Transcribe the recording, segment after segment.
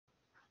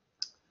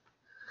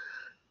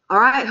All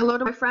right, hello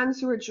to my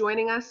friends who are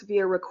joining us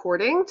via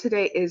recording.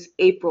 Today is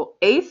April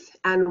 8th,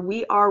 and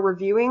we are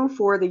reviewing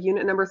for the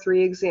unit number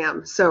 3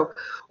 exam. So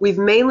we've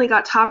mainly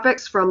got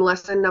topics from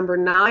lesson number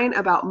 9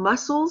 about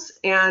muscles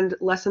and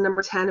lesson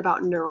number 10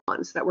 about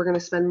neurons that we're going to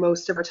spend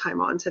most of our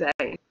time on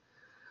today.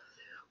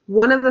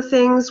 One of the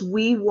things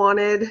we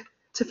wanted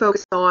to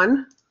focus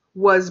on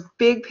was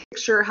big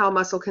picture how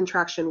muscle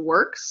contraction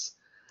works.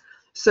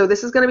 So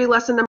this is going to be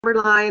lesson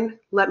number 9.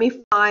 Let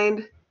me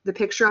find the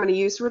picture I'm going to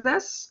use for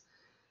this,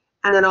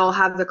 and then I'll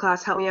have the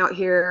class help me out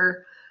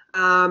here.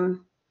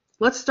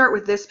 Let's start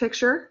with this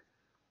picture.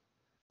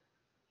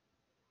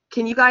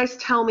 Can you guys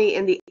tell me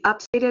in the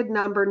updated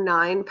number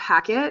 9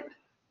 packet,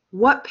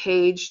 what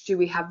page do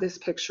we have this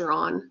picture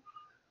on?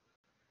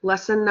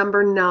 Lesson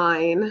number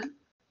 9.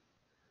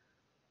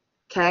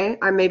 Okay,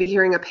 I'm maybe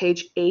hearing a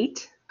page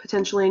 8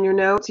 potentially in your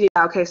notes. Yeah,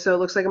 okay, so it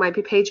looks like it might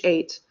be page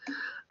 8.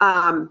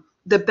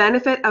 The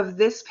benefit of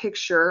this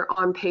picture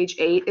on page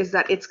 8 is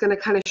that it's going to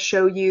kind of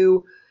show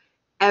you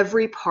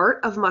every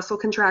part of muscle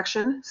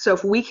contraction. So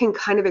if we can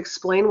kind of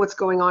explain what's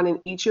going on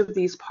in each of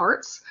these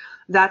parts,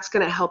 that's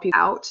going to help you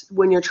out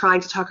when you're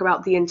trying to talk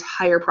about the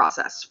entire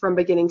process from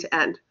beginning to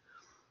end.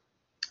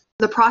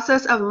 The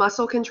process of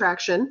muscle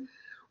contraction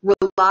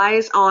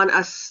relies on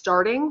us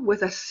starting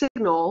with a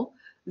signal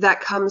that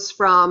comes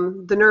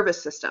from the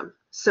nervous system.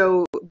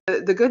 So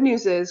the good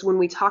news is when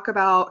we talk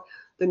about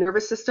the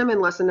nervous system in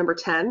lesson number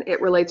 10,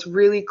 it relates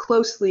really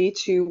closely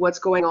to what's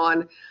going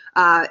on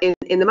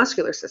in the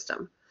muscular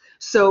system.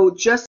 So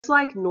just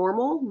like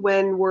normal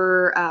when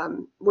we're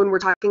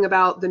talking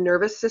about the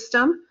nervous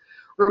system,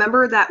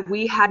 remember that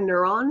we had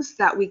neurons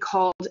that we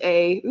called that's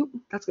going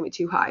to be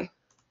too high,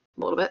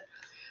 a little bit,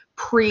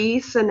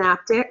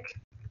 presynaptic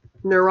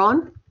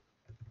neuron.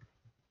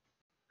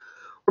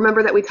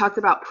 Remember that we talked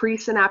about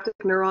presynaptic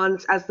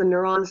neurons as the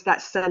neurons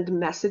that send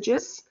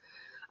messages.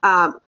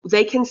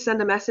 They can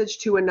send a message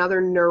to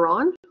another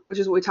neuron, which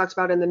is what we talked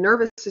about in the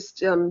nervous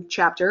system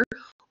chapter,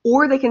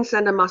 or they can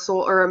send a muscle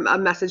or a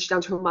message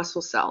down to a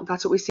muscle cell.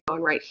 That's what we see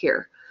on right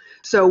here.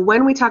 So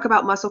when we talk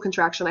about muscle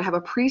contraction, I have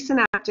a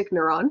presynaptic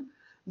neuron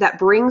that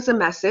brings a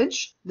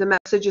message. The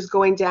message is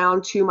going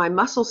down to my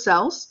muscle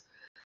cells,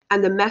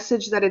 and the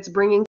message that it's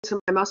bringing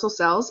to my muscle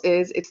cells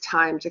is it's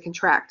time to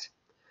contract.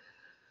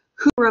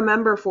 Who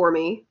remember for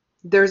me,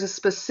 there's a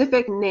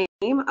specific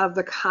name of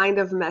the kind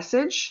of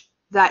message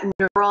that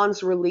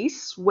neurons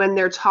release when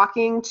they're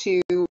talking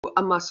to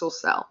a muscle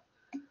cell.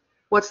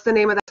 What's the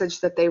name of the message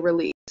that they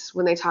release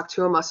when they talk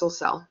to a muscle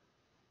cell?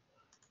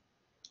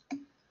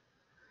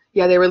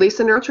 Yeah, they release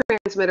a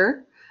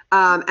neurotransmitter.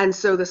 And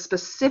so the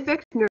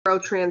specific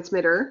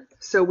neurotransmitter,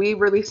 so we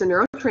release a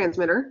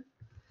neurotransmitter,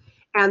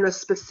 and the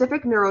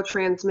specific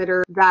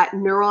neurotransmitter that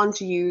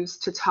neurons use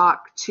to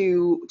talk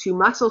to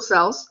muscle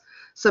cells,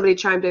 somebody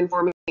chimed in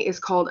for me, is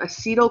called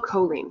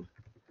acetylcholine.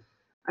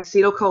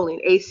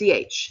 Acetylcholine,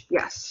 ACH,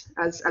 yes,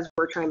 as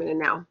we're chiming in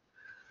now.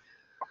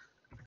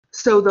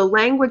 So the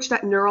language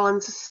that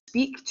neurons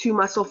speak to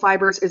muscle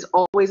fibers is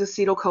always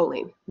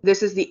acetylcholine.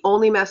 This is the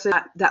only message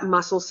that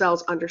muscle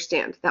cells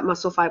understand, that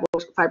muscle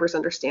fibers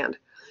understand.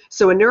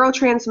 So a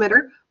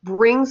neurotransmitter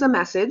brings a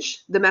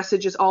message. The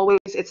message is always,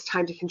 it's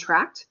time to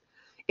contract.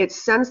 It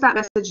sends that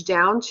message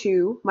down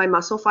to my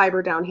muscle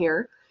fiber down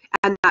here,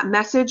 and that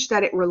message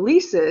that it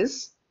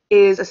releases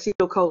is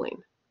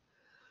acetylcholine.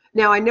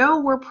 Now I know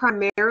we're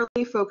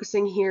primarily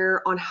focusing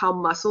here on how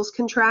muscles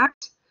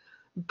contract,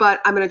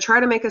 but I'm going to try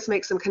to make us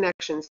make some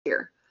connections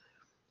here.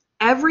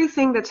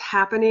 Everything that's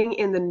happening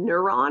in the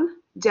neuron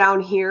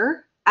down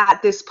here at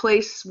this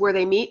place where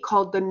they meet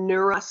called the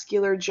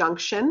neuromuscular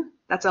junction,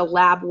 that's a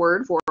lab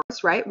word for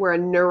us, right? Where a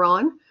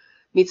neuron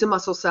meets a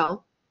muscle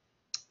cell.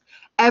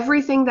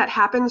 Everything that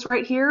happens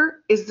right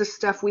here is the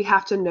stuff we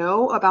have to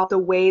know about the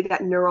way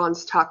that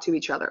neurons talk to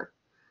each other.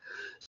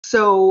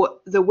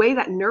 So the way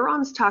that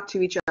neurons talk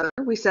to each other,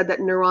 we said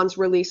that neurons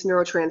release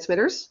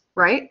neurotransmitters,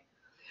 right?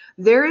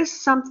 There is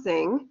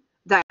something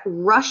that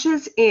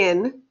rushes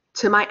in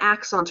to my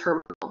axon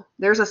terminal.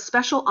 There's a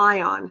special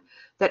ion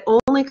that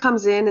only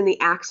comes in the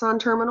axon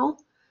terminal,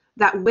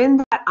 that when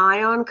that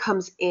ion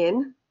comes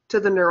in to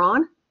the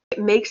neuron, it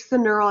makes the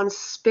neuron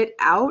spit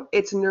out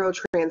its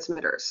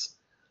neurotransmitters.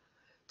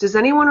 Does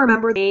anyone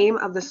remember the name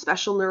of the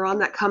special neuron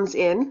that comes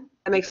in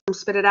that makes them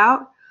spit it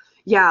out?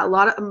 Yeah,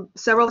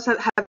 several of us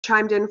have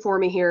chimed in for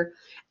me here.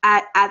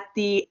 At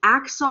the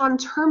axon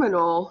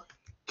terminal,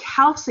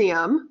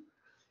 calcium,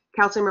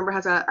 remember,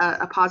 has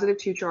a positive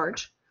 2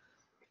 charge.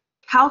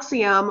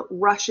 Calcium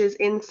rushes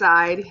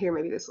inside. Here,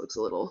 maybe this looks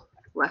a little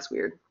less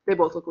weird. They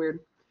both look weird.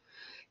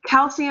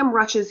 Calcium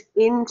rushes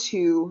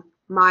into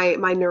my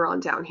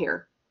neuron down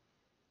here.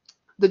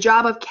 The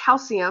job of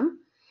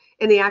calcium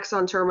in the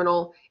axon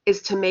terminal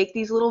is to make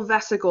these little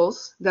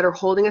vesicles that are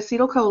holding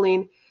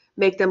acetylcholine,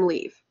 make them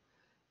leave.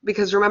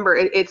 Because remember,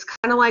 it's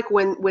kind of like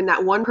when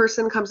that one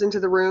person comes into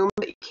the room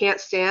that you can't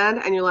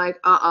stand and you're like,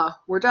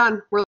 we're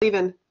done, we're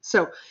leaving.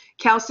 So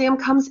calcium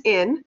comes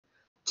in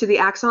to the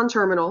axon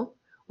terminal,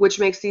 which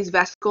makes these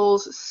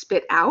vesicles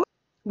spit out,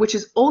 which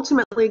is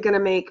ultimately going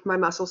to make my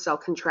muscle cell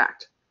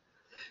contract.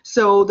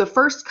 So the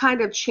first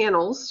kind of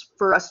channels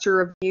for us to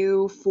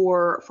review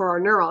for our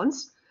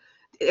neurons,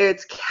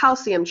 it's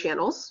calcium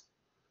channels.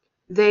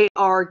 They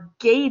are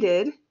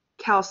gated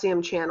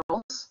calcium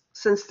channels.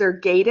 Since they're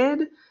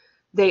gated,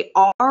 they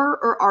are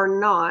or are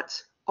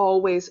not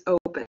always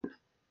open.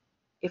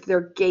 If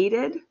they're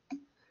gated,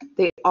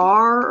 they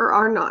are or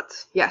are not.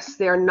 Yes,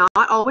 they are not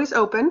always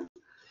open,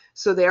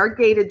 so they are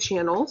gated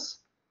channels.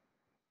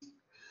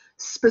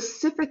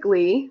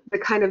 Specifically, the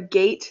kind of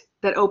gate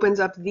that opens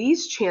up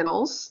these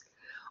channels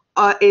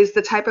is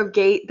the type of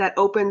gate that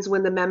opens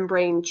when the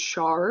membrane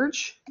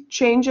charge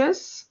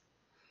changes.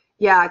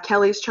 Yeah,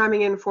 Kelly's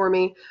chiming in for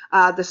me.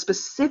 The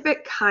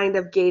specific kind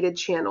of gated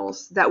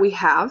channels that we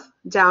have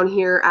down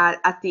here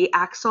at the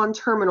axon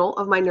terminal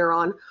of my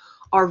neuron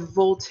are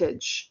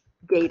voltage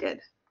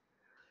gated.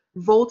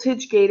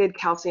 Voltage gated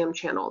calcium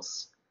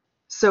channels.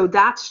 So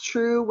that's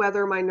true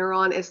whether my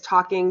neuron is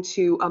talking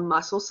to a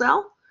muscle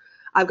cell.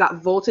 I've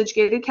got voltage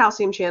gated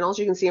calcium channels.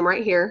 You can see them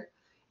right here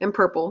in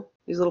purple,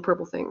 these little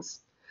purple things.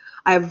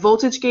 I have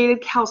voltage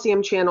gated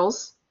calcium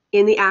channels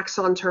in the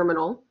axon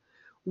terminal,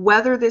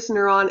 whether this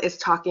neuron is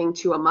talking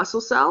to a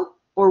muscle cell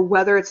or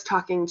whether it's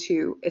talking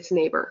to its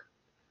neighbor.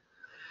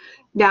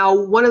 Now,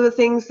 one of the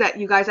things that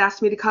you guys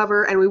asked me to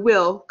cover, and we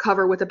will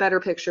cover with a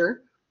better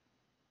picture,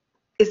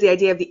 is the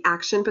idea of the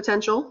action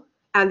potential.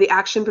 And the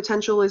action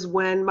potential is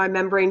when my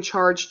membrane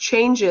charge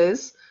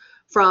changes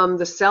from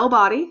the cell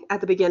body at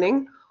the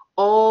beginning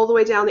all the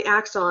way down the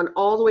axon,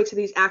 all the way to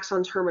these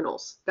axon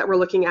terminals that we're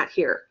looking at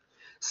here.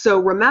 So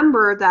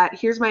remember that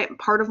here's my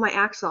part of my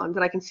axon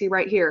that I can see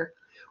right here.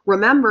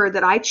 Remember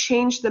that I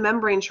changed the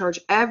membrane charge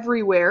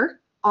everywhere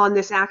on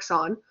this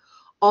axon,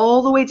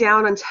 all the way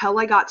down until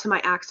I got to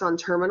my axon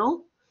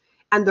terminal.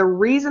 And the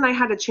reason I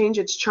had to change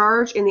its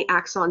charge in the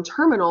axon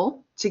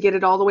terminal to get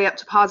it all the way up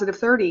to positive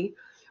 30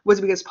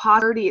 was because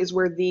positive 30 is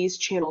where these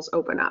channels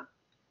open up.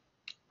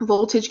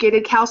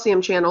 Voltage-gated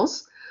calcium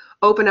channels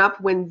open up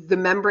when the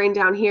membrane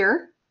down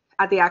here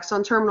at the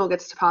axon terminal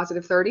gets to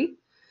positive 30.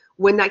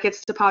 When that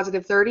gets to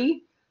positive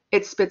 30,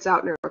 it spits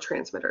out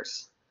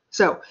neurotransmitters.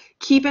 So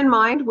keep in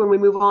mind when we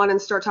move on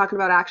and start talking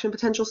about action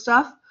potential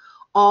stuff,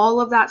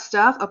 all of that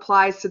stuff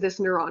applies to this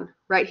neuron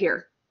right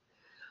here.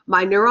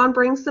 My neuron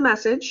brings the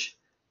message.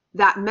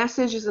 That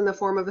message is in the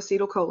form of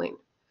acetylcholine.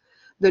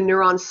 The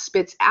neuron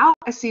spits out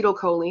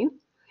acetylcholine,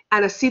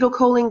 and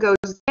acetylcholine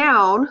goes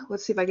down.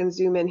 Let's see if I can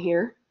zoom in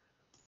here.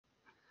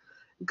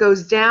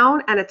 Goes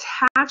down and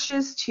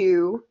attaches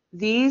to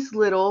these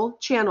little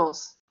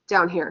channels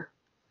down here.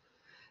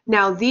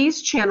 Now,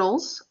 these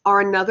channels are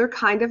another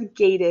kind of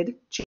gated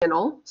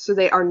channel, so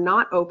they are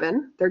not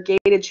open. They're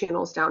gated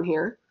channels down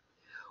here.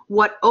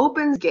 What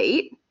opens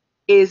gate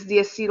is the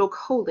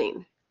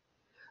acetylcholine.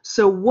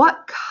 So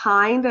what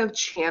kind of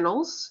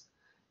channels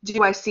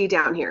do I see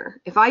down here?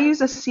 If I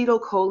use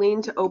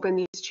acetylcholine to open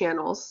these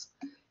channels,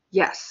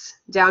 yes,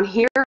 down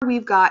here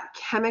we've got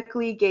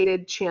chemically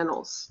gated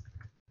channels.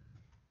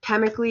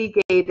 Chemically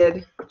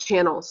gated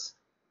channels.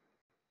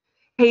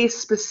 Hey,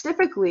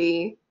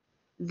 specifically,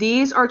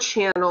 these are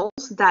channels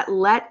that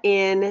let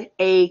in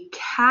a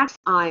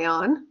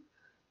cation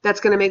that's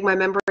going to make my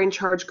membrane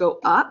charge go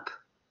up.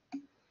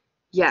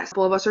 Yes, a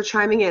couple of us are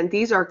chiming in.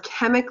 These are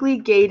chemically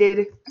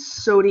gated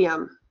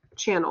sodium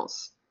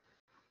channels.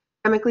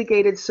 Chemically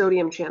gated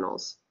sodium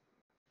channels.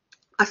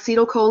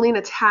 Acetylcholine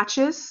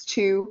attaches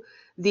to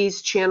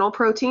these channel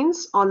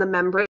proteins on the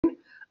membrane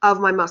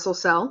of my muscle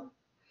cell.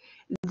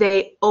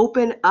 They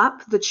open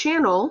up the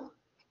channel,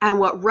 and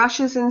what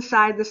rushes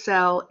inside the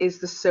cell is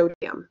the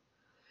sodium.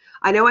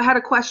 I know I had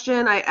a question,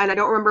 and I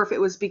don't remember if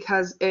it was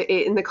because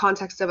in the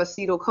context of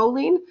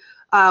acetylcholine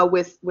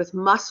with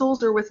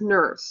muscles or with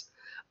nerves.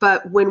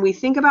 But when we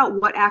think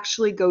about what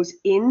actually goes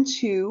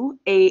into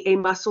a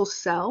muscle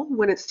cell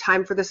when it's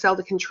time for the cell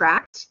to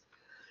contract,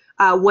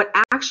 what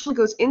actually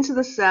goes into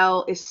the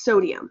cell is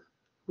sodium.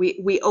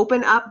 We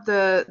open up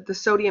the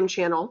sodium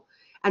channel,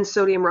 and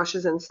sodium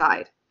rushes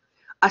inside.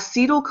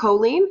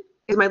 Acetylcholine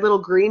is my little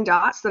green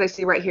dots that I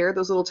see right here,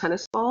 those little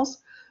tennis balls.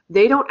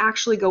 They don't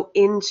actually go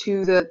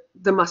into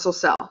the muscle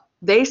cell.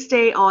 They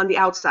stay on the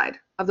outside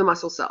of the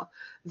muscle cell.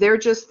 They're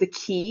just the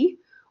key.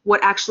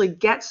 What actually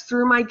gets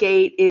through my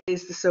gate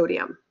is the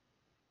sodium.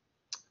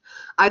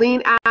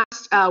 Eileen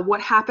asked,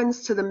 what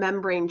happens to the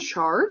membrane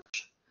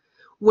charge?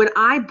 When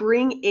I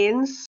bring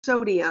in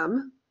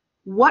sodium,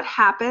 what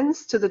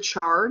happens to the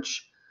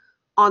charge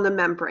on the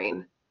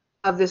membrane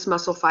of this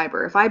muscle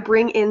fiber? If I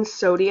bring in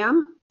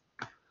sodium,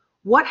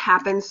 what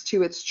happens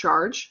to its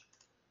charge?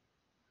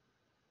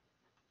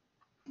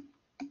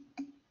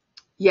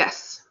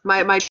 Yes,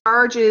 my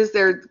charge is,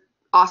 they're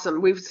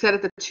awesome. We've said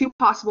it the two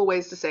possible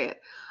ways to say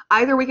it.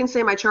 Either we can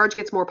say my charge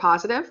gets more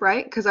positive,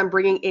 right, because I'm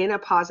bringing in a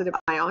positive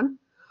ion,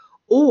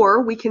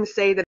 or we can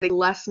say that it's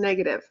less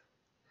negative.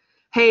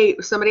 Hey,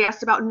 somebody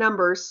asked about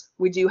numbers.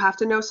 We do have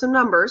to know some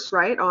numbers,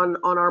 right, on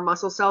our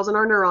muscle cells and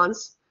our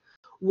neurons.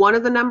 One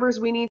of the numbers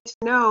we need to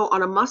know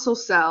on a muscle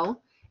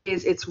cell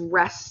is its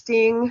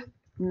resting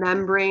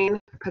membrane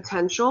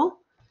potential,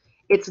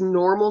 its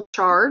normal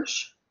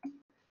charge.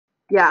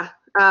 Yeah,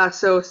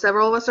 So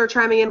several of us are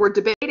chiming in. We're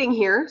debating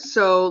here,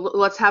 so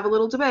let's have a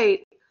little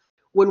debate.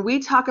 When we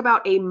talk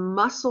about a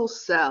muscle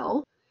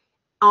cell,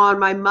 on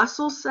my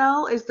muscle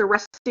cell is the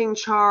resting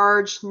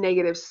charge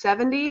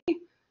 -70,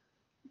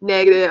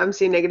 I'm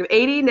seeing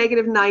 -80,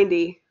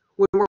 -90.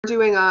 When we're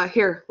doing,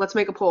 here, let's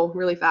make a poll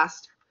really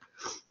fast.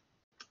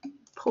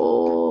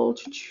 Poll,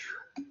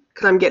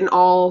 because I'm getting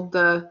all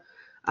the,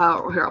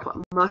 here, I'll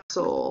put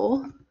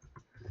muscle.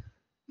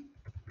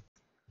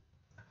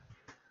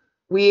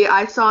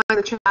 I saw in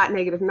the chat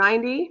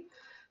 -90,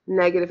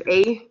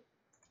 -80,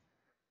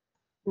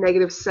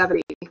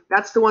 -70.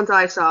 That's the ones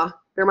I saw.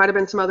 There might have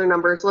been some other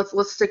numbers.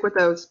 Let's stick with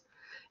those.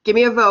 Give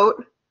me a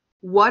vote.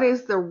 What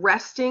is the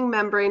resting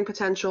membrane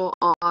potential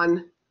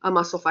on a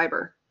muscle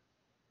fiber?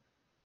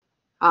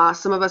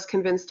 Some of us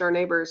convinced our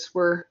neighbors.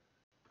 We're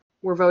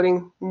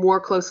voting more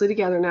closely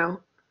together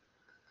now.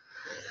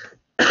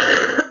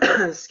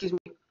 Excuse me.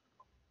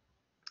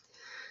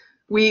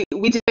 We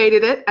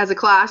debated it as a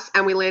class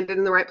and we landed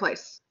in the right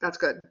place. That's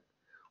good.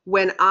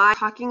 When I'm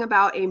talking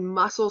about a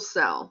muscle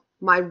cell,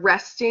 my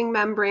resting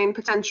membrane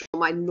potential,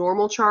 my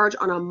normal charge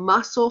on a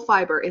muscle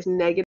fiber is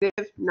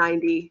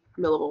 -90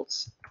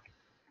 millivolts.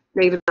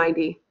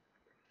 -90.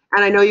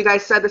 And I know you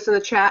guys said this in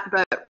the chat,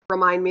 but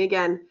remind me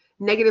again,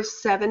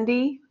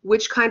 -70,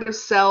 which kind of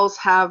cells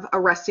have a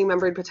resting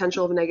membrane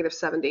potential of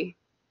 -70?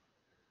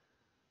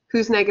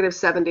 Who's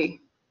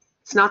 -70?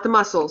 It's not the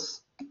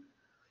muscles.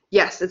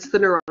 Yes, it's the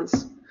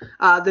neurons.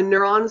 The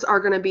neurons are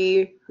going to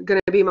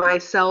be my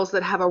cells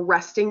that have a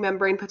resting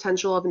membrane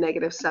potential of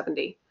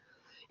 -70.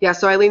 Yeah,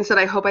 so Eileen said,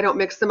 I hope I don't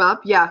mix them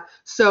up. Yeah,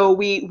 so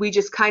we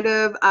just kind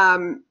of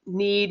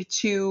need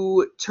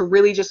to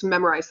really just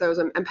memorize those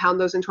and pound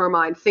those into our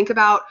mind. Think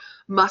about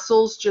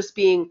muscles just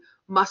being,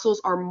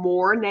 muscles are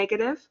more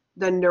negative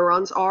than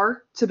neurons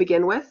are to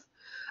begin with.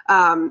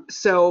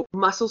 So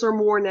muscles are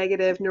more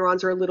negative,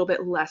 neurons are a little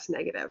bit less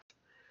negative.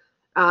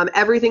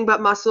 Everything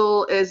but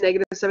muscle is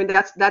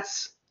 -70.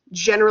 That's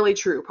generally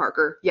true,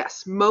 Parker.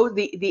 Yes,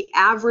 the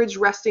average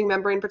resting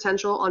membrane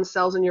potential on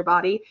cells in your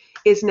body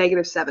is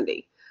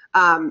 -70.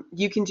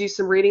 You can do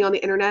some reading on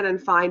the internet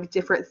and find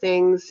different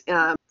things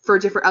for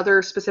different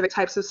other specific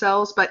types of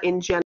cells, but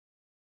in general,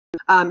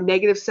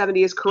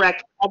 -70 is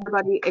correct for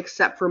everybody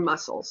except for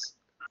muscles.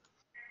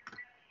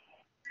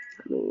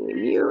 Let me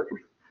mute.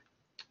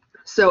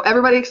 So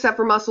everybody except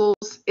for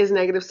muscles is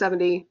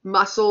 -70.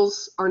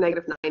 Muscles are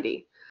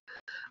 -90.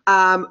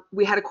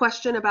 We had a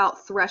question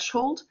about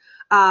threshold.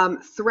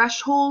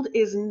 Threshold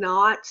is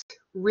not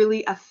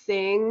really a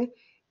thing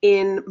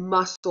in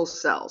muscle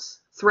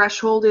cells.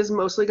 Threshold is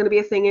mostly going to be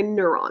a thing in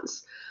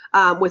neurons.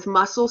 With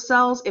muscle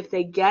cells, if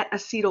they get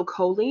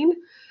acetylcholine,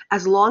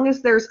 as long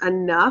as there's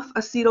enough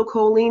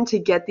acetylcholine to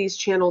get these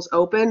channels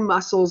open,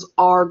 muscles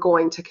are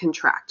going to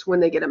contract when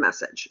they get a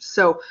message.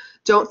 So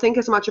don't think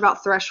as much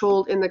about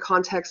threshold in the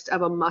context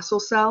of a muscle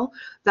cell.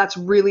 That's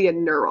really a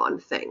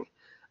neuron thing.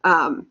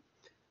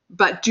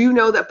 But do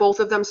know that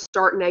both of them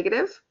start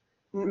negative.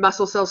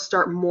 Muscle cells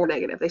start more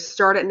negative. They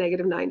start at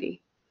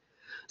 -90.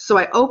 So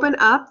I open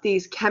up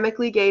these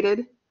chemically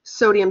gated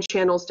sodium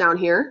channels down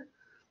here.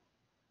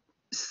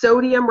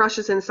 Sodium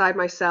rushes inside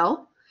my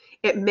cell.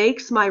 It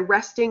makes my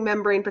resting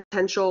membrane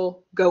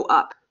potential go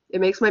up.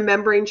 It makes my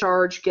membrane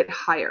charge get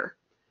higher.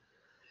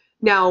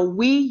 Now,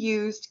 we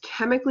used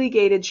chemically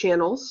gated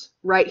channels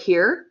right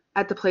here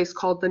at the place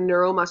called the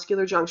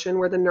neuromuscular junction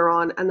where the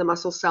neuron and the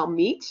muscle cell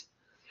meet.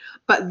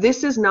 But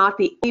this is not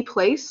the only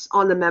place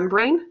on the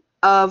membrane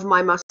of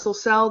my muscle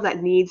cell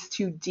that needs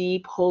to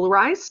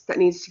depolarize, that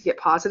needs to get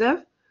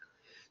positive.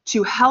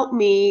 To help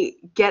me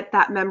get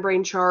that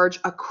membrane charge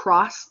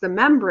across the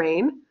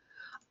membrane,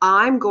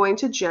 I'm going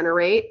to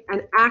generate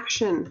an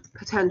action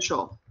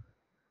potential.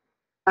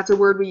 That's a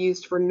word we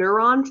used for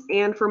neurons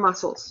and for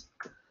muscles.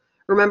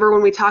 Remember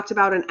when we talked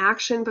about an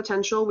action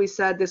potential, we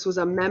said this was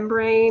a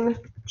membrane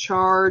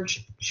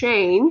charge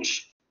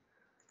change,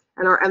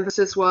 and our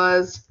emphasis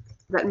was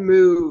that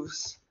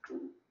moves.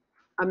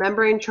 A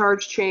membrane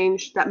charge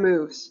change that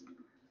moves.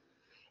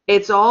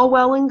 It's all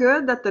well and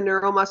good that the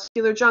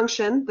neuromuscular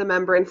junction, the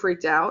membrane,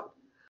 freaked out,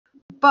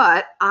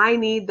 but I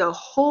need the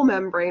whole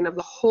membrane of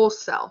the whole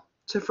cell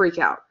to freak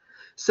out.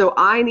 So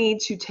I need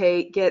to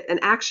get an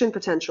action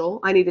potential.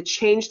 I need to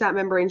change that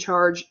membrane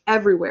charge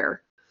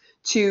everywhere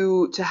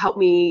to help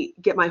me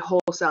get my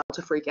whole cell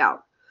to freak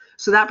out.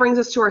 So that brings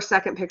us to our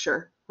second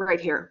picture right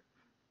here.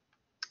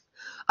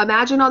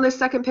 Imagine on this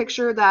second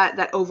picture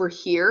that over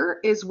here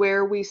is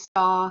where we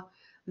saw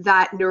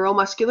that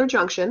neuromuscular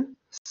junction.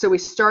 So we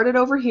started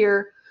over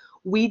here.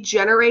 We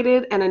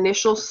generated an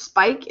initial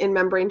spike in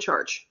membrane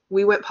charge.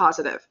 We went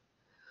positive.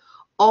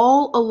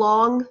 All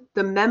along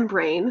the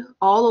membrane,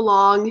 all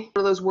along, one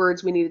of those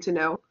words we needed to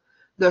know,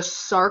 the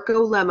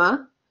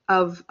sarcolemma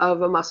of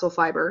a muscle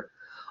fiber,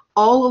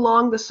 all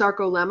along the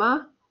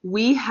sarcolemma,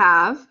 we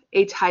have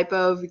a type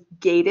of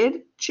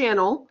gated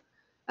channel.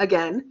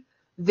 Again,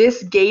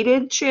 this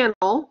gated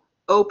channel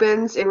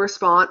opens in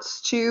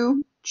response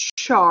to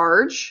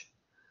charge.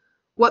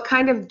 What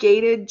kind of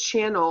gated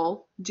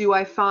channel do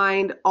I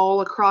find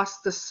all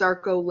across the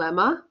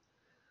sarcolemma?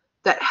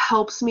 that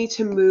helps me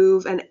to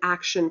move an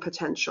action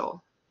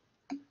potential.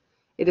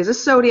 It is a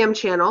sodium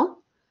channel.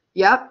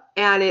 Yep,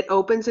 and it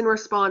opens in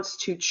response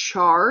to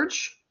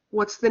charge.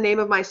 What's the name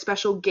of my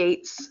special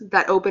gates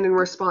that open in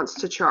response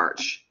to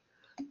charge?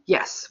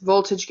 Yes,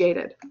 voltage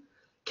gated.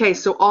 Okay,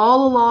 so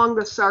all along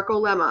the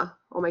sarcolemma,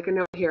 I'll make a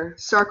note here,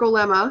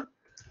 sarcolemma,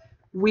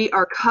 we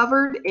are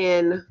covered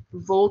in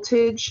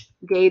voltage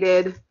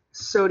gated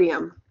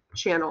sodium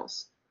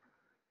channels.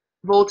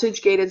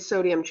 Voltage gated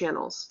sodium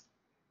channels.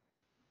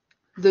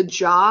 The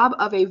job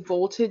of a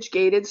voltage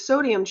gated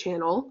sodium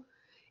channel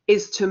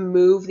is to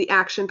move the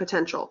action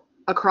potential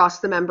across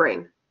the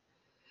membrane.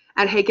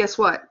 And hey, guess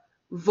what?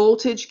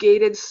 Voltage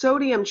gated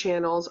sodium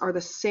channels are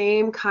the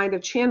same kind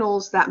of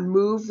channels that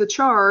move the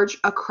charge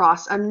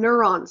across a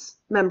neuron's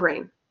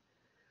membrane.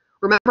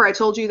 Remember, I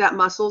told you that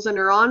muscles and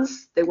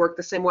neurons, they work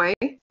the same way.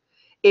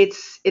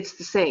 It's the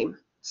same.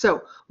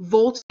 So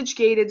voltage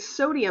gated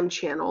sodium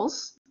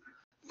channels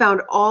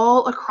found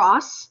all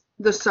across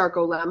the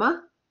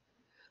sarcolemma,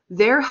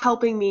 they're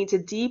helping me to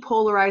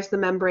depolarize the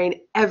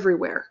membrane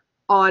everywhere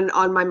on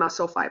my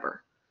muscle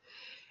fiber.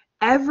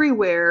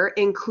 Everywhere,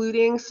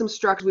 including some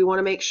structures we want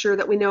to make sure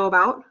that we know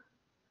about,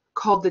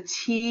 called the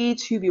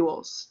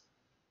T-tubules.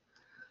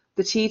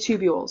 The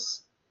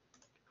T-tubules.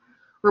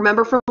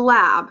 Remember from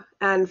lab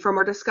and from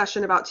our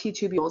discussion about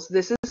T-tubules,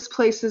 this is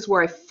places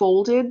where I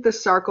folded the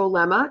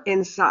sarcolemma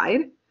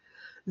inside.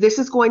 This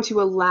is going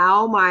to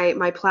allow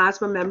my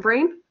plasma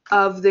membrane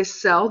of this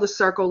cell, the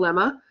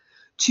sarcolemma,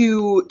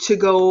 to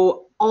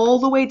go all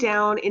the way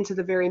down into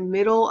the very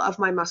middle of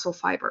my muscle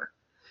fiber.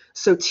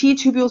 So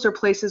T-tubules are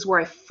places where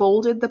I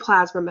folded the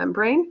plasma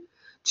membrane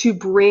to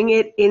bring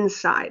it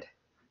inside.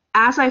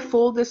 As I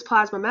fold this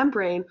plasma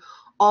membrane,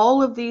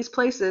 all of these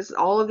places,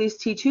 all of these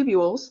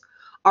T-tubules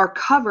are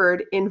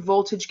covered in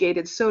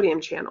voltage-gated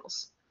sodium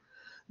channels.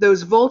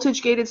 Those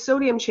voltage-gated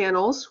sodium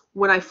channels,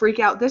 when I freak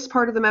out this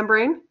part of the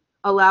membrane,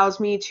 allows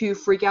me to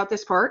freak out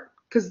this part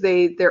because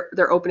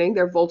they're opening,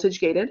 they're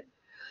voltage-gated.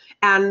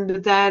 And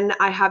then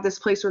I have this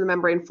place where the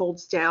membrane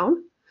folds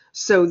down.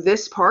 So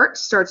this part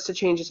starts to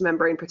change its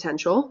membrane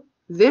potential.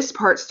 This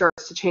part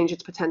starts to change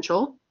its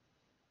potential.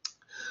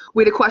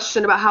 We had a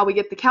question about how we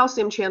get the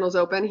calcium channels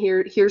open.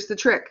 Here's the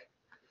trick.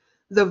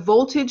 The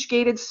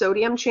voltage-gated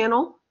sodium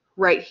channel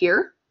right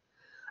here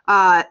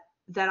that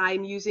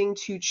I'm using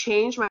to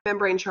change my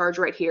membrane charge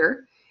right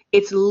here,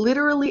 it's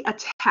literally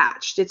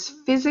attached. It's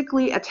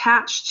physically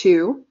attached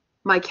to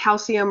my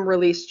calcium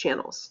release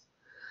channels.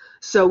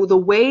 So the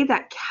way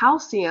that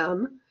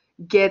calcium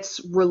gets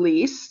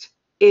released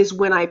is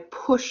when I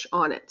push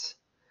on it.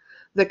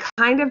 The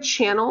kind of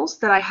channels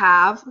that I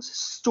have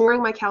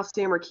storing my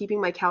calcium or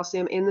keeping my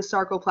calcium in the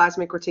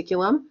sarcoplasmic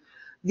reticulum,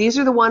 these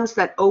are the ones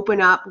that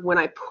open up when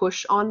I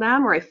push on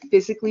them or I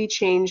physically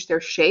change their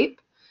shape.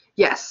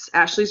 Yes,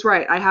 Ashley's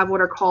right. I have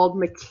what are called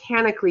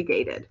mechanically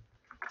gated.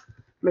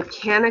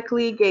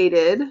 Mechanically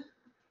gated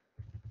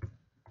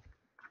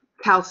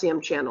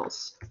calcium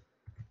channels.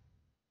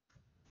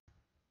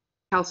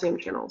 Calcium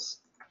channels.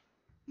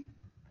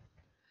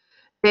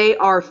 They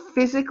are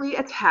physically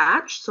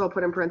attached, so I'll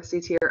put in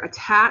parentheses here,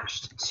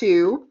 attached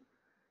to,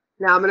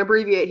 now I'm going to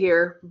abbreviate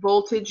here,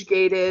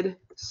 voltage-gated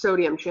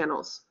sodium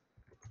channels.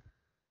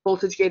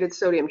 Voltage-gated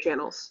sodium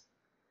channels.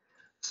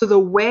 So the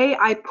way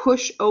I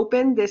push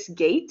open this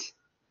gate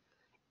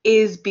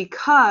is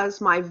because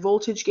my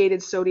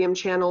voltage-gated sodium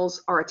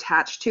channels are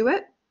attached to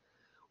it.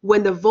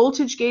 When the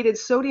voltage-gated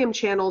sodium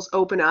channels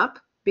open up,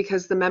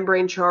 because the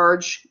membrane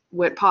charge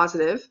went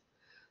positive,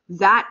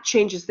 that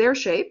changes their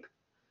shape.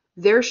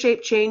 Their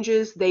shape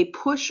changes, they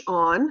push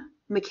on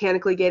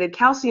mechanically gated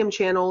calcium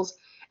channels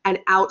and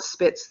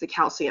outspits the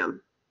calcium.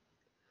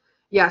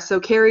 Yeah, so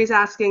Carrie's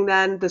asking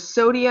then, the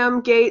sodium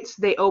gates,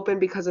 they open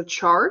because of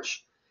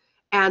charge,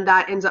 and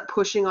that ends up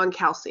pushing on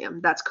calcium.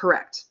 That's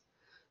correct.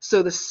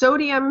 So the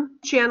sodium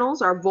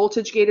channels, our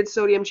voltage-gated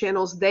sodium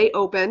channels, they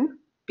open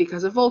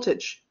because of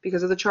voltage,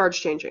 because of the charge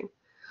changing.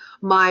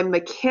 My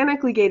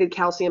mechanically gated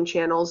calcium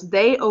channels,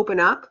 they open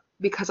up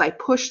because I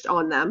pushed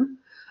on them.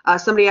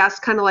 Somebody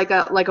asked kind of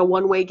like a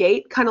one-way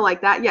gate, kind of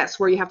like that. Yes,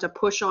 where you have to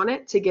push on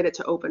it to get it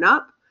to open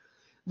up.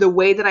 The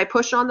way that I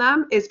push on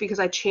them is because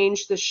I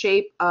changed the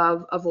shape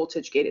of a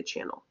voltage-gated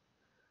channel.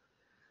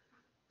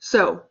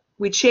 So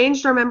we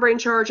changed our membrane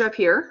charge up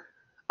here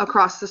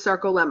across the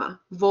sarcolemma.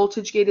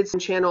 Voltage-gated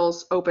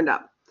channels opened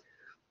up.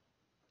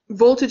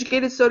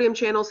 Voltage-gated sodium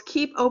channels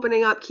keep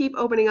opening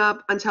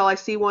up until I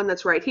see one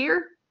that's right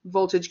here.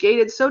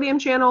 Voltage-gated sodium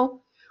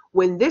channel.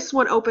 When this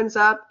one opens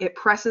up, it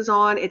presses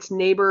on its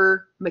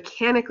neighbor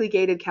mechanically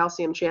gated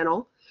calcium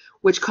channel,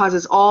 which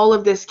causes all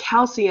of this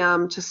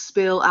calcium to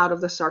spill out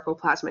of the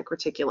sarcoplasmic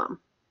reticulum.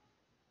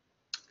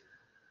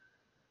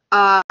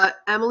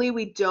 Emily,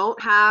 we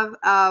don't have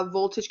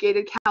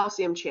voltage-gated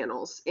calcium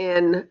channels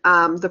in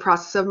the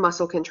process of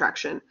muscle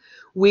contraction.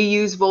 We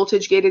use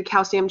voltage-gated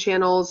calcium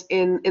channels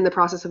in the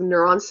process of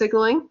neuron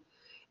signaling.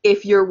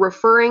 If you're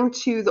referring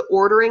to the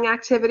ordering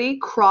activity,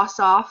 cross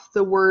off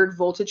the word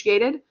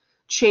voltage-gated,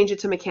 change it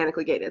to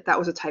mechanically gated. That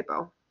was a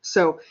typo.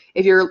 So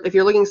if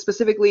you're looking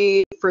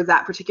specifically for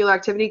that particular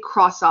activity,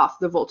 cross off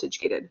the voltage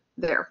gated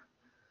there.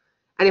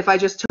 And if I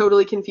just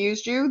totally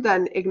confused you,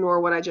 then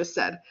ignore what I just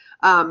said.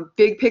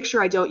 Big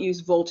picture, I don't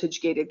use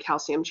voltage gated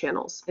calcium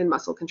channels in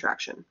muscle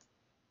contraction.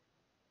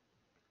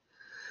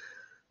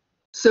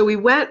 So we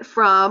went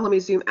from, let me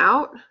zoom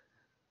out.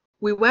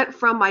 We went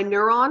from my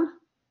neuron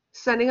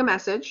sending a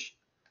message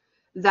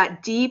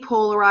that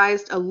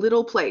depolarized a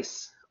little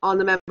place on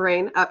the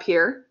membrane up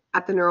here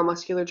at the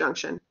neuromuscular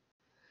junction.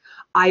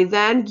 I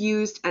then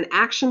used an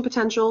action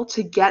potential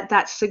to get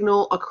that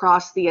signal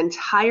across the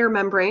entire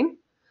membrane,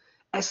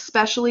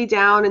 especially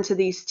down into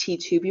these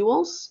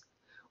T-tubules.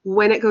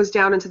 When it goes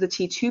down into the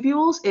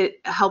T-tubules, it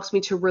helps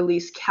me to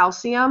release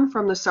calcium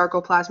from the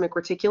sarcoplasmic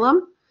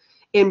reticulum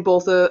in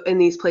both in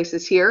these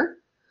places here.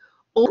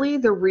 Only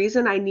the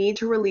reason I need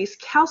to release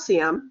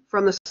calcium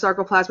from the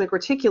sarcoplasmic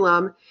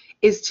reticulum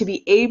is to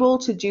be able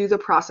to do the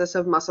process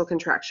of muscle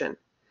contraction,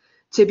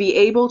 to be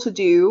able to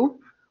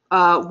do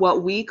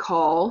what we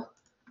call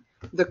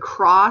the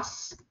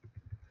cross-bridge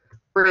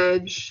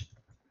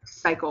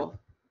cycle.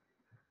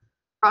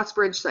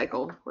 Cross-bridge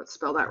cycle, let's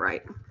spell that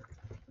right.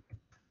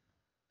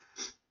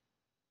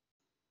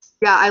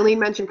 Yeah, Eileen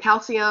mentioned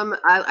calcium.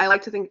 I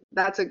like to think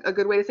that's a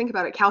good way to think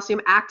about it. Calcium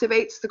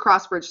activates the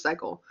cross-bridge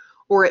cycle,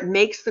 or it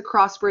makes the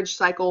cross-bridge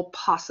cycle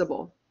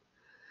possible.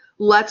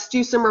 Let's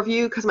do some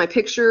review because my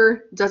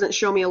picture doesn't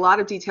show me a lot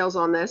of details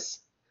on this.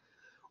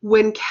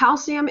 When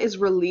calcium is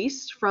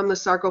released from the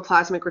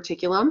sarcoplasmic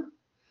reticulum,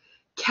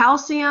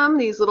 calcium,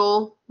 these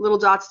little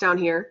dots down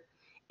here,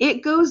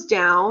 it goes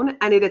down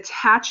and it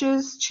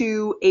attaches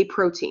to a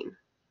protein.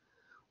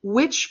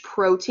 Which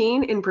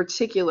protein in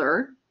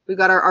particular, we've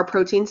got our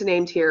proteins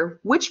named here,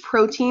 which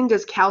protein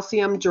does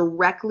calcium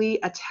directly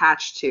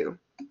attach to?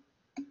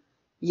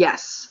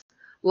 Yes,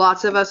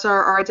 lots of us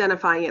are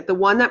identifying it. The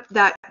one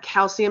that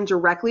calcium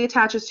directly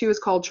attaches to is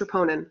called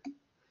troponin.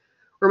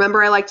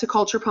 Remember, I like to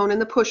call troponin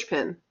the push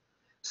pin.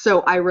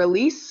 So I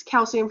release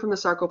calcium from the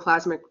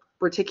sarcoplasmic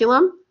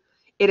reticulum.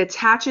 It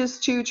attaches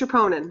to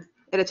troponin.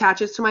 It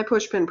attaches to my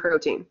push pin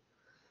protein.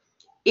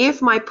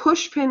 If my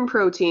push pin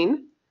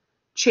protein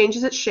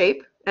changes its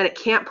shape and it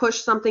can't push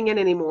something in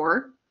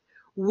anymore,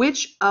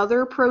 which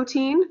other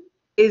protein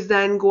is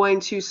then going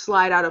to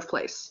slide out of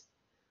place?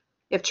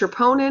 If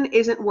troponin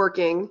isn't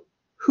working,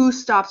 who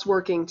stops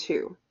working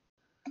too?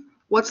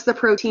 What's the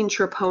protein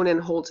troponin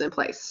holds in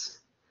place?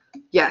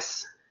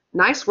 Yes,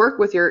 nice work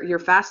with your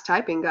fast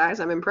typing, guys.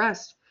 I'm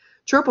impressed.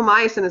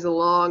 Tropomyosin is a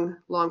long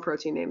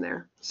protein name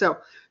there. So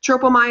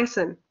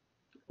tropomyosin,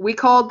 we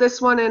called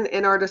this one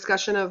in our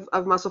discussion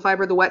of muscle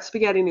fiber the wet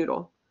spaghetti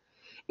noodle.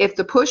 If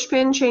the push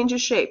pin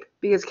changes shape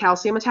because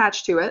calcium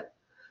attached to it,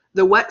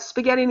 the wet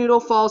spaghetti noodle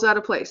falls out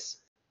of place.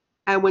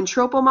 And when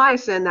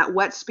tropomyosin, that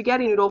wet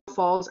spaghetti noodle,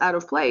 falls out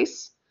of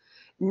place,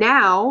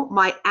 now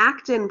my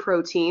actin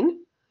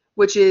protein,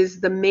 which is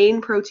the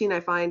main protein I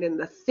find in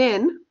the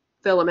thin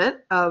filament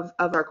of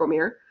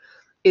sarcomere,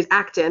 is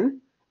actin.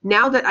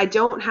 Now that I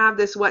don't have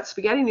this wet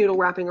spaghetti noodle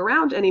wrapping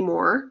around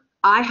anymore,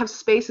 I have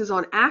spaces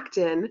on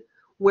actin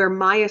where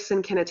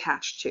myosin can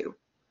attach to.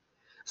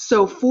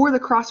 So for the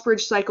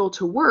cross-bridge cycle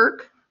to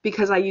work,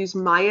 because I use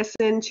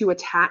myosin to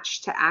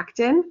attach to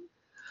actin,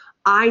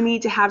 I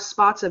need to have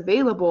spots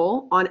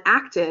available on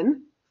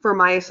actin for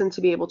myosin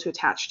to be able to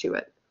attach to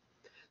it.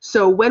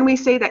 So when we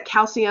say that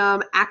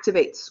calcium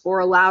activates or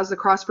allows the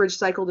cross-bridge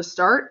cycle to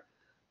start,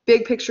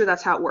 big picture,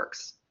 that's how it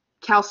works.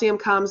 Calcium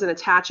comes and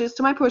attaches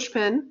to my push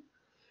pin,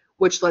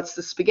 which lets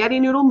the spaghetti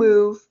noodle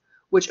move,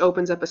 which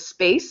opens up a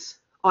space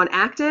on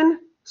actin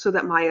so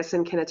that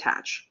myosin can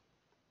attach.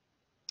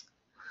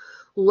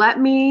 Let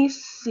me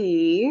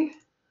see,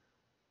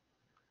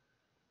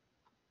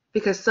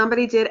 because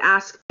somebody did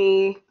ask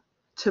me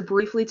to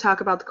briefly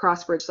talk about the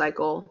cross-bridge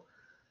cycle.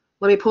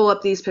 Let me pull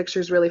up these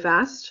pictures really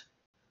fast.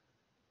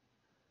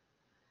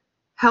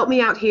 Help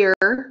me out here.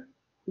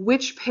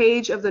 Which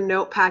page of the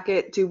note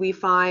packet do we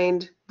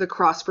find the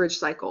cross-bridge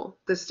cycle,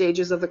 the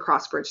stages of the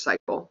cross-bridge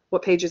cycle?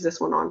 What page is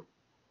this one on?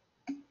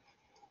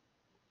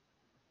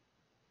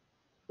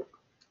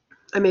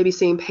 I may be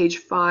seeing page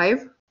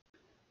 5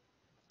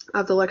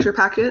 of the lecture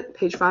packet,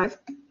 page 5.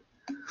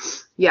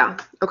 Yeah,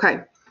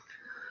 okay.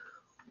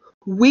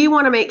 We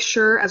want to make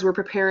sure as we're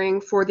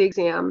preparing for the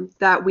exam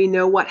that we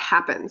know what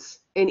happens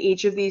in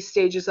each of these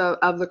stages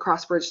of the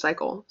cross-bridge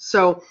cycle.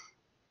 So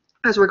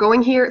as we're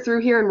going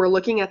through here and we're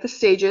looking at the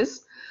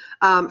stages,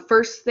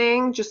 first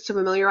thing just to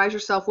familiarize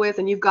yourself with,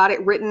 and you've got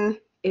it written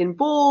in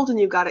bold and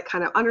you've got it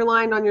kind of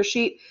underlined on your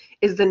sheet,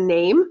 is the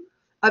name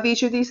of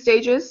each of these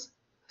stages.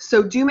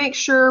 So do make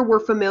sure we're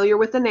familiar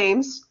with the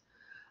names.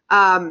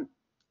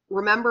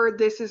 Remember,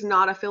 this is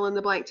not a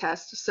fill-in-the-blank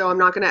test, so I'm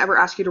not going to ever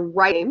ask you to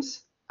write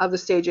names of the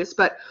stages,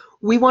 but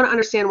we want to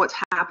understand what's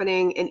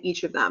happening in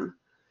each of them.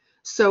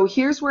 So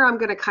here's where I'm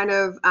going to kind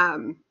of,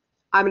 I'm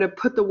going to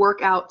put the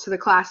work out to the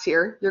class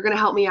here. You're going to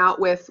help me out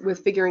with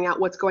figuring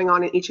out what's going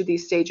on in each of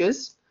these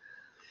stages.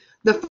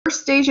 The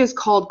first stage is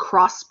called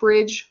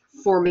cross-bridge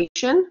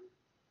formation.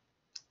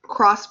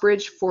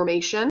 Cross-bridge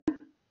formation.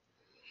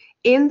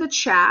 In the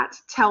chat,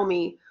 tell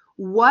me,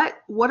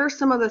 what are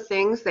some of the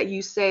things that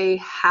you say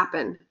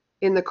happen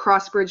in the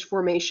cross-bridge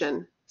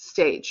formation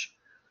stage?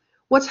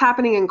 What's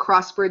happening in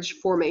cross-bridge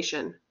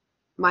formation?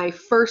 My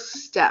first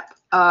step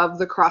of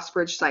the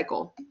cross-bridge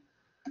cycle.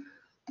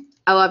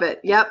 I love it.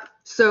 Yep.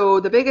 So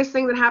the biggest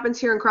thing that happens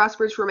here in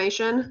cross-bridge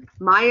formation,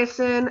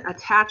 myosin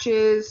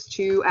attaches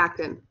to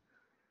actin.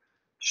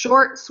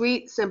 Short,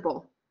 sweet,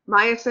 simple.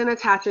 Myosin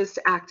attaches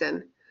to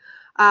actin.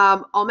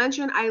 I'll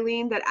mention,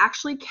 Eileen, that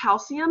actually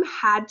calcium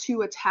had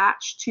to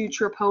attach to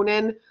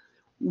troponin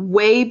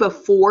way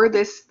before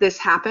this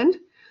happened.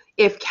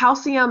 If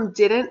calcium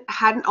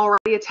hadn't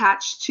already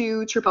attached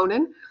to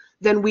troponin,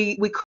 then we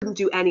couldn't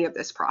do any of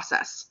this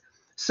process.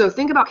 So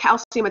think about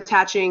calcium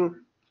attaching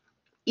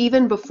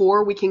even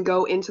before we can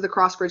go into the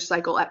cross-bridge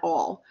cycle at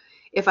all.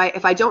 If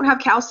I don't have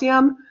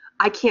calcium,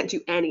 I can't do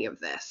any of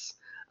this.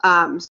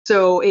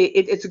 So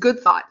it's a good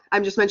thought.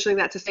 I'm just mentioning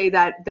that to say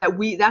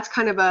that's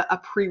kind of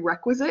a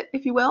prerequisite,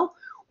 if you will.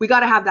 We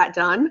got to have that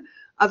done.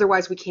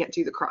 Otherwise, we can't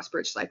do the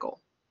cross-bridge cycle.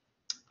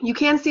 You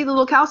can see the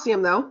little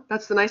calcium, though.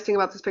 That's the nice thing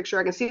about this picture.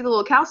 I can see the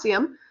little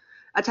calcium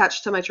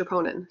attached to my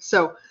troponin.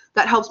 So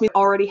that helps me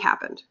already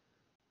happened.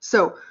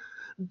 So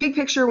big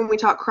picture, when we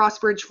talk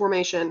cross-bridge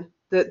formation,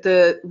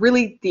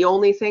 really the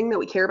only thing that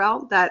we care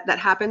about that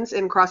happens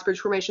in cross-bridge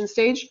formation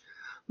stage,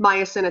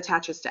 myosin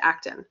attaches to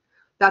actin.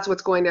 That's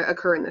what's going to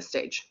occur in this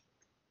stage.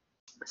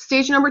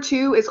 Stage number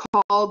 2 is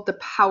called the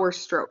power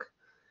stroke.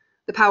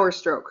 The power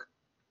stroke.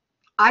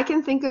 I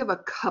can think of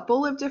a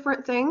couple of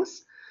different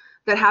things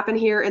that happen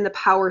here in the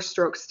power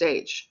stroke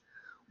stage.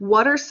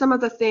 What are some of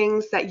the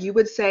things that you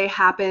would say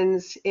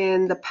happens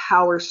in the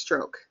power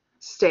stroke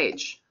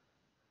stage?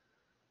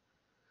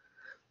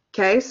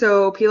 Okay,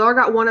 so Pilar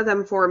got one of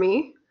them for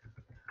me.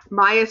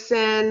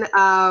 Myosin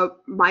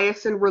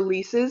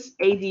releases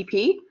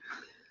ADP.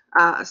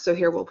 So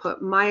here we'll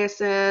put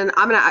myosin.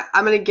 I'm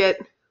gonna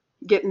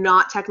get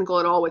not technical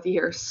at all with you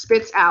here.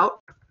 Spits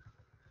out,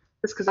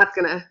 just because that's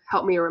gonna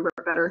help me remember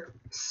it better.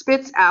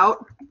 Spits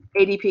out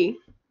ADP.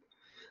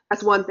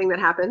 That's one thing that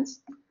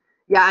happens.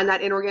 Yeah, and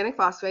that inorganic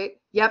phosphate.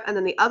 Yep, and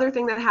then the other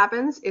thing that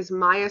happens is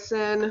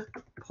myosin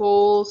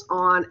pulls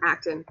on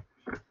actin.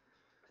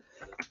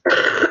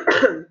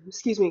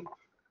 Excuse me.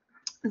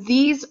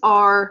 These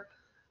are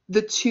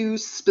the two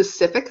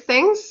specific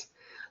things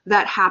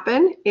that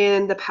happen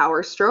in the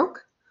power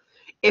stroke.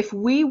 If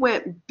we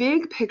went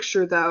big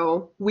picture,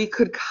 though, we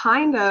could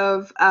kind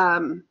of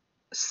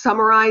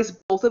summarize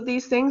both of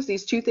these things,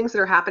 these two things that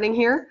are happening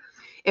here.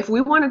 If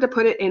we wanted to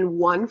put it in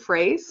one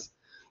phrase,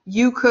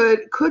 you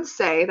could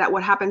say that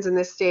what happens in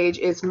this stage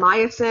is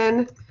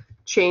myosin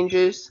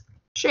changes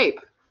shape.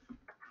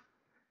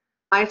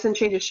 Myosin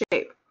changes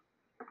shape.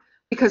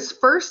 Because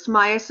first,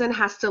 myosin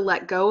has to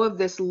let go of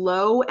this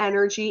low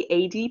energy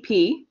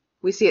ADP.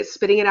 We see it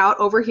spitting it out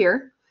over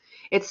here.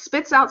 It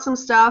spits out some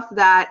stuff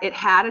that it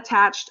had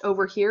attached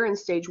over here in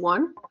stage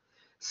 1,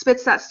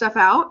 spits that stuff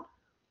out.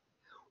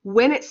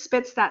 When it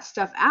spits that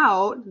stuff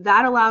out,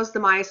 that allows the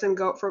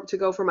myosin to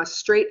go from a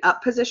straight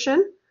up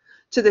position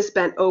to this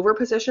bent over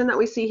position that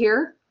we see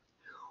here.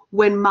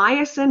 When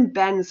myosin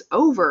bends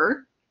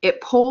over, it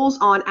pulls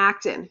on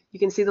actin. You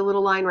can see the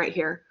little line right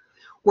here.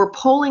 We're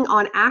pulling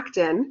on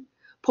actin,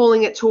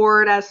 pulling it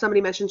toward, as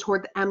somebody mentioned,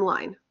 toward the M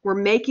line. We're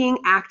making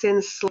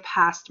actin slip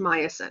past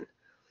myosin.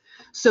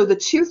 So the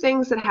two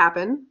things that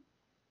happen,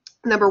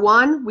 number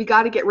one, we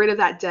got to get rid of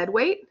that dead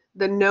weight,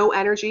 the no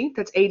energy,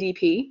 that's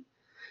ADP.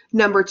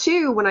 Number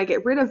two, when I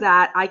get rid of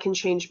that, I can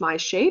change my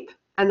shape,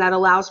 and that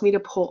allows me to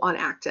pull on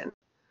actin.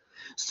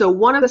 So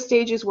one of the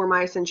stages where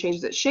myosin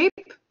changes its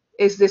shape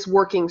is this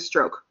working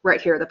stroke right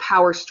here, the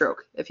power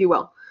stroke, if you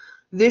will.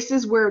 This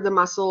is where the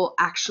muscle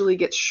actually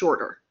gets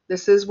shorter.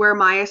 This is where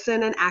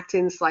myosin and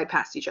actin slide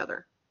past each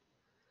other.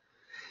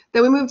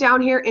 Then we move down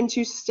here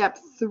into step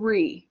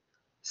 3.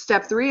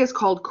 Step 3 is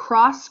called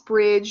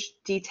cross-bridge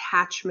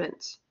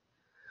detachment.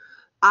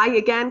 I,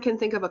 again, can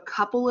think of a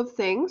couple of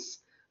things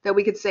that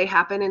we could say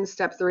happen in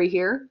step 3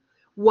 here.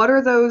 What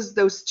are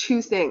those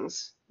two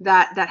things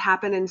that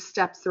happen in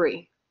step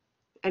 3?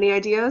 Any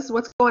ideas?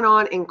 What's going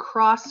on in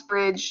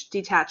cross-bridge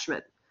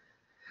detachment?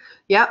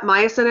 Yep,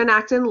 myosin and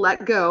actin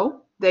let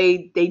go.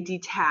 They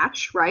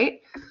detach,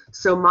 right?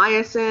 So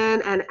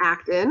myosin and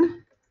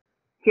actin,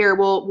 here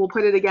we'll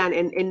put it again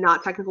in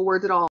not technical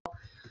words at all.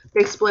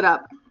 They split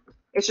up.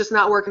 It's just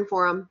not working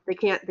for them. They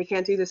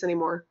can't do this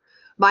anymore.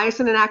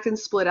 Myosin and actin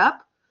split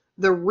up.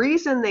 The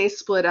reason they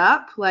split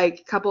up, like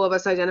a couple of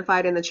us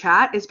identified in the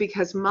chat, is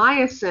because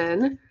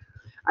myosin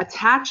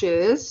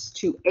attaches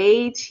to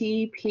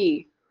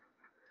ATP.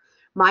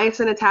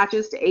 Myosin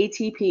attaches to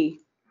ATP.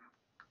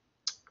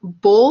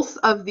 Both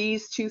of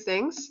these two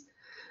things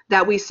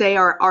that we say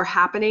are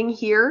happening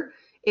here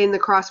in the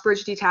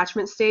cross-bridge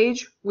detachment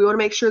stage, we want to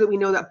make sure that we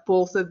know that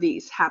both of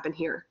these happen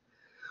here.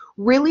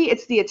 Really,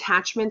 it's the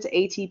attachment to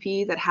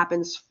ATP that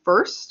happens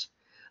first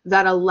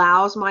that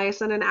allows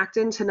myosin and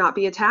actin to not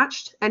be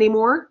attached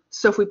anymore.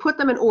 So if we put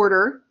them in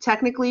order,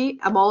 technically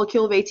a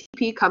molecule of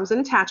ATP comes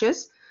and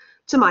attaches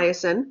to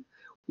myosin.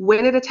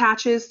 When it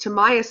attaches to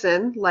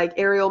myosin, like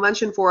Ariel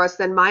mentioned for us,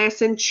 then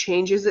myosin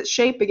changes its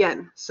shape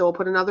again. So we'll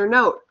put another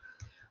note.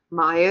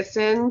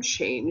 Myosin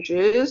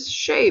changes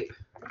shape.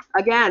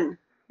 Again,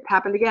 it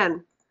happened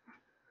again.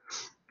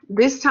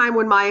 This time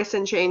when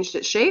myosin changed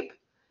its shape,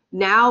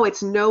 now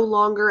it's no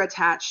longer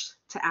attached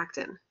to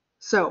actin.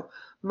 So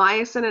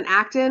myosin and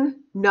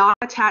actin not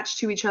attached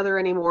to each other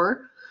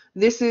anymore.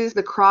 This is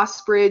the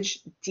cross-bridge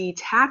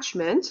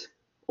detachment,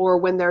 or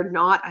when they're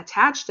not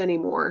attached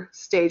anymore,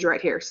 stage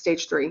right here,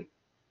 stage 3.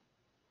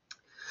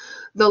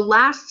 The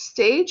last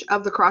stage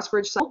of the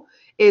cross-bridge cycle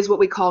is what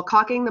we call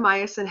cocking the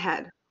myosin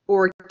head,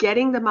 or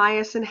getting the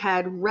myosin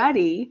head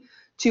ready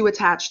to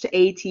attach to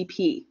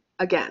ATP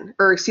again,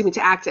 or excuse me,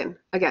 to actin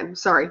again,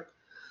 sorry.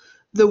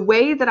 The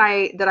way that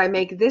I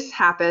make this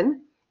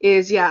happen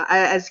is, yeah,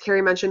 as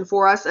Carrie mentioned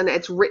for us, and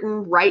it's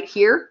written right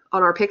here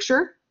on our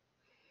picture,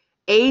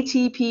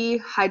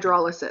 ATP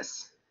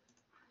hydrolysis.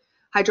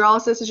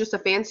 Hydrolysis is just a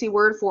fancy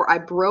word for I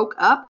broke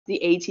up the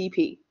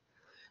ATP.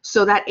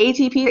 So that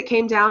ATP that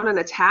came down and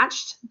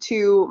attached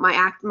to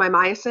my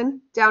myosin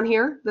down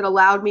here that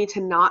allowed me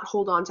to not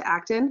hold on to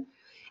actin,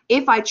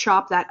 if I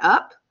chop that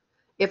up,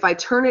 if I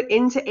turn it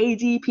into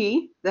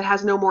ADP that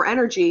has no more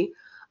energy,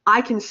 I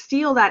can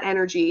steal that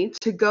energy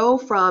to go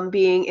from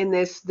being in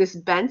this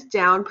bent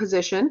down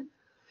position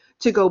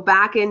to go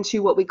back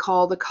into what we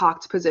call the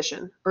cocked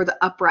position, or the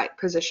upright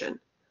position.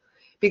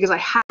 Because I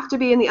have to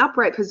be in the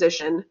upright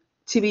position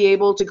to be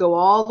able to go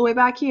all the way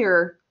back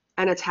here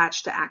and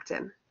attach to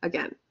actin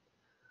again.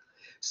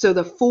 So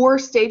the 4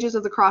 stages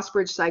of the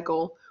cross-bridge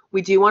cycle,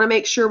 we do want to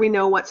make sure we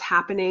know what's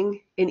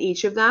happening in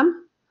each of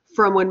them,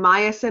 from when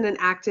myosin and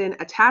actin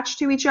attach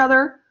to each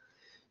other,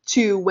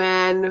 to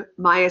when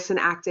myosin and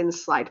actin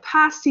slide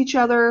past each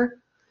other,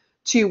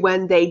 to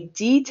when they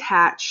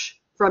detach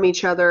from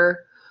each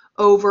other,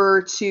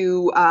 over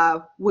to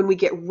when we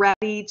get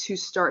ready to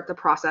start the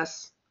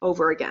process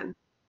over again.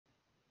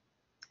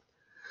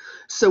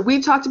 So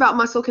we've talked about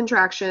muscle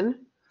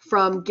contraction,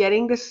 from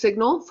getting the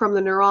signal from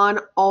the neuron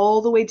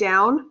all the way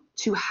down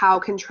to how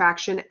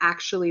contraction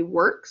actually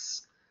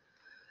works.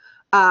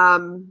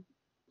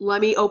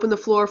 Let me open the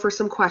floor for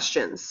some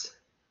questions.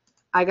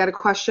 I got a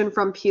question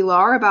from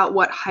Pilar about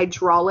what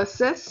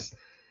hydrolysis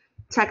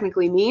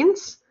technically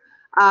means.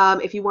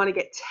 If you want to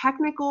get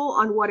technical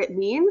on what it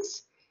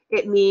means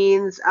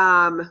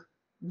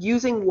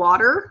using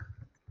water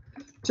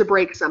to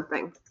break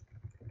something.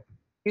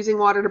 Using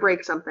water to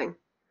break something.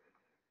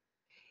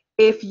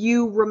 If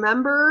you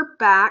remember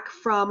back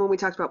from when we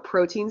talked about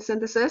protein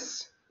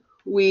synthesis,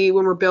 when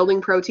we're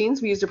building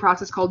proteins, we used a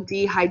process called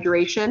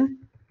dehydration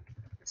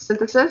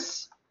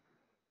synthesis.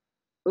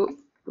 Ooh,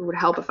 it would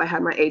help if I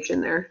had my H in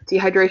there.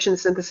 Dehydration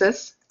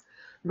synthesis.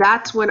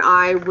 That's when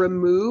I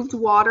removed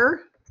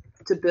water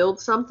to build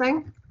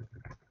something.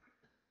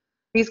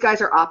 These guys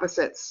are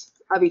opposites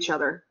of each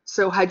other.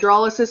 So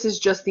hydrolysis is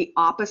just the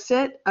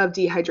opposite of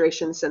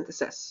dehydration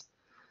synthesis.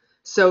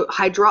 So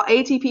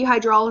ATP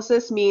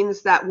hydrolysis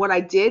means that what I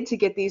did to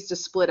get these to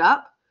split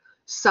up,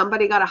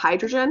 somebody got a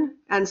hydrogen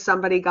and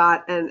somebody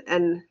got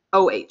an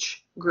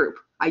OH group.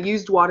 I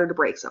used water to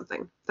break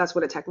something. That's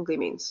what it technically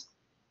means.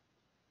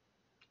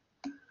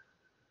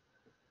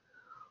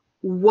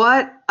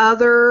 What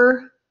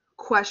other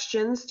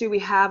questions do we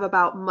have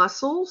about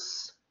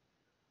muscles?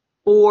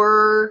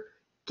 Or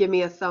give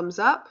me a thumbs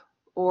up,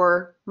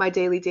 or my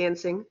daily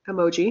dancing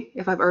emoji,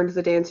 if I've earned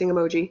the dancing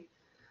emoji.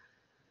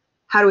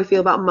 How do we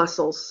feel about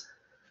muscles?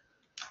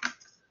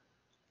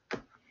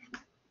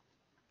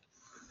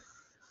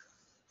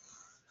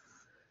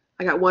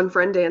 I got one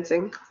friend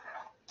dancing.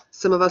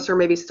 Some of us are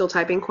maybe still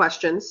typing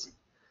questions.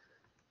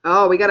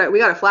 Oh, we got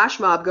a flash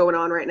mob going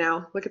on right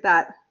now. Look at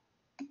that.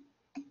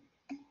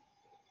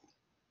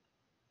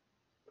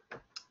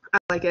 I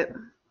like it.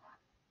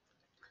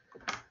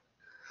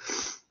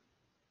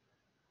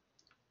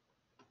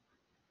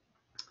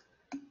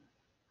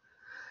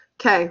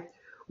 Okay.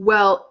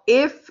 Well,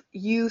 if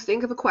you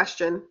think of a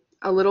question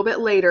a little bit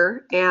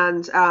later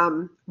and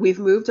we've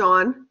moved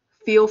on,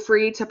 feel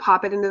free to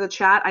pop it into the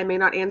chat. I may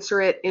not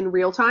answer it in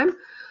real time,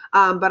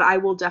 but I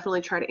will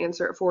definitely try to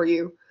answer it for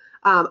you.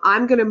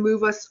 I'm going to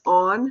move us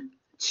on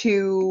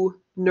to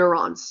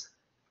neurons.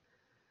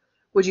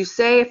 Would you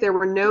say if there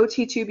were no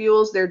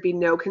T-tubules, there'd be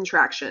no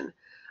contraction?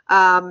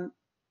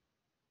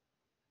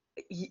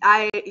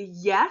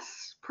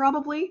 Yes,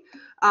 probably.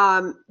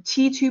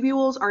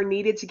 T-tubules are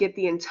needed to get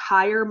the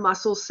entire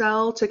muscle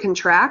cell to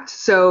contract.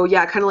 So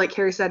yeah, kind of like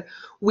Carrie said,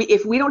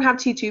 if we don't have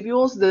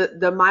T-tubules,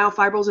 the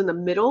myofibrils in the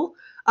middle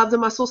of the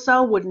muscle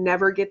cell would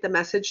never get the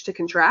message to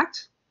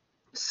contract.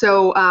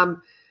 So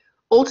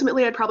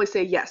ultimately, I'd probably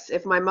say yes.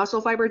 If my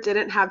muscle fiber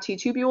didn't have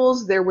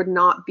T-tubules, there would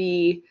not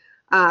be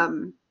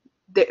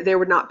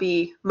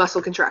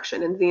muscle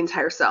contraction in the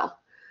entire cell.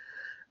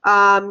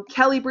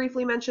 Kelly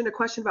briefly mentioned a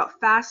question about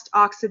fast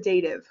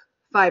oxidative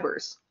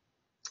fibers.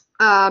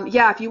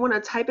 Yeah, if you want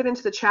to type it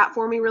into the chat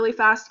for me really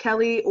fast,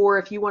 Kelly, or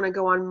if you want to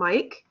go on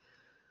mic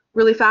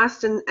really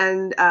fast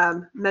and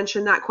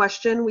mention that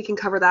question, we can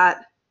cover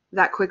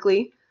that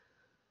quickly.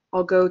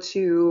 I'll go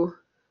to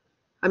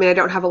I mean, I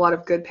don't have a lot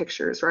of good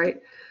pictures, right?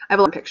 I have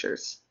a lot of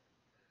pictures.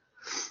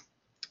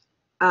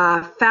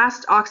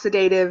 Fast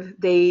oxidative,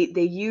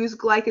 they use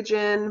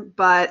glycogen,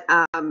 but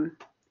I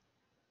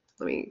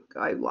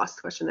lost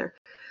the question there.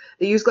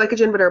 They use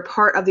glycogen, but are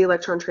part of the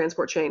electron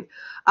transport chain.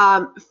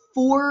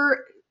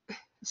 For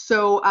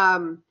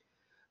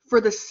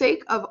the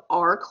sake of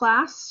our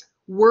class,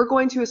 we're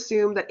going to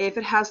assume that if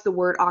it has the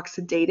word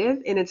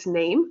oxidative in its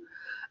name,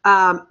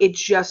 it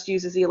just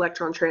uses the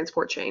electron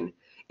transport chain.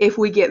 If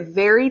we get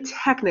very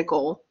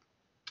technical,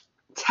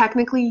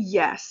 technically,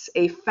 yes,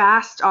 a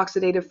fast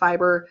oxidative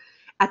fiber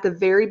at the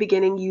very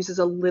beginning uses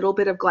a little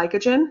bit of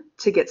glycogen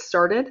to get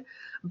started,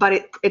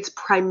 but its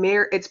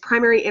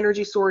primary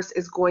energy source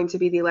is going to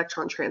be the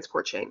electron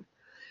transport chain.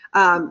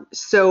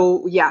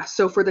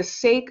 So for the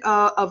sake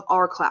of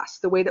our class,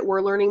 the way that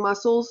we're learning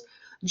muscles,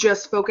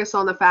 just focus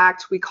on the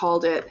fact we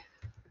called it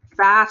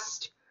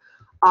fast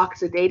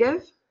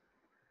oxidative.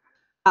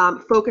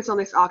 Focus on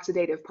this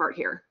oxidative part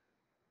here.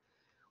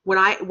 When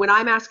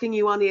I'm asking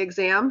you on the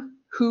exam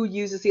who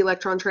uses the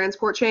electron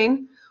transport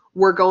chain,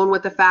 we're going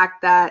with the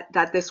fact that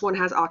this one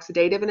has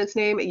oxidative in its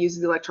name. It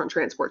uses the electron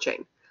transport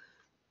chain.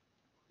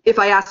 If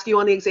I ask you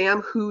on the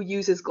exam who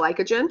uses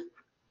glycogen,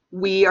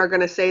 we are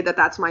going to say that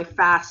that's my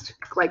fast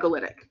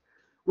glycolytic.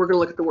 We're going to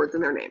look at the words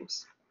in their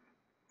names.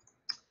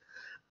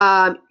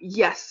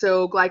 Yes,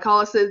 so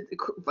glycolysis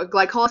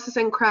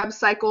and Krebs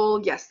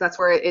cycle, yes, that's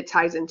where it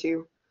ties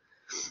into.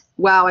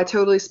 Wow, I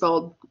totally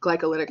spelled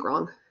glycolytic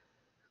wrong.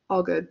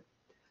 All good.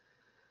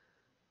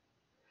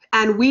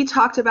 And we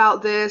talked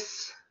about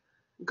this,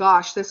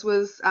 gosh, this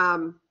was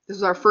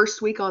our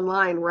first week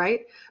online,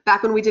 right?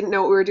 Back when we didn't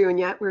know what we were doing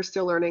yet, we were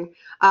still learning.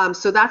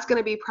 So that's going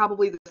to be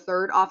probably the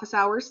third office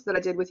hours that I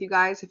did with you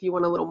guys if you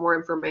want a little more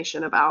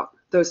information about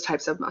those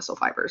types of muscle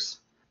fibers.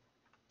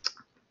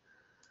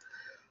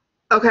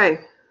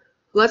 Okay,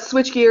 let's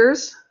switch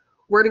gears.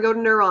 We're going to go to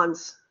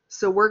neurons.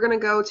 So we're going to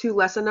go to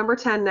lesson number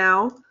 10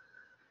 now.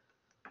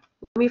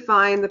 Let me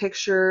find the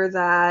picture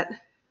that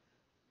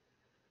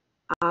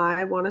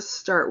I want to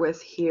start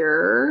with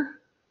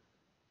here.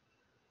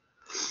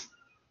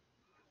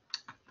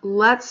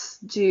 Let's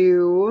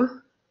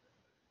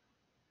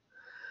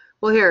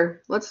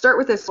start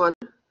with this one.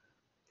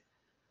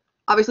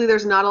 Obviously,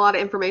 there's not a lot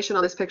of information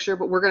on this picture,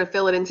 but we're going to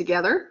fill it in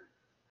together,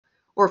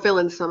 or fill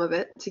in some of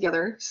it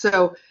together.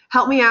 So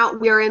help me out.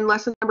 We are in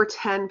lesson number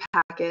 10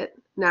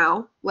 packet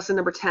now, lesson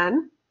number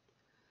 10.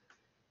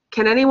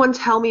 Can anyone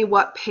tell me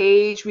what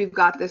page we've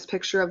got this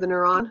picture of the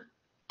neuron?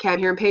 Okay, I'm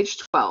here on page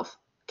 12.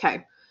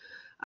 Okay,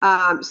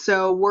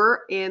 so we're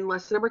in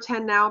lesson number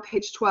 10 now,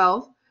 page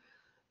 12.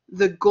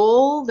 There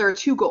are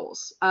two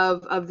goals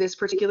of this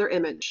particular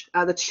image.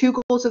 The two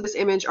goals of this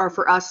image are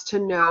for us to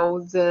know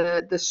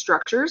the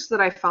structures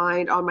that I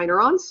find on my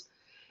neurons,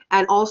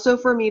 and also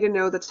for me to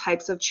know the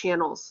types of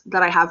channels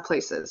that I have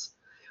places.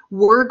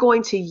 We're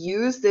going to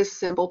use this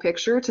simple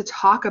picture to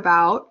talk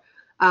about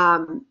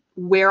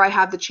where I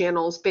have the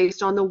channels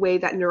based on the way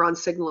that neuron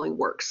signaling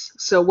works.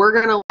 So we're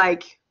going to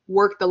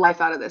work the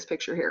life out of this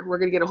picture here. We're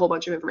going to get a whole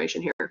bunch of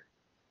information here.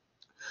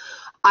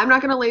 I'm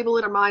not going to label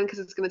it on mine because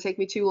it's going to take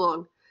me too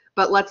long,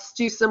 but let's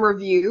do some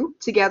review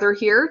together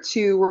here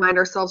to remind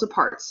ourselves of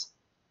parts.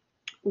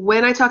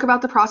 When I talk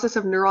about the process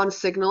of neuron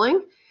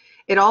signaling,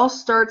 it all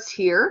starts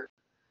here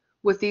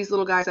with these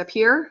little guys up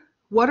here.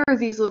 What are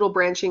these little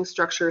branching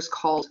structures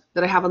called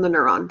that I have on the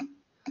neuron?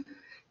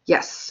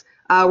 Yes,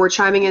 we're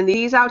chiming in.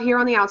 These out here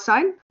on the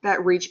outside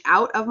that reach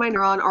out of my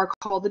neuron are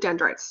called the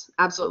dendrites.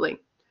 Absolutely.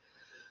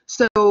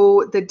 So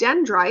the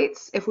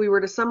dendrites, if we were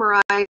to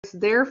summarize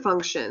their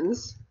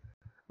functions,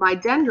 my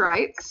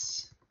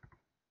dendrites,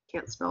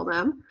 can't spell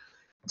them,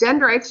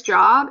 dendrites'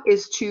 job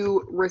is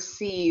to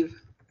receive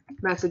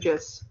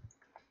messages.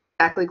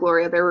 Exactly,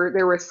 Gloria.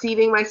 They're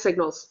receiving my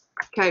signals.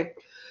 Okay.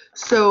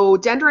 So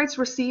dendrites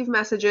receive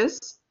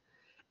messages,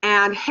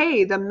 and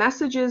hey, the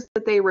messages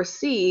that they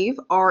receive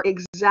are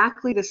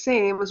exactly the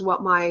same as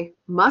what my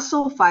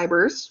muscle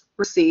fibers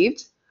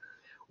received.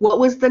 What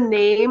was the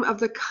name of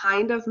the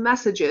kind of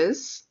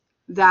messages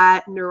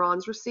that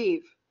neurons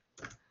receive?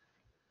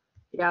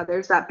 Yeah,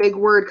 there's that big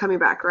word coming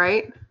back,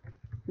 right?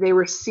 They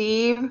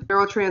receive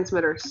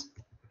neurotransmitters.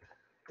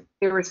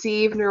 They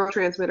receive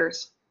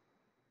neurotransmitters.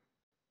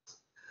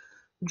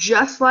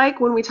 Just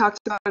like when we talked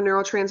about a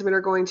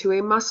neurotransmitter going to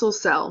a muscle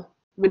cell,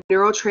 when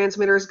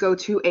neurotransmitters go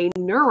to a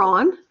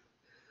neuron,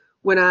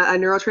 when a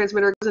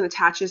neurotransmitter goes and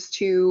attaches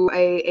to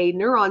a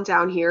neuron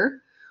down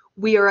here,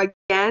 we are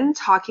again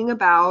talking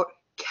about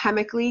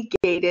chemically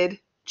gated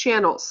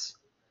channels,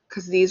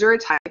 because these are a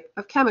type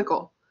of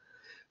chemical.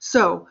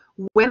 So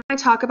when I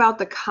talk about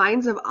the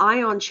kinds of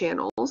ion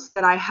channels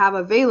that I have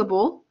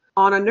available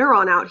on a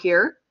neuron out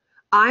here,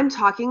 I'm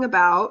talking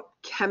about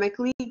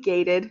chemically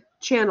gated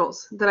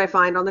channels that I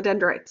find on the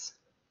dendrites.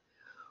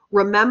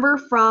 Remember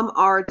from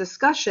our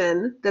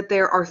discussion that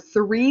there are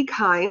three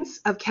kinds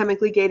of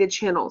chemically gated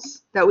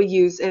channels that we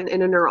use in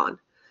a neuron.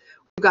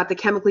 We've got the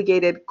chemically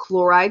gated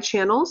chloride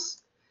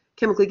channels,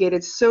 chemically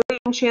gated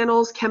sodium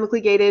channels,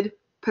 chemically gated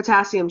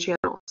potassium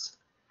channels.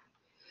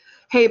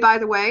 Hey, by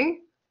the way,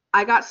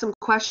 I got some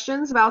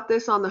questions about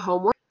this on the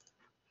homework.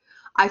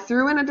 I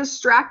threw in a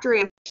distractor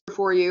answer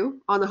for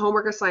you on the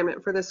homework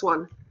assignment for this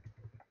one.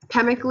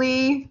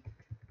 Chemically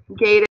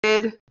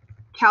gated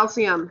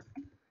calcium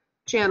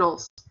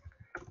channels.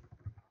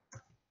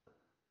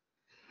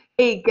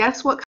 Hey,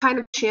 guess what kind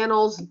of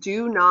channels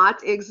do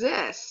not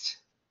exist?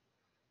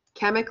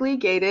 Chemically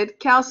gated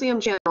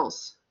calcium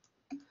channels.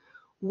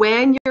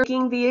 When you're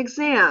taking the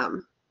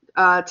exam,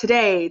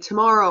 today,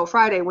 tomorrow,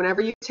 Friday,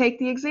 whenever you take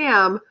the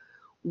exam,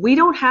 we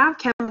don't have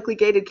chemically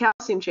gated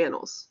calcium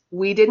channels.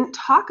 We didn't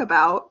talk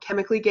about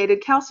chemically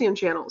gated calcium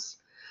channels.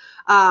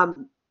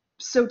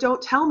 So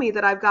don't tell me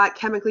that I've got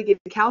chemically gated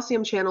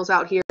calcium channels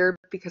out here,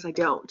 because I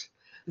don't.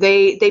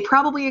 They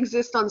probably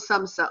exist on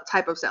some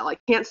type of cell. I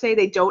can't say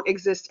they don't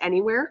exist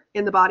anywhere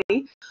in the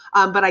body,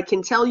 but I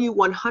can tell you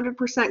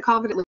 100%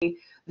 confidently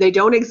they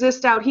don't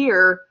exist out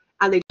here,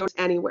 and they don't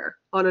exist anywhere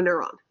on a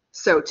neuron.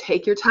 So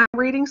take your time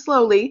reading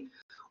slowly.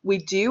 We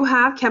do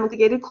have chemically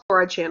gated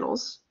chloride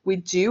channels. We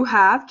do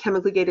have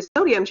chemically gated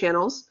sodium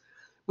channels.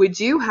 We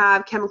do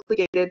have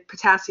chemically gated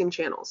potassium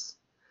channels.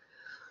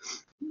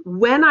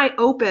 When I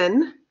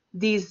open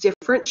these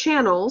different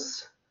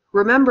channels,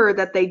 remember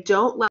that they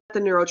don't let the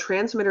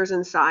neurotransmitters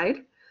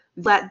inside,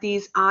 let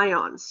these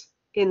ions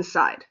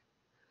inside.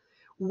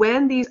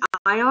 When these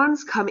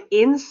ions come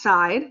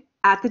inside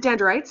at the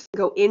dendrites,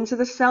 go into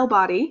the cell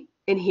body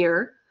in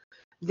here,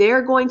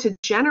 they're going to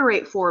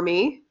generate for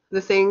me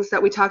the things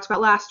that we talked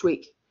about last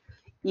week,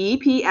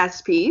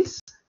 EPSPs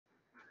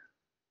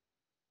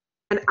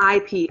and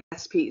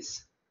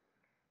IPSPs.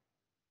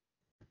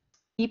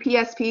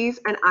 EPSPs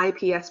and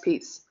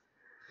IPSPs.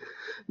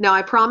 Now,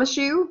 I promise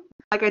you,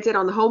 like I did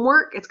on the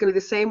homework, it's going to be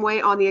the same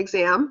way on the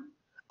exam.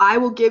 I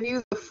will give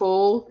you the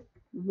full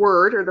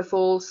word or the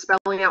full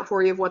spelling out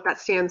for you of what that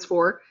stands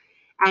for.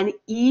 And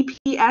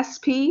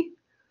EPSP,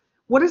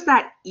 what does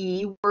that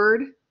E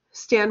word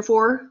stand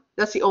for?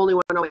 That's the only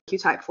one I'll make you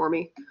type for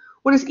me.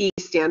 What does E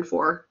stand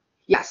for?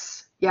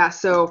 Yes. Yeah,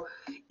 so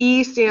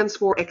E stands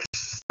for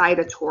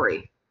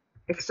excitatory.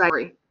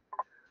 Excitatory.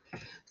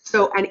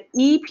 So an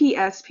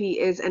EPSP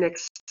is an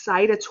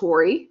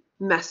excitatory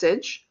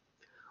message.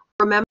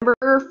 Remember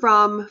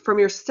from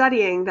your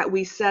studying that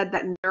we said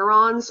that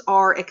neurons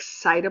are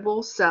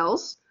excitable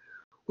cells,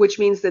 which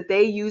means that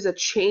they use a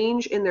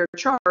change in their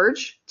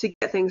charge to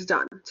get things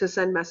done, to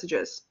send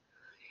messages.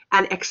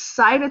 An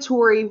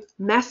excitatory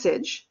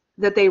message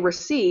that they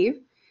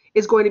receive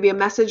is going to be a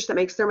message that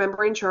makes their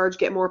membrane charge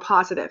get more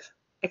positive.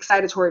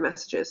 Excitatory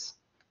messages.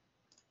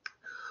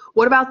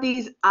 What about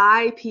these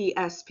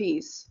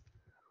IPSPs?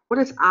 What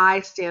does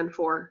I stand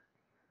for?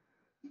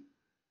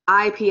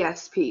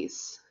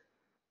 IPSPs.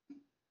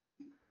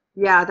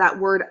 Yeah, that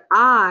word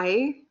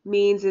I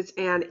means it's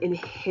an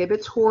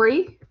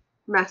inhibitory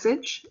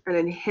message, an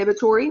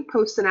inhibitory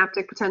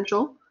postsynaptic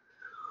potential.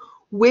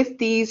 With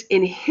these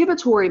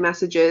inhibitory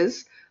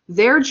messages,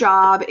 their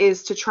job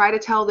is to try to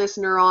tell this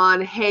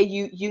neuron, hey,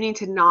 you need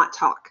to not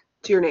talk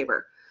to your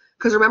neighbor.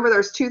 Because remember,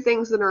 there's two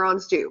things the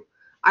neurons do.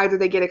 Either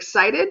they get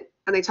excited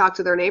and they talk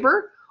to their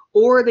neighbor,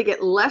 or they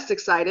get less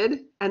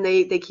excited and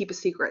they keep a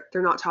secret.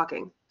 They're not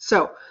talking.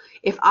 So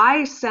if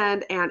I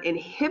send an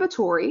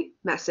inhibitory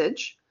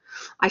message,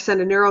 I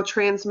send a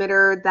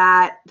neurotransmitter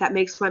that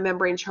makes my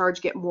membrane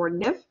charge get more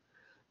negative,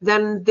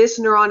 then this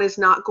neuron is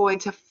not going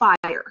to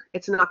fire.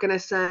 It's not going to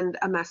send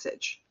a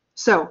message.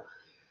 So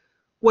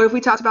what have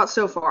we talked about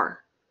so far?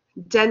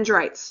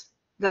 Dendrites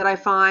that I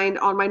find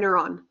on my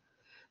neuron.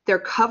 They're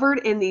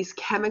covered in these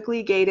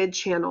chemically gated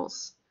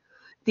channels.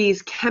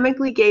 These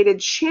chemically gated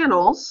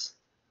channels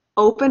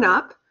open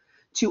up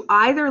to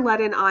either let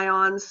in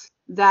ions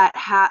that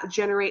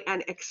generate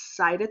an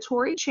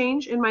excitatory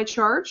change in my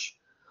charge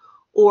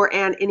or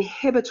an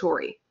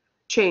inhibitory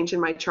change in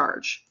my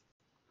charge.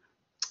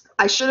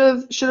 I should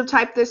have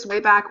typed this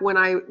way back when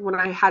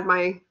I had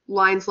my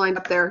lines lined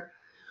up there.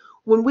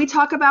 When we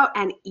talk about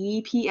an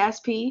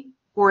EPSP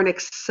or an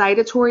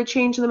excitatory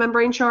change in the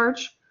membrane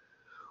charge,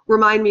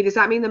 remind me, does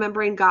that mean the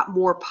membrane got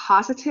more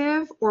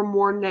positive or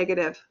more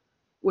negative?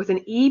 With an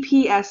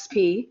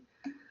EPSP,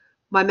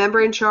 my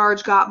membrane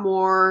charge got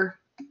more,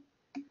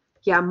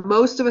 yeah,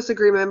 most of us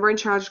agree membrane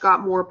charge got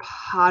more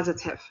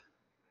positive.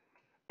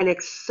 An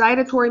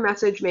excitatory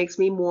message makes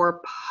me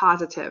more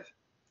positive.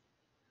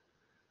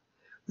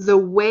 The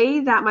way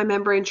that my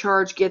membrane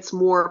charge gets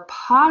more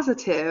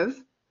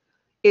positive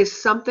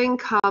is something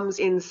comes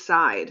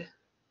inside.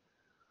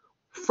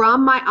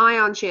 From my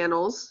ion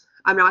channels,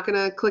 I'm not going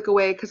to click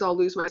away because I'll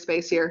lose my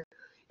space here.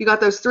 You got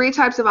those three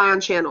types of ion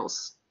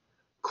channels: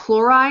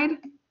 chloride,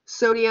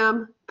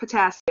 sodium,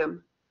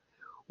 potassium.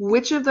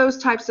 Which of those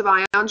types of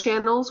ion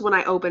channels, when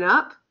I open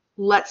up,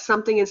 let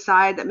something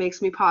inside that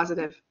makes me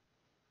positive?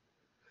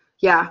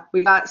 Yeah,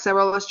 we got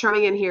several of us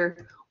chiming in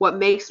here. What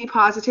makes me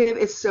positive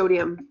is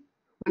sodium.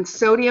 When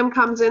sodium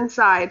comes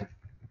inside,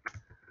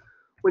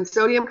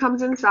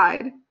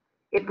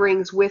 it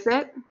brings with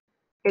it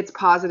its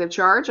positive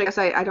charge. I guess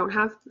I don't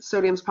have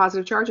sodium's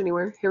positive charge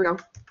anywhere. Here we go.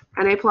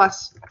 Na+.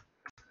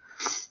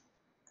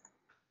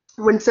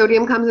 When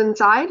sodium comes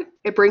inside,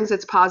 it brings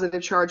its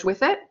positive charge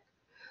with it.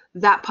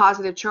 That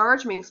positive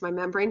charge makes my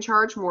membrane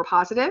charge more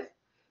positive,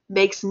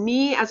 makes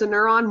me as a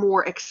neuron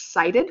more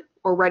excited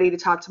or ready to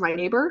talk to my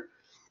neighbor.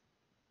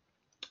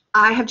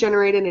 I have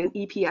generated an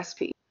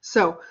EPSP.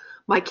 So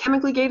my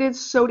chemically gated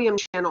sodium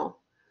channel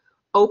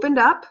opened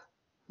up,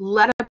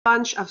 let a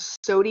bunch of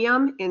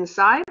sodium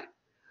inside.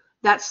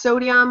 That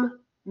sodium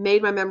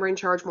made my membrane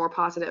charge more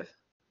positive.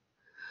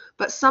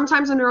 But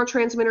sometimes a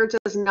neurotransmitter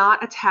does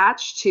not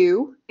attach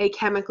to a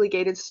chemically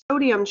gated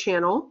sodium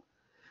channel.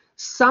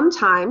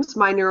 Sometimes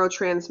my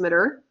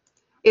neurotransmitter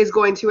is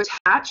going to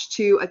attach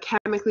to a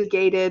chemically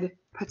gated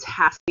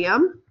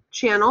potassium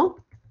channel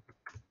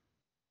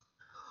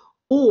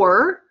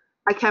or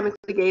a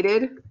chemically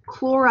gated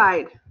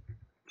chloride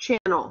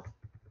channel.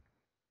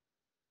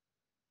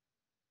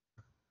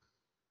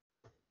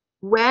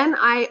 When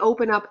I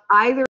open up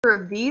either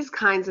of these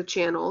kinds of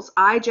channels,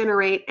 I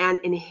generate an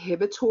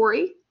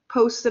inhibitory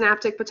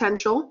postsynaptic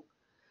potential.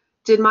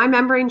 Did my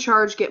membrane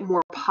charge get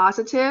more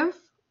positive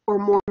or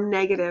more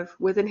negative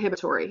with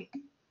inhibitory?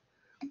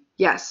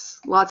 Yes,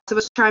 lots of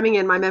us chiming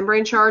in. My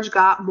membrane charge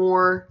got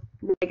more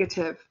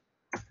negative.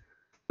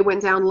 It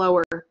went down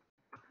lower.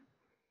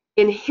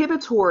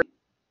 Inhibitory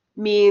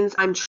means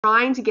I'm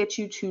trying to get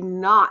you to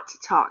not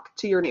talk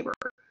to your neighbor.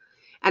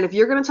 And if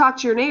you're going to talk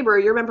to your neighbor,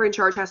 your membrane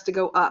charge has to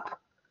go up.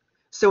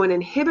 So an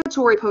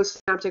inhibitory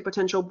postsynaptic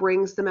potential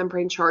brings the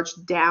membrane charge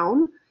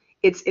down.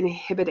 It's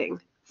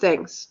inhibiting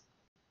things.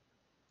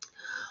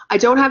 I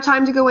don't have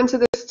time to go into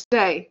this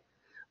today,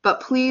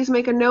 but please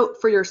make a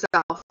note for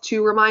yourself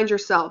to remind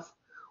yourself,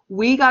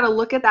 we got to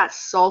look at that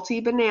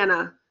salty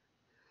banana,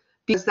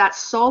 because that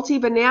salty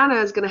banana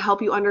is going to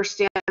help you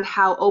understand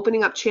how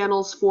opening up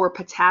channels for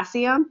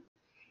potassium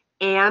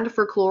and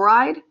for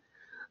chloride,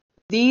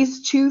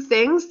 these two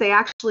things, they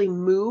actually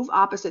move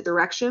opposite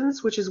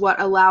directions, which is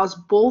what allows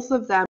both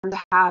of them to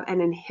have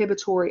an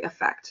inhibitory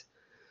effect.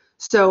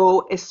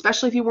 So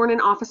especially if you weren't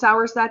in office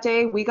hours that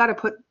day, we got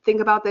to think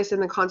about this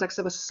in the context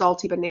of a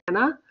salty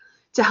banana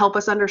to help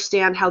us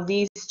understand how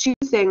these two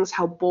things,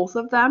 how both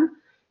of them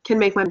can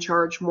make my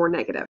charge more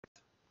negative.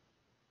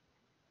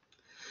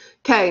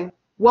 Okay,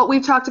 what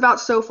we've talked about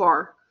so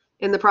far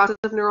in the process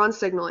of neuron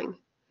signaling,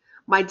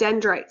 my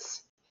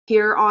dendrites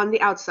here on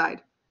the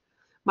outside.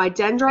 My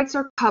dendrites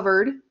are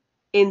covered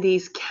in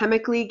these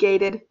chemically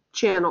gated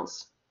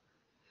channels.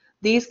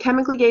 These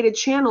chemically gated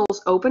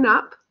channels open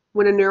up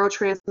when a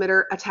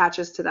neurotransmitter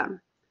attaches to them.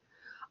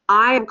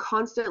 I am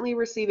constantly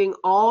receiving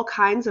all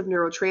kinds of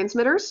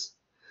neurotransmitters,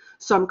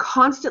 so I'm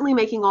constantly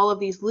making all of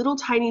these little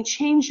tiny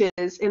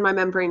changes in my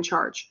membrane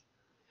charge.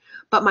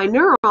 But my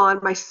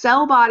neuron, my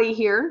cell body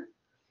here,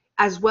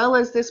 as well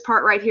as this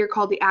part right here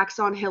called the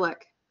axon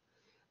hillock,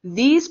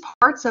 these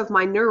parts of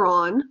my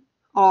neuron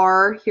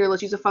are, here,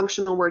 let's use a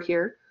functional word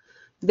here,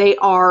 they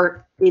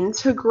are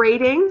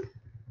integrating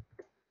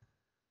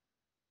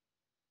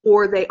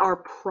or they are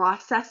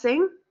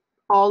processing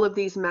all of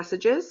these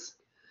messages.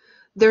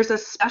 There's a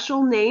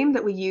special name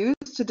that we use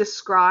to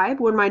describe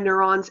when my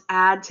neurons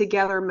add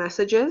together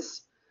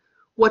messages.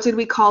 What did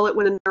we call it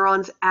when the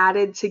neurons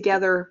added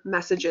together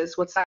messages?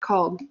 What's that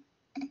called?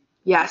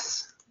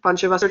 Yes, a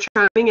bunch of us are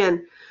chiming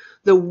in.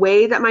 The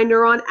way that my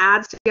neuron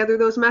adds together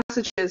those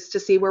messages to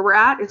see where we're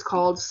at is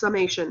called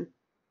summation.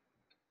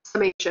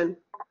 Summation.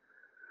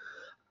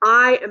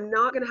 I am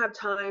not going to have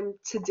time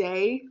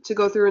today to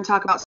go through and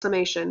talk about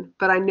summation,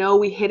 but I know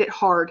we hit it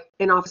hard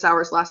in office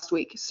hours last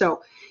week.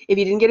 So if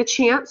you didn't get a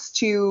chance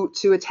to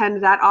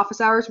attend that office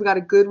hours, we got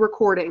a good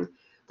recording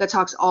that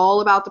talks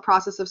all about the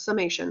process of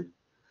summation.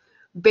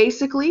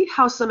 Basically,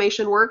 how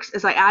summation works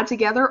is I add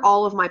together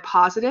all of my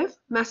positive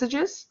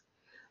messages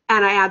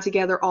and I add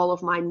together all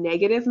of my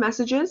negative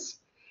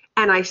messages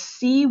and I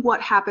see what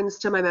happens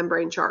to my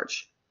membrane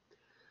charge.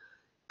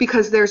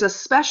 Because there's a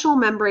special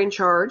membrane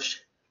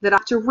charge that I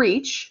have to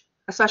reach,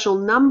 a special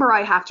number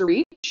I have to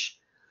reach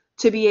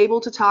to be able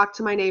to talk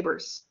to my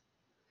neighbors.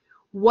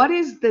 What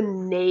is the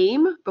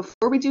name,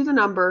 before we do the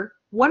number,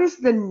 what is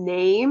the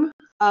name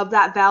of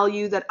that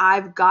value that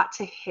I've got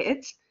to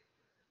hit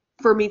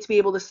for me to be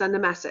able to send a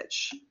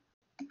message?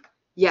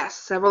 Yes,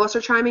 several of us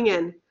are chiming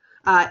in.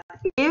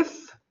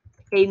 If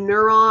a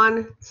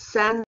neuron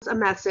sends a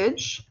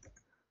message,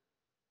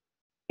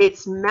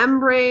 its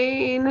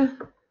membrane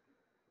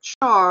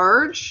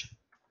charge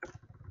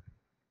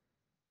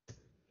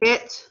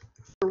hit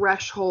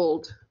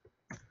threshold.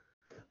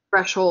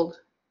 Threshold.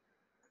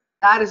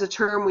 That is a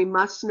term we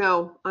must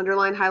know.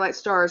 Underline, highlight,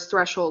 stars,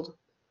 threshold.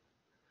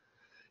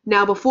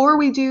 Now, before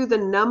we do the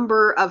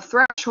number of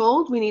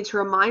threshold, we need to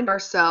remind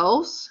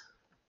ourselves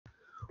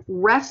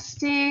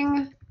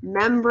resting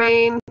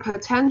membrane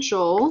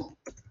potential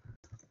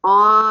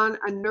on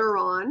a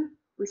neuron.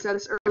 We said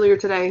this earlier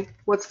today.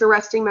 What's the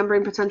resting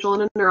membrane potential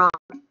in a neuron?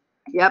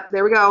 Yep,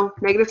 there we go,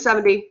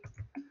 -70.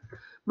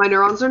 My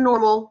neurons are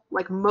normal,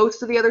 like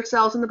most of the other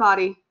cells in the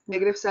body,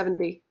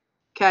 -70.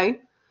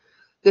 Okay,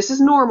 this is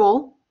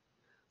normal.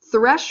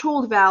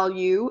 Threshold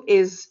value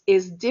is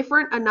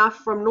different enough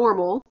from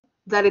normal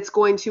that it's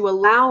going to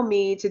allow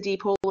me to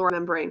depolarize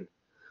membrane.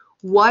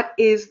 What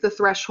is the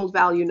threshold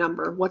value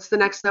number? What's the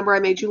next number I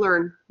made you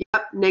learn?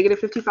 Yep, negative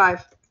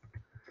 55.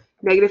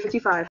 Negative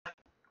 55.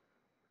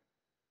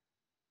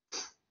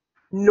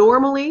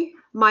 Normally,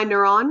 my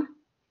neuron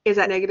is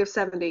at negative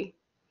 70.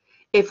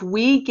 If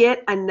we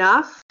get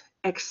enough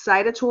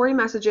excitatory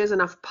messages,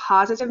 enough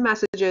positive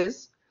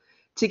messages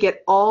to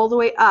get all the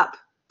way up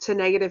to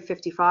negative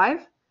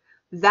 55,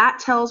 that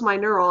tells my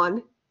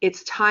neuron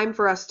it's time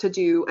for us to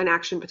do an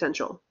action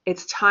potential.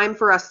 It's time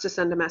for us to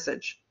send a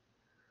message.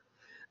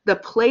 The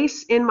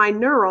place in my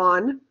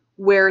neuron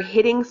where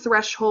hitting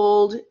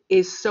threshold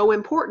is so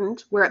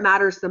important, where it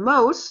matters the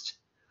most,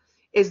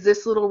 is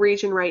this little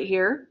region right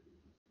here.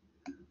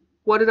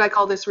 What did I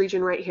call this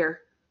region right here?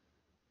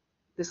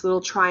 This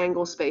little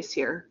triangle space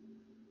here.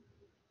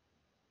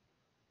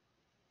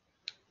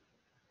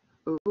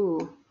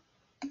 Ooh.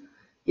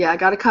 Yeah, I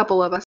got a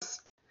couple of us.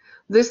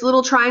 This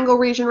little triangle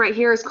region right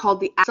here is called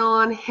the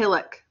axon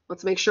hillock.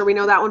 Let's make sure we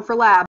know that one for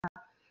lab.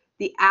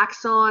 The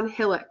axon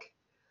hillock.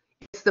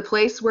 It's the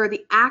place where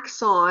the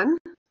axon,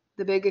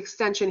 the big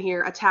extension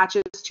here,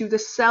 attaches to the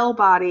cell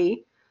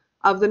body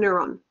of the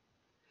neuron.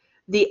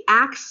 The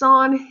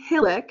axon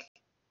hillock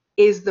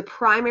is the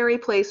primary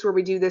place where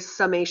we do this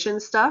summation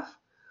stuff,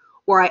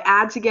 where I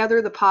add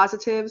together the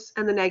positives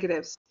and the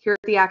negatives here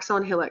at the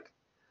axon hillock.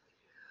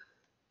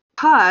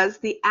 Because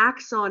the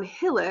axon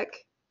hillock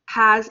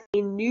has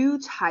a new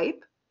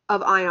type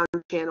of ion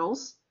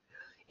channels.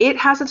 It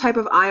has a type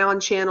of ion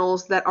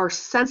channels that are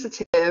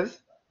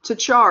sensitive to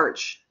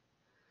charge.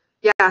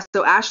 Yeah,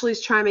 so Ashley's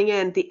chiming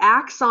in. The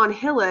axon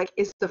hillock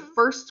is the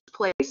first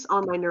place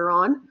on my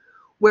neuron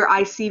where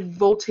I see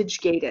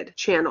voltage-gated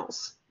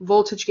channels.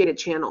 Voltage-gated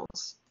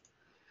channels.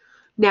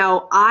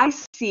 Now, I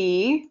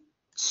see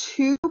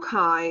two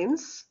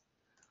kinds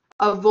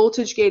of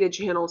voltage-gated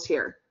channels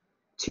here.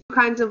 Two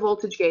kinds of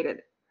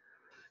voltage-gated.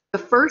 The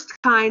first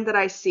kind that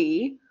I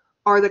see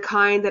are the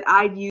kind that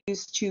I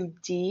use to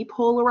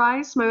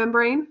depolarize my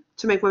membrane,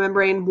 to make my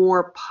membrane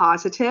more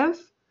positive.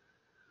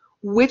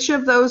 Which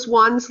of those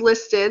ones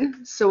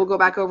listed, so we'll go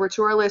back over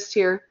to our list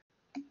here,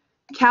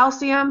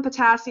 calcium,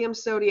 potassium,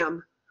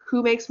 sodium,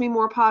 who makes me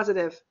more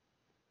positive?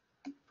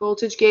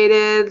 Voltage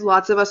gated,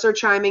 lots of us are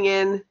chiming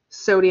in,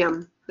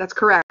 sodium, that's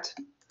correct.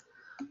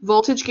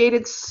 Voltage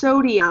gated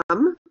sodium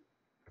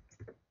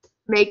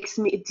makes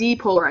me,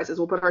 depolarizes,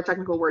 we'll put our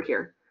technical word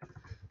here,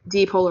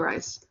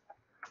 depolarize.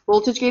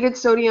 Voltage gated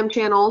sodium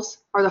channels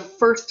are the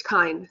first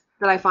kind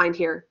that I find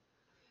here.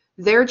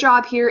 Their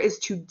job here is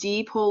to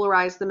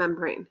depolarize the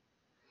membrane.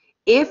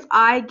 If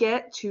I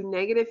get to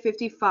negative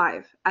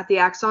 55 at the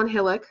axon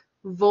hillock,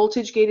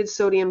 voltage-gated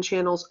sodium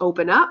channels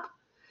open up.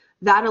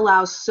 That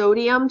allows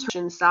sodium to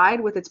inside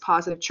with its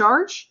positive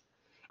charge,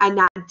 and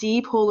that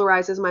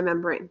depolarizes my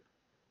membrane.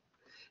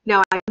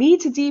 Now, I need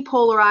to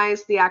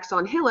depolarize the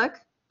axon hillock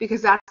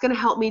because that's going to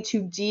help me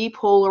to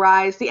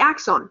depolarize the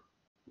axon,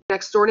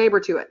 next door neighbor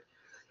to it.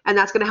 And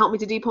that's going to help me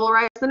to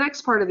depolarize the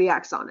next part of the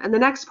axon and the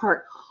next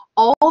part,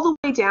 all the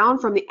way down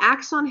from the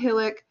axon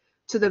hillock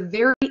to the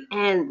very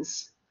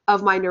ends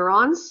of my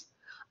neurons.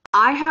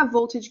 I have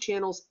voltage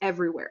channels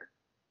everywhere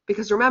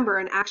because remember,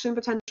 an action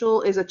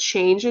potential is a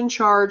change in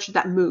charge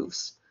that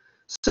moves.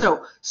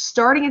 So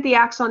starting at the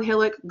axon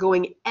hillock,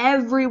 going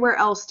everywhere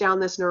else down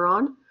this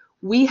neuron,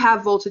 we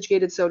have voltage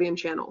gated sodium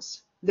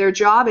channels. Their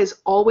job is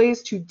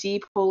always to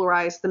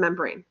depolarize the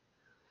membrane.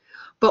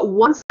 But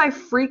once I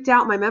freaked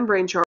out my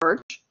membrane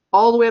charge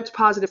all the way up to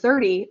positive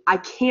 30, I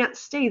can't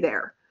stay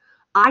there.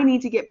 I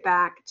need to get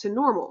back to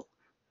normal.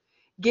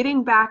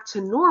 Getting back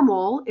to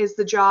normal is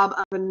the job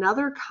of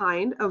another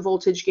kind of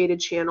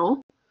voltage-gated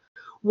channel.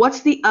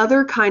 What's the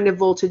other kind of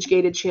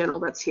voltage-gated channel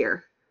that's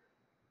here?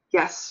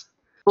 Yes,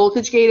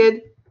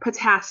 voltage-gated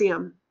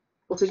potassium.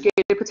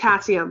 Voltage-gated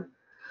potassium.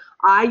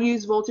 I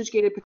use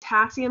voltage-gated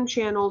potassium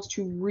channels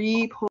to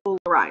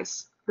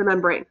repolarize the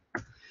membrane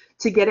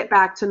to get it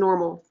back to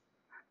normal.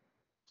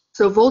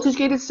 So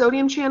voltage-gated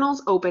sodium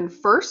channels open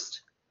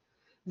first.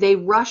 They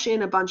rush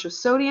in a bunch of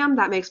sodium.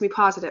 That makes me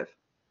positive.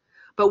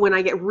 But when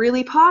I get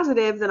really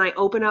positive, then I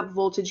open up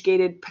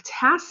voltage-gated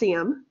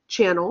potassium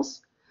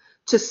channels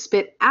to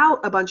spit out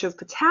a bunch of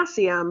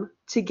potassium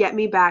to get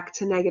me back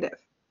to negative.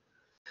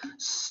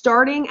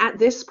 Starting at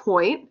this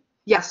point,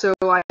 yes, so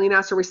Eileen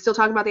asked, are we still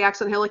talking about the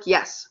axon hillock?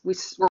 Yes, we're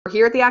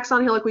here at the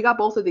axon hillock. We got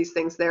both of these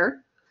things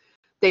there.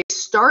 They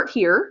start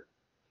here,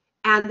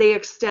 and they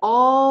extend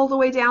all the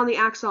way down the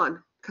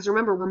axon. Because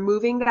remember, we're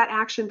moving that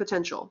action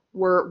potential.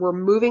 We're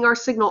moving our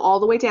signal all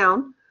the way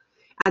down.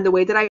 And the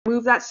way that I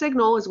move that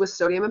signal is with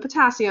sodium and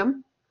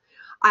potassium.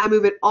 I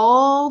move it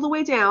all the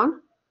way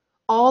down,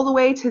 all the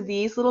way to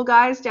these little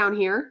guys down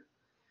here.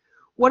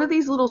 What do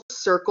these little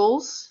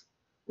circles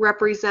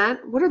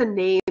represent? What are the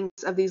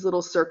names of these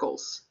little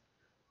circles?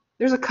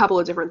 There's a couple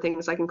of different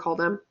things I can call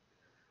them.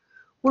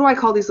 What do I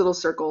call these little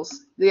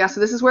circles? Yeah, so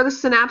this is where the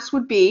synapse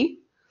would be.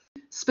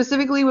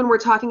 Specifically when we're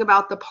talking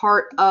about the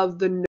part of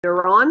the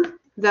neuron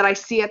that I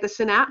see at the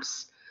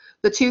synapse,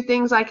 the two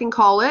things I can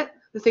call it,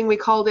 the thing we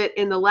called it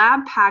in the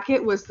lab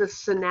packet was the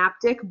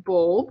synaptic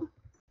bulb.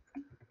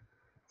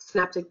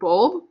 Synaptic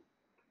bulb.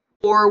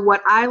 or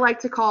what I like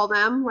to call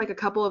them, like a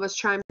couple of us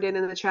chimed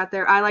in the chat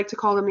there, I like to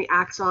call them the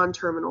axon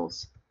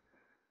terminals.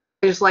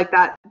 I just like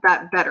that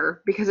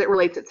better because it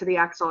relates it to the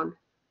axon.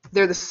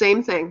 They're the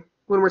same thing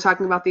when we're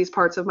talking about these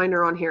parts of my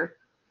neuron here.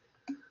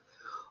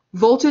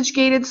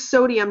 Voltage-gated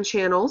sodium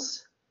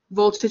channels,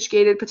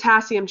 voltage-gated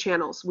potassium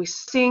channels. We're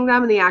seeing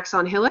them in the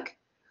axon hillock.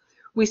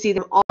 We see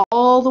them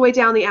all the way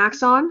down the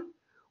axon.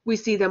 We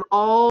see them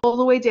all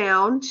the way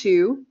down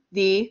to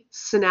the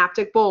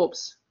synaptic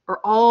bulbs, or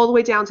all the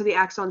way down to the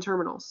axon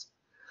terminals,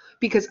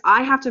 because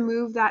I have to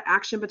move that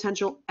action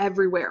potential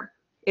everywhere.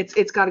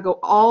 It's got to go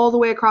all the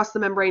way across the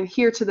membrane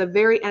here to the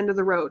very end of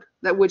the road,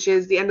 which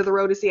is the end of the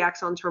road is the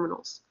axon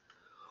terminals.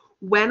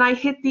 When I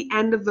hit the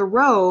end of the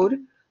road,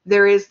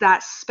 there is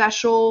that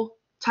special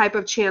type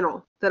of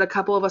channel that a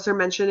couple of us are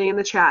mentioning in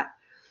the chat.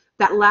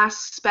 That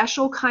last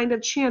special kind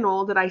of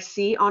channel that I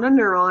see on a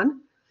neuron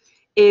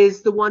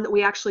is the one that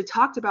we actually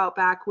talked about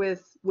back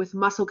with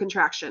muscle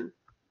contraction.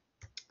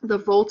 The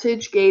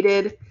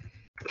voltage-gated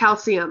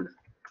calcium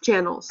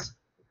channels.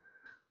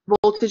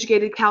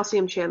 Voltage-gated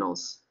calcium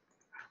channels.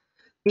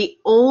 The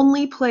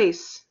only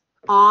place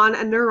on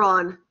a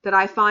neuron that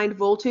I find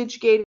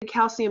voltage-gated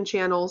calcium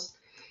channels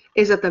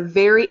is at the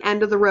very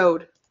end of the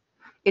road.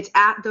 It's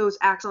at those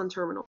axon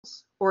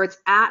terminals, or it's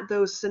at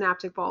those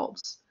synaptic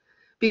bulbs.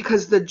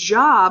 Because the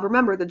job,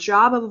 remember, the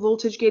job of a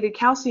voltage-gated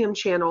calcium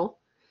channel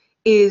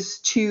is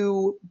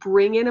to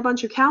bring in a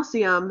bunch of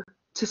calcium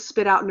to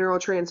spit out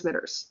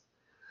neurotransmitters.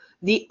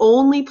 The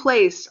only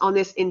place on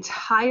this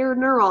entire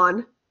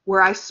neuron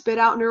where I spit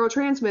out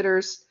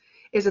neurotransmitters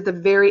is at the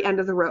very end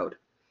of the road,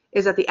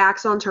 is at the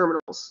axon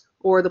terminals,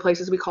 or the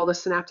places we call the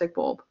synaptic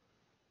bulb.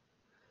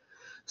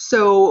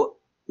 So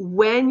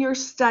when you're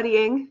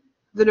studying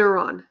the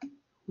neuron,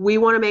 we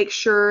want to make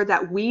sure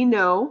that we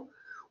know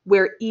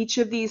where each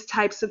of these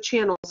types of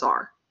channels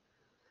are.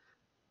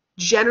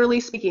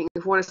 Generally speaking,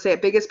 if we want to say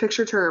it biggest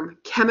picture term,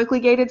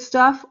 chemically gated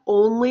stuff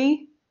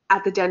only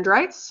at the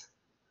dendrites.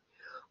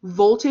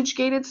 Voltage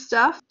gated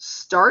stuff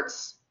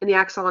starts in the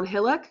axon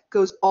hillock,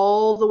 goes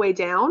all the way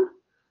down,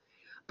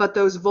 but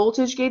those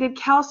voltage gated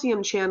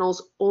calcium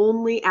channels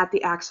only at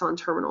the axon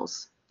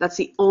terminals. That's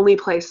the only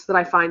place that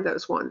I find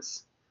those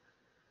ones.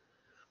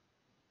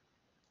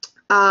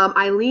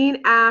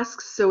 Eileen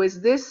asks, so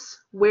is this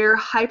where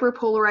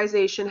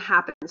hyperpolarization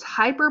happens?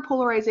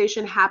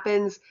 Hyperpolarization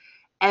happens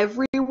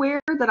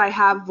everywhere that I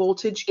have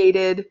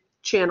voltage-gated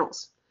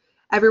channels,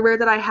 everywhere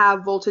that I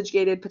have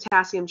voltage-gated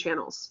potassium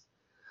channels.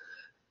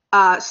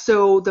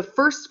 So the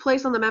first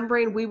place on the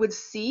membrane we would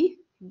see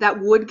that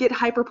would get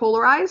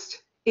hyperpolarized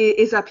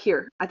is up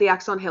here at the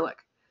axon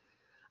hillock.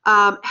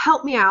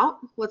 Help me out.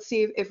 Let's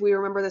see if we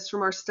remember this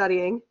from our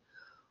studying.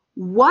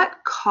 What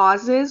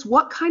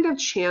kind of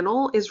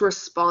channel is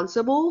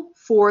responsible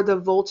for the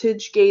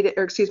voltage-gated,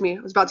 or excuse me,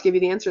 I was about to give you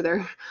the answer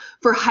there,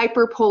 for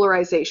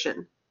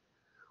hyperpolarization?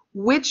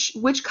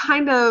 Which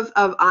kind of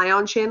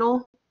ion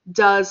channel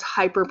does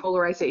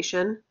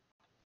hyperpolarization?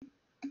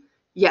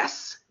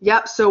 Yes.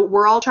 Yep. So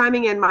we're all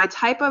chiming in. My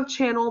type of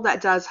channel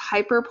that does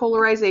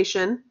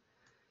hyperpolarization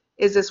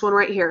is this one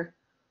right here.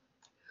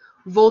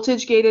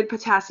 Voltage-gated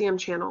potassium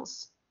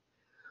channels.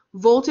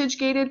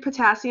 Voltage-gated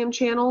potassium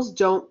channels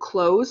don't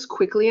close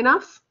quickly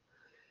enough.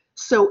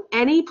 So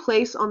any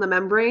place on the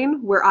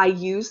membrane where I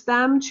use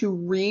them to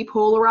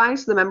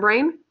repolarize the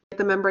membrane, get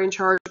the membrane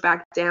charge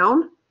back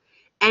down,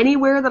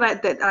 anywhere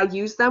that I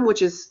use them,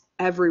 which is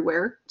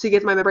everywhere, to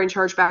get my membrane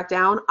charge back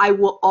down, I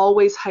will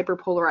always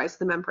hyperpolarize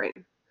the membrane.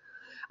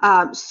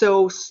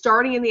 So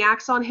starting in the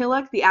axon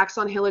hillock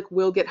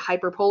will get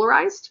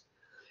hyperpolarized.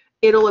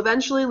 It'll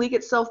eventually leak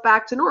itself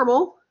back to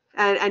normal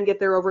and get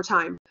there over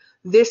time.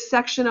 This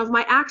section of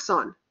my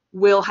axon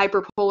will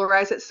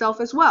hyperpolarize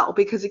itself as well,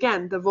 because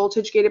again, the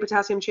voltage-gated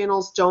potassium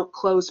channels don't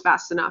close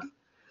fast enough.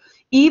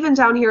 Even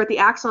down here at the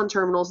axon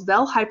terminals,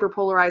 they'll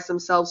hyperpolarize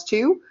themselves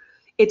too.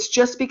 It's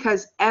just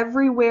because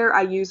everywhere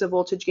I use a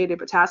voltage-gated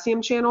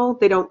potassium channel,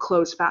 they don't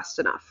close fast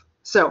enough.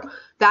 So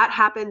that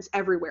happens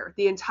everywhere.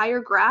 The entire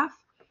graph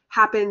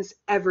happens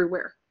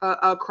everywhere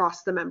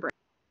across the membrane.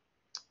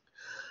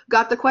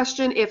 Got the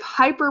question if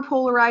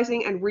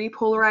hyperpolarizing and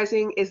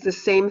repolarizing is the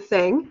same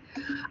thing.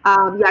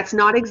 That's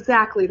not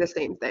exactly the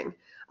same thing.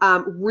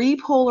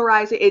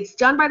 Repolarizing, it's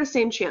done by the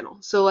same channel.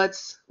 So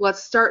let's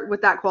start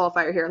with that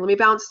qualifier here. Let me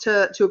bounce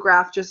to a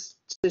graph just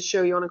to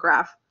show you on a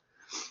graph.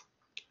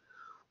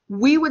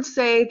 We would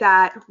say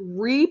that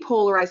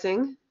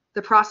repolarizing,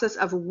 the process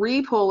of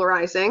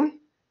repolarizing,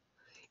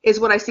 is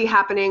what I see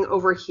happening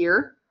over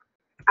here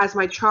as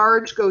my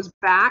charge goes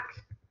back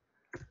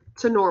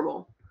to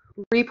normal.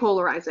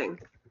 Repolarizing.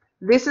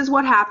 This is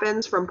what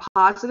happens from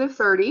positive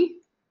 30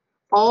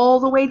 all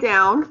the way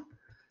down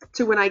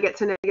to when I get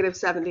to negative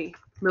 70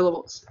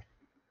 millivolts.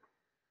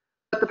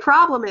 But the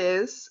problem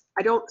is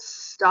I don't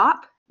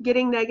stop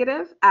getting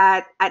negative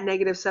at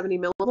negative 70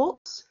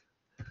 millivolts.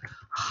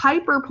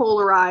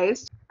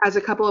 Hyperpolarized, as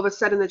a couple of us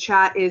said in the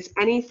chat, is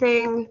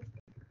anything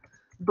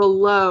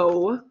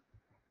below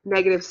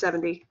negative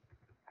 70.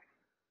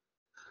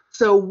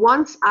 So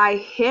once I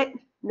hit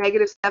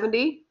negative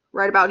 70,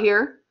 right about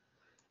here,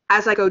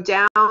 As I go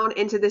down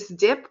into this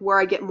dip where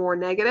I get more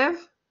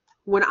negative,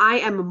 when I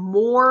am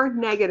more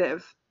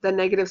negative than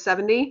negative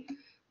 70,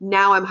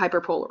 now I'm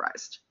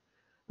hyperpolarized.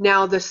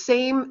 Now the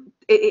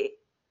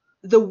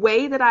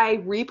way that I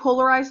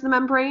repolarize the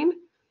membrane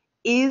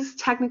is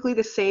technically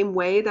the same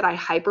way that I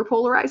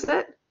hyperpolarize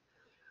it.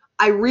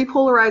 I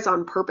repolarize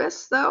on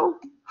purpose though.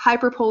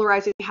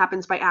 Hyperpolarizing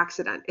happens by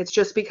accident. It's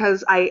just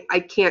because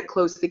I can't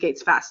close the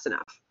gates fast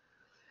enough.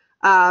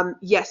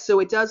 Yes, so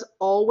it does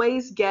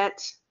always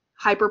get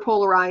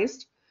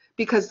hyperpolarized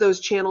because those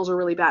channels are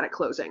really bad at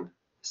closing.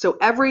 So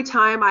every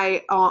time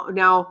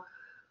now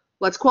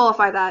let's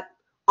qualify that.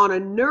 On a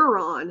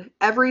neuron,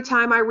 every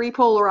time I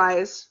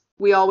repolarize,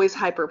 we always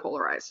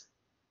hyperpolarize.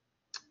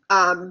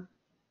 On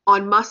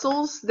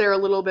muscles, they're a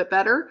little bit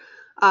better.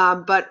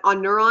 But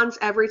on neurons,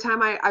 every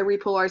time I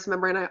repolarize the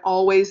membrane, I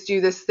always do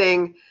this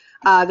thing.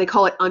 They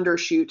call it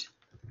undershoot,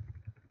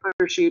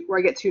 where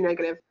I get too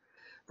negative.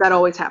 That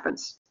always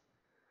happens.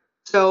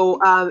 So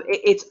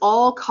it's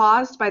all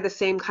caused by the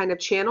same kind of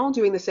channel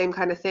doing the same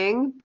kind of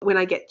thing. When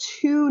I get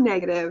too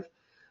negative,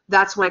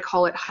 that's when I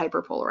call it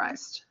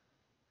hyperpolarized.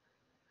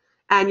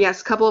 And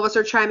yes, a couple of us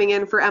are chiming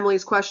in for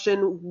Emily's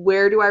question,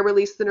 where do I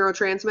release the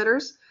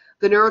neurotransmitters?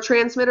 The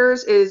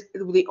neurotransmitters is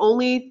the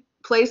only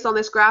place on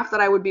this graph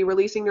that I would be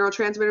releasing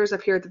neurotransmitters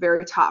up here at the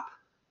very top.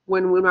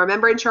 When my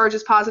membrane charge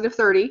is positive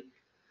 30,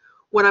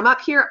 when I'm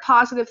up here at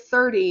positive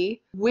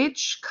 30,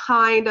 which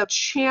kind of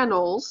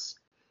channels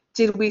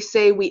did we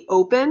say we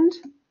opened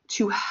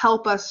to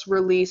help us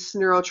release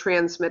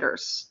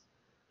neurotransmitters?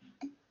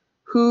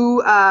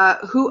 Who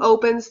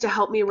opens to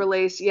help me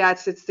release? Yeah,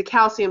 it's the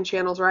calcium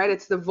channels, right?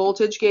 It's the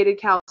voltage-gated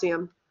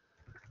calcium.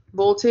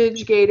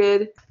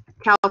 Voltage-gated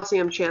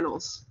calcium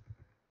channels.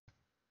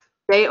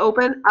 They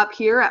open up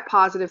here at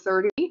positive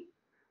 30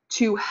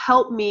 to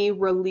help me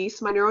release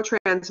my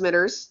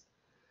neurotransmitters.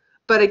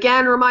 But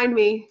again, remind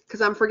me,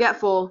 because I'm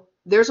forgetful,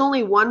 there's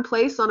only one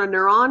place on a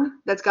neuron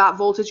that's got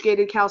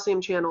voltage-gated calcium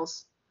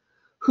channels.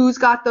 Who's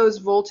got those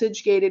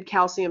voltage-gated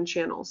calcium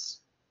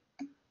channels?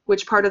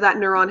 Which part of that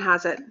neuron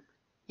has it?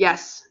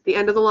 Yes, the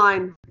end of the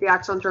line, the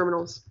axon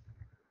terminals.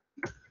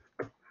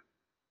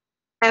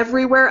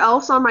 Everywhere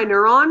else on my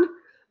neuron,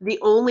 the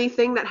only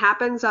thing that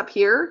happens up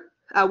here,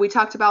 we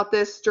talked about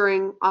this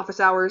during office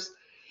hours.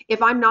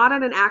 If I'm not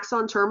at an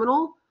axon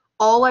terminal,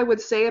 all I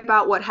would say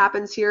about what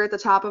happens here at the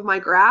top of my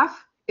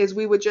graph is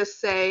we would just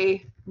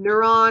say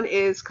neuron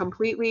is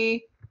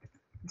completely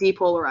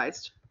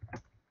depolarized.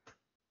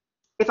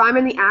 If I'm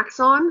in the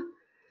axon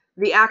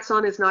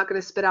is not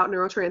going to spit out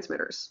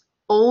neurotransmitters.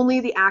 Only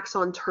the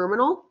axon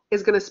terminal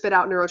is going to spit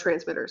out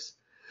neurotransmitters.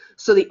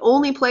 So the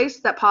only place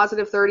that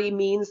positive 30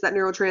 means that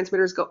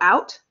neurotransmitters go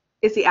out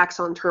is the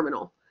axon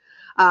terminal.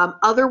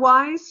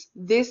 Otherwise,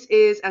 this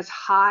is as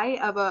high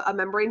of a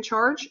membrane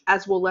charge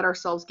as we'll let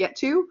ourselves get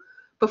to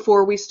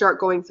before we start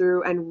going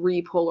through and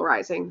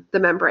repolarizing the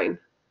membrane.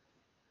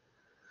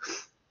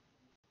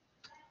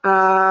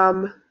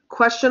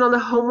 Question on the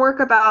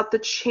homework about the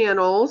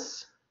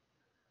channels.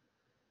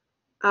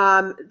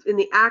 In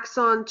the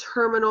axon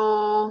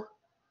terminal,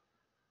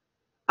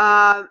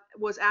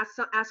 was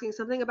asking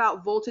something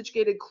about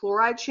voltage-gated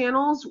chloride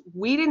channels.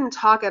 We didn't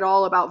talk at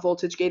all about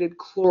voltage-gated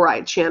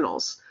chloride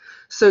channels.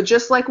 So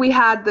just like we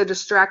had the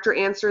distractor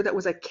answer that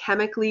was a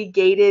chemically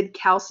gated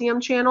calcium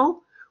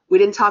channel, we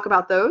didn't talk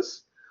about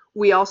those.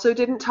 We also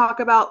didn't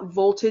talk about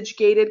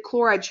voltage-gated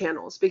chloride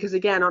channels because,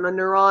 again, on a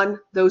neuron,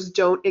 those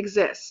don't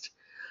exist.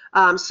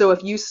 So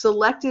if you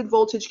selected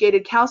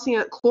voltage-gated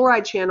calcium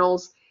chloride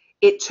channels,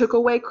 it took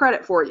away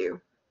credit for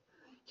you.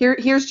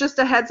 Here's just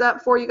a heads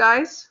up for you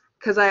guys,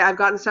 because I've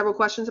gotten several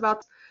questions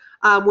about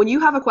this. When you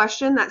have a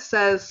question that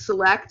says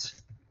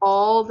select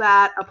all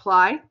that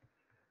apply,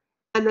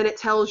 and then it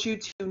tells you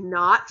to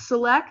not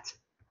select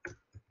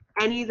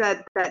any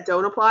that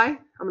don't apply,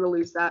 I'm going to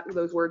lose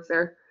those words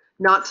there.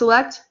 Not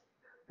select.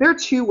 There are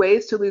two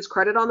ways to lose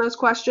credit on those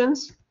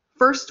questions.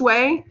 First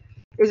way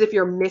is if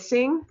you're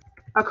missing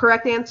a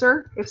correct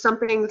answer, if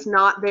something's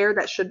not there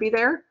that should be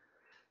there.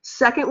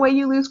 Second way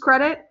you lose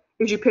credit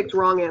is you picked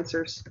wrong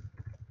answers.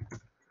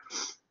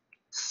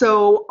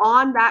 So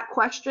on that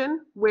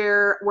question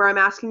where I'm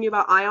asking you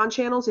about ion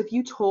channels, if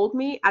you told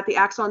me at the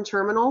axon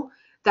terminal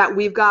that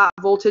we've got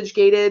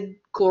voltage-gated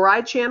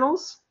chloride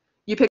channels,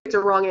 you picked a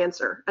wrong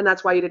answer, and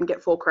that's why you didn't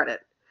get full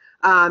credit.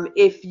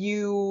 If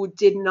you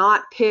did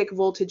not pick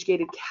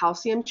voltage-gated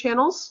calcium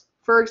channels,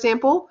 for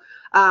example,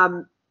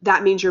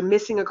 that means you're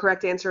missing a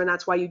correct answer, and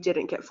that's why you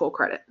didn't get full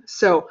credit.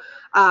 So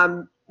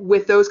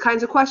with those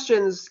kinds of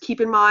questions,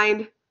 keep in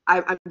mind,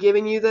 I'm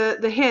giving you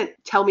the hint.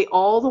 Tell me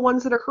all the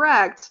ones that are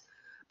correct,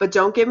 but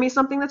don't give me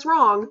something that's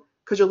wrong,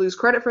 because you'll lose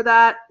credit for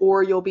that,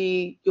 or you'll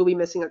be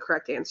missing a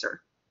correct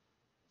answer.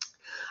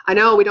 I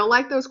know we don't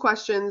like those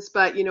questions,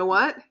 but you know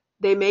what?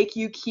 They make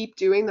you keep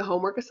doing the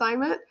homework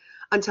assignment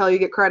until you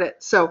get credit.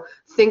 So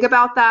think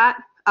about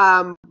that.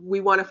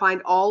 We want to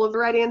find all of the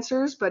right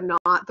answers, but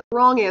not the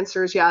wrong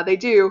answers. Yeah, they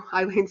do.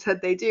 Eileen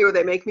said they do.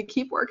 They make me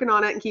keep working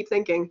on it and keep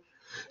thinking.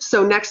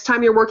 So next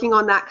time you're working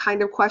on that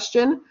kind of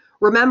question,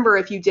 Remember,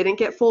 if you didn't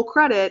get full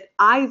credit,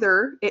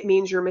 either it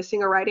means you're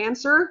missing a right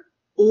answer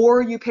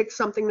or you picked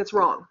something that's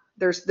wrong.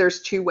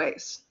 There's two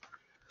ways.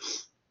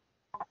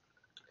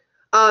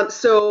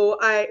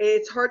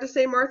 It's hard to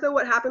say, Martha,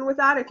 what happened with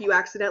that. If you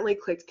accidentally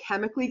clicked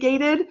chemically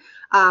gated,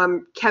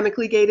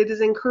 chemically gated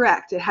is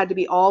incorrect. It had to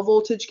be all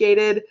voltage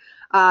gated.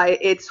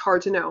 It's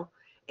hard to know.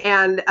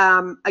 And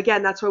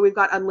again, that's why we've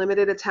got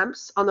unlimited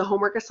attempts on the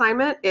homework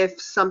assignment. If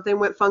something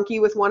went funky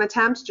with one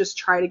attempt, just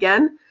try it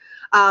again.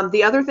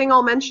 The other thing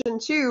I'll mention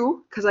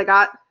too, because I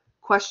got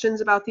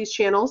questions about these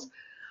channels,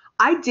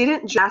 I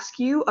didn't ask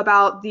you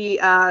about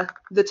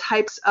the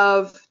types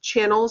of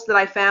channels that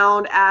I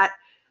found at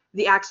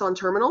the axon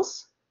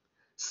terminals.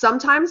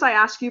 Sometimes I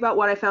ask you about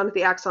what I found at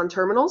the axon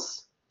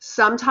terminals.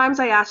 Sometimes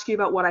I ask you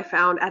about what I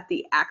found at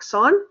the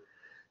axon.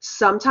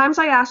 Sometimes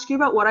I ask you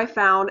about what I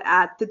found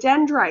at the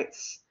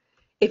dendrites.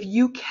 If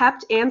you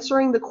kept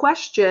answering the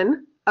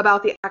question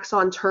about the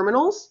axon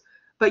terminals,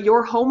 but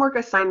your homework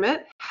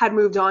assignment had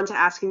moved on to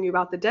asking you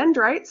about the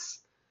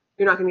dendrites,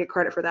 you're not going to get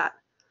credit for that.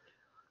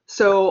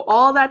 So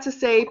all that to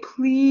say,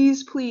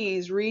 please,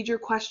 please read your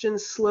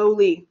questions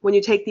slowly when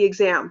you take the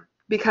exam,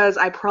 because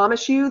I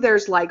promise you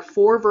there's like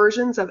 4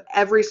 versions of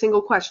every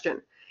single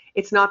question.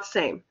 It's not the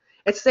same.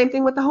 It's the same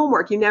thing with the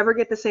homework. You never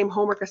get the same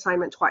homework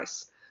assignment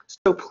twice.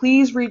 So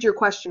please read your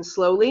questions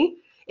slowly.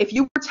 If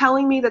you were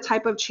telling me the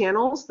type of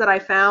channels that I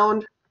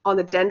found on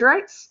the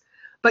dendrites,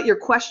 but your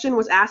question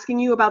was asking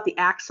you about the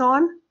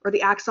axon or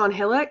the axon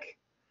hillock,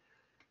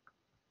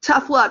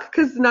 tough luck,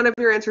 because none of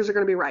your answers are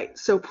going to be right.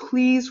 So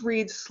please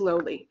read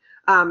slowly.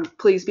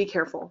 Please be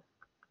careful.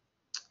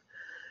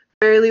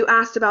 Mary Lou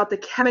asked about the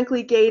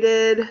chemically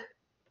gated.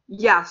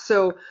 Yeah,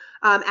 so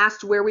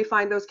asked where we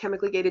find those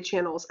chemically gated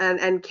channels.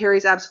 And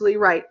Carrie's absolutely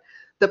right.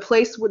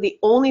 The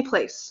only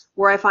place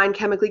where I find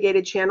chemically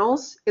gated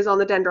channels is on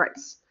the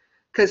dendrites.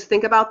 Because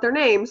think about their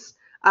names.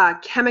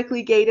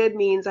 Chemically gated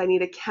means I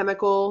need a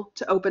chemical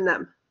to open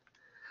them.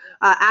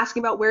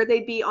 Asking about where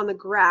they'd be on the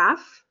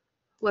graph.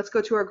 Let's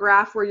go to our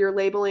graph where you're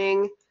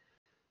labeling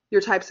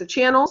your types of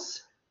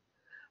channels.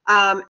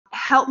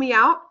 Help me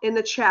out in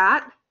the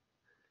chat.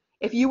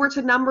 If you were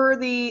to number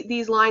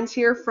these lines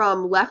here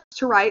from left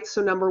to right,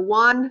 so number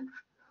 1,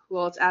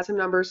 well, let's add some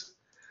numbers.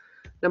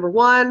 Number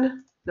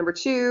 1, number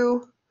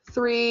 2,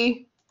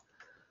 3,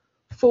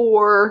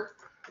 4,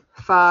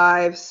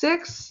 5,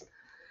 6.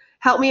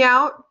 Help me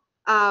out.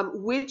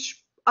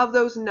 Which of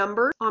those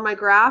numbers on my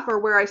graph are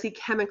where I see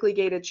chemically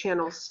gated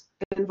channels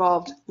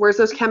involved? Where's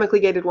those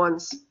chemically gated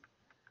ones?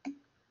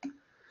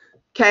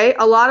 Okay,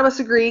 a lot of us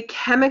agree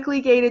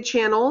chemically gated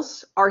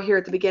channels are here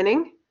at the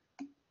beginning.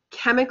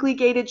 Chemically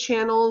gated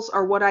channels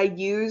are what I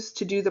use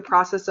to do the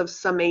process of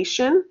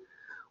summation,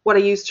 what I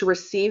use to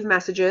receive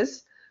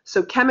messages.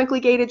 So chemically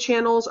gated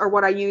channels are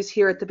what I use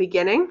here at the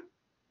beginning.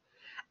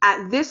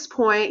 At this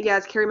point, yeah,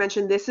 as Carrie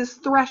mentioned, this is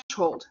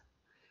threshold.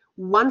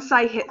 Once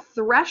I hit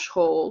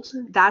threshold,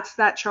 that's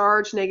that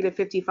charge,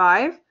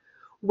 -55,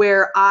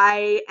 where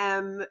I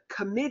am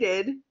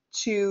committed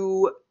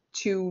to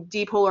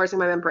depolarizing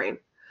my membrane.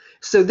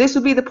 So this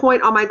would be the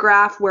point on my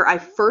graph where I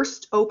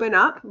first open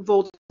up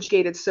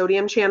voltage-gated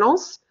sodium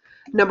channels.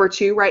 Number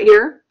 2 right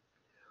here.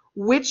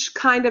 Which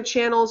kind of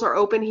channels are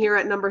open here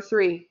at number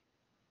 3?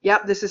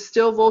 Yep, this is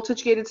still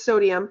voltage-gated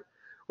sodium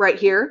right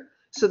here.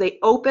 So they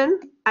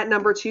open at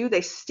number 2.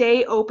 They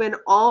stay open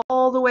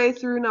all the way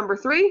through number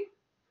 3.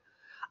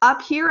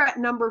 Up here at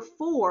number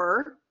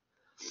 4,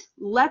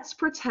 let's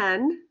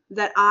pretend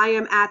that I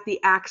am at the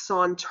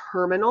axon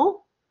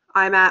terminal.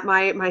 I'm at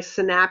my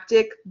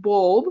synaptic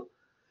bulb.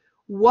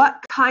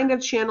 What kind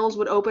of channels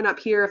would open up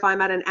here if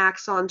I'm at an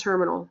axon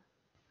terminal?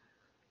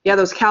 Yeah,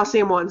 those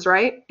calcium ones,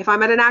 right? If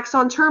I'm at an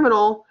axon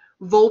terminal,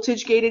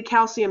 voltage-gated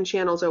calcium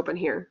channels open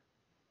here.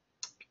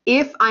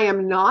 If I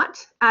am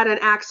not at an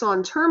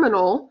axon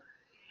terminal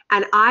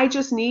and I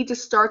just need to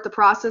start the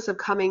process of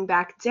coming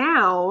back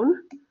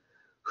down,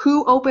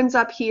 who opens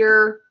up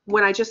here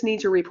when I just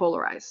need to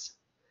repolarize?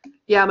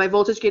 Yeah, my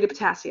voltage-gated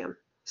potassium.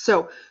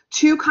 So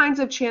 2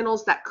 kinds of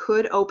channels that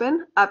could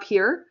open up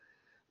here.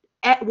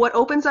 What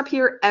opens up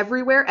here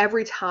everywhere,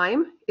 every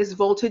time, is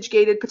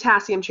voltage-gated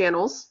potassium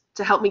channels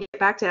to help me get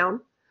back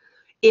down.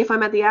 If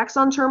I'm at the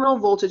axon terminal,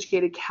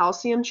 voltage-gated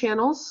calcium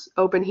channels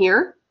open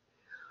here.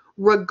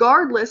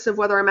 Regardless of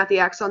whether I'm at the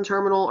axon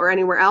terminal or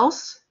anywhere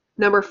else,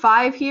 number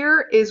 5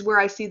 here is where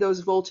I see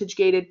those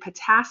voltage-gated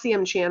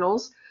potassium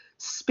channels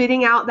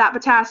spitting out that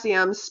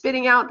potassium,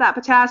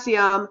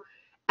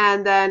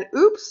 and then,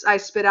 oops, I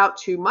spit out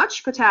too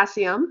much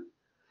potassium.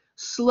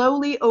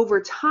 Slowly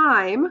over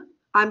time,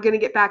 I'm going to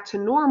get back to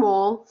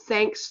normal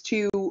thanks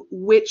to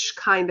which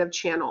kind of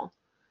channel?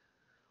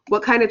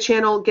 What kind of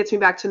channel gets me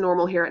back to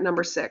normal here at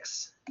number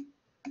 6?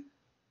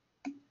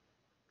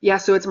 Yeah,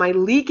 so it's my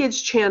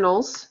leakage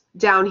channels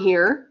down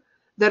here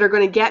that are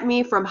going to get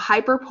me from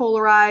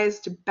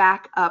hyperpolarized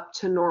back up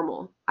to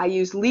normal. I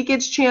use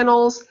leakage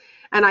channels,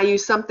 and I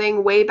use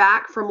something way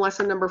back from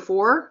lesson number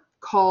 4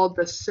 called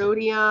the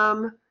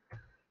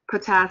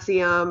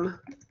sodium-potassium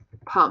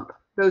pump.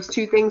 Those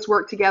 2 things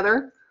work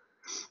together.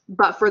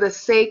 But for the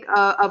sake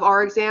of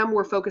our exam,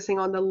 we're focusing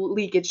on the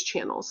leakage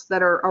channels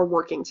that are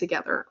working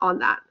together on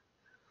that.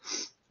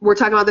 We're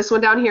talking about this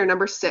one down here,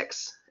 number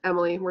 6,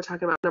 Emily. We're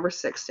talking about number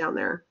 6 down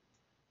there.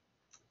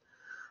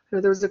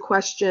 There was a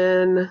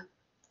question.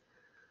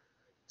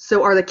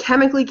 So are the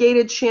chemically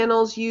gated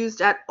channels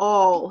used at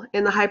all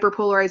in the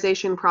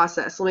hyperpolarization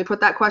process? Let me put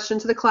that question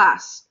to the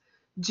class.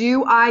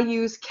 Do I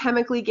use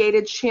chemically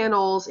gated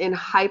channels in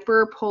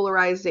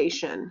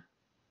hyperpolarization?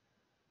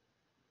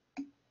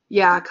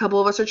 Yeah, a couple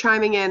of us are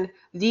chiming in.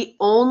 The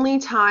only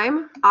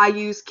time I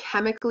use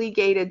chemically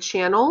gated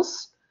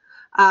channels,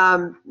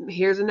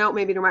 here's a note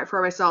maybe to write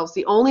for myself.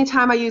 The only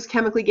time I use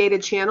chemically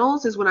gated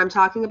channels is when I'm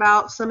talking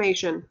about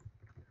summation.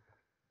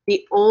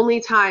 The only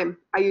time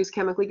I use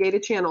chemically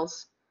gated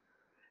channels,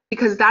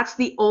 because that's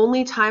the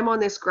only time on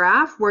this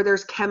graph where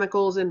there's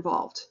chemicals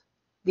involved.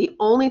 The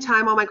only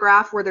time on my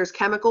graph where there's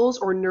chemicals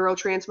or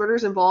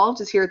neurotransmitters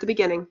involved is here at the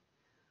beginning.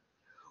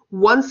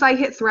 Once I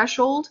hit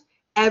threshold,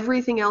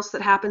 everything else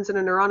that happens in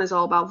a neuron is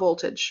all about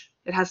voltage.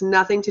 It has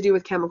nothing to do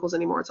with chemicals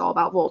anymore. It's all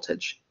about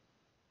voltage.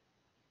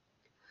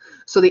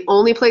 So the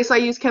only place I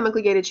use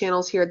chemically gated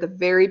channels here at the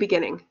very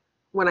beginning.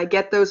 When I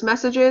get those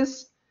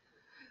messages,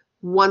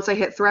 once I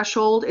hit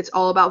threshold, it's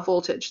all about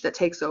voltage that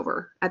takes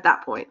over at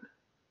that point.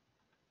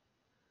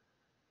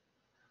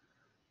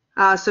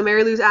 So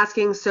Mary Lou's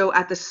asking, so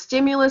at the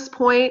stimulus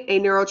point, a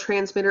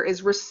neurotransmitter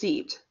is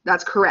received.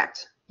 That's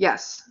correct.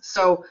 Yes.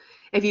 So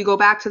if you go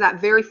back to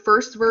that very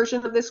first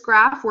version of this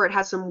graph where it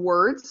has some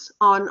words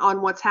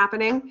on what's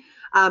happening,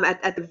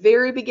 at the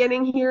very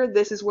beginning here,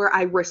 this is where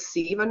I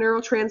receive a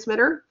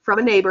neurotransmitter from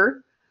a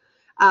neighbor.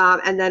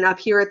 And then up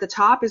here at the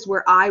top is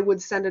where I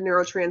would send a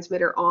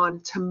neurotransmitter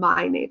on to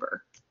my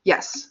neighbor.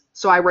 Yes.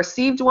 So I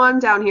received one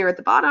down here at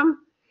the bottom.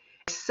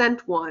 I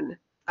sent one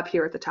up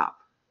here at the top.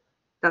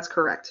 That's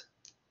correct.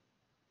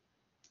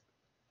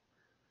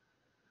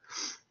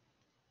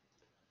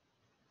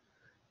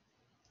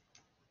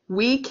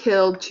 We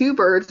killed 2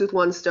 birds with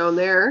 1 stone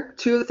there.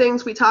 2 of the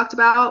things we talked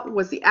about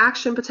was the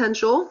action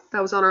potential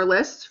that was on our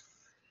list.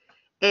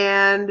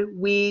 And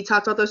we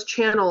talked about those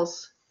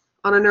channels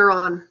on a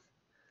neuron.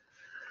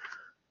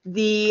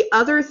 The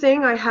other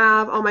thing I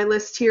have on my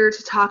list here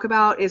to talk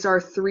about is our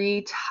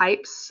 3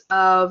 types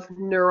of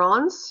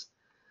neurons.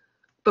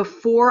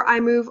 Before I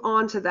move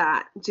on to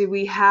that, do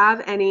we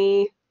have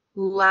any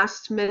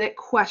last-minute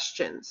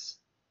questions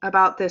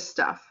about this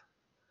stuff?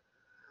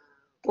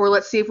 Or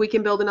let's see if we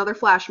can build another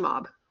flash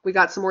mob. We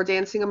got some more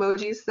dancing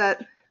emojis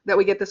that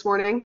we get this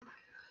morning.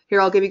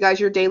 Here, I'll give you guys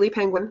your daily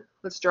penguin.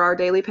 Let's draw our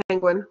daily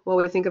penguin while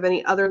we think of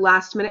any other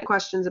last-minute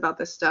questions about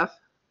this stuff.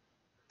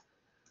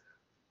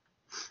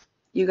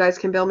 You guys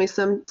can build me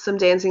some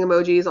dancing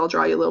emojis. I'll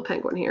draw you a little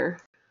penguin here.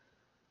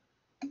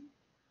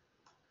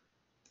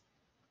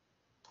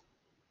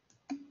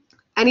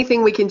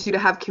 Anything we can do to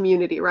have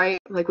community, right?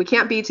 Like, we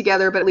can't be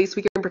together, but at least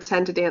we can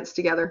pretend to dance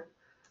together.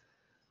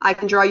 I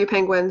can draw you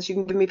penguins. You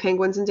can give me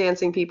penguins and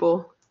dancing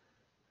people.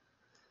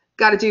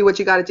 Got to do what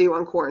you got to do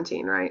on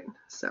quarantine, right?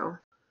 So.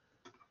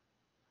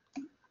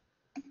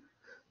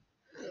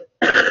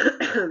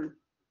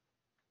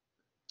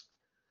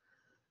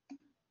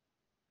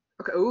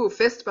 Okay, ooh,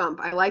 fist bump.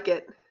 I like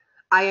it.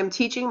 I am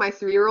teaching my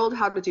 3-year-old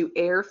how to do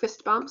air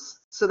fist bumps,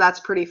 so that's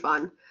pretty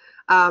fun.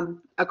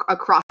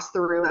 Across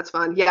the room, that's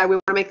fun. Yeah, we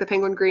want to make the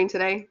penguin green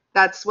today.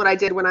 That's what I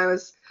did when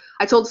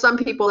I told some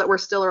people that were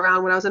still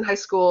around when I was in high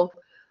school.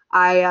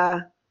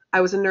 I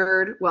was a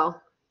nerd.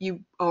 Well, you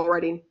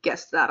already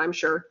guessed that, I'm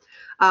sure.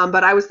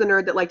 But I was the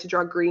nerd that liked to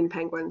draw green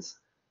penguins.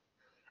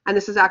 And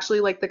this is actually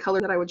like the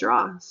color that I would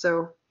draw.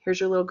 So here's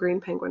your little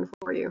green penguin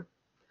for you.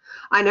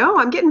 I know,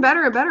 I'm getting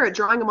better and better at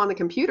drawing them on the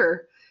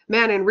computer.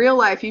 Man, in real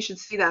life, you should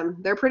see them.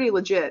 They're pretty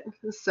legit.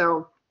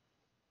 So,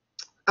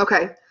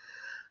 okay.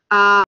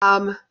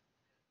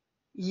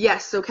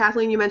 Yes, so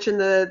Kathleen, you mentioned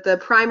the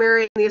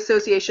primary and the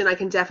association. I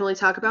can definitely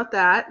talk about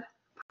that.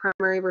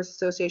 Primary versus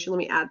association, let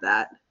me add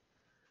that.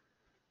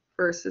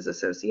 Versus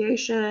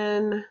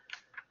association.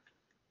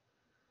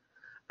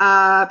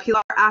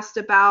 Pilar asked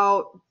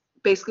about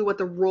basically what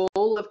the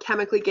role of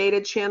chemically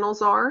gated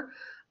channels are.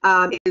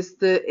 Is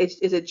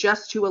it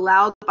just to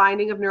allow the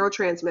binding of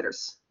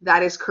neurotransmitters?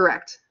 That is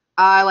correct.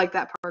 I like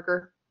that,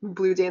 Parker.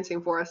 Blue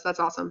dancing for us. That's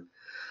awesome.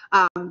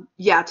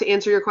 Yeah, to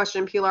answer your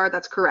question, Pilar,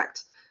 that's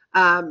correct.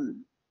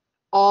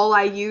 All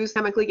I use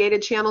chemically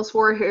gated channels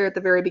for here at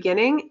the very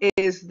beginning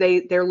is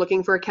they're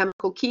looking for a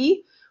chemical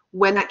key.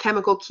 When that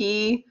chemical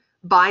key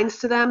binds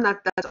to them,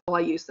 that's all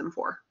I use them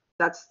for.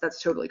 That's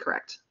totally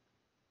correct.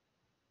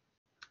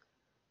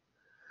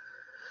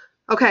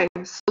 Okay,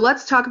 so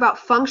let's talk about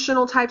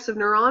functional types of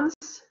neurons,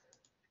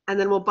 and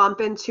then we'll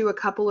bump into a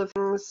couple of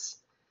things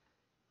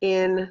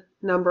in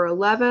number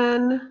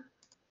 11.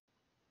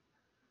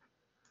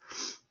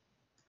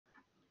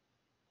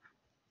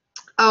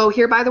 Oh,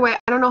 here, by the way, I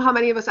don't know how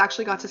many of us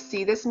actually got to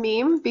see this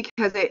meme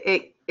because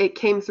it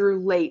came through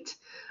late.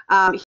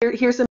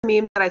 Here's a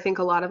meme that I think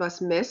a lot of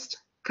us missed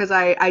because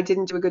I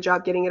didn't do a good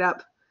job getting it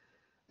up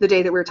the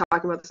day that we were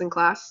talking about this in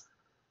class.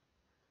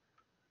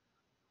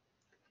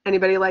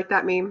 Anybody like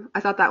that meme? I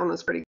thought that one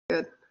was pretty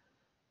good.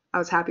 I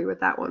was happy with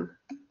that one.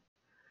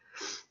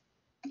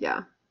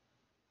 Yeah.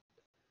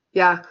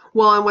 Yeah.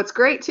 Well, and what's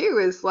great too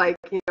is like,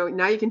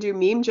 now you can do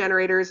meme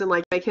generators and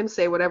like make him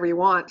say whatever you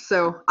want.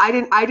 So I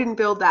didn't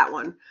build that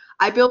one.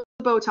 I built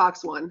the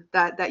Botox one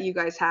that you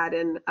guys had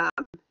in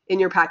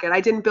your packet.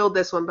 I didn't build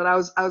this one, but I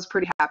was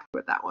pretty happy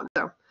with that one.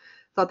 So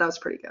thought that was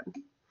pretty good.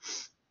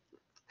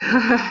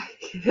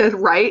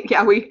 Right?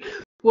 Yeah,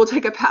 we'll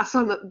take a pass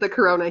on the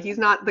corona. He's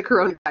not the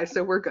corona guy,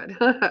 so we're good.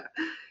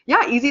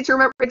 Yeah, easy to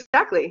remember.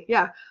 Exactly.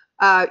 Yeah.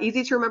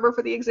 Easy to remember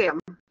for the exam.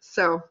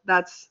 So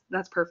that's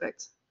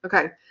perfect.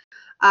 Okay.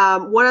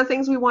 One of the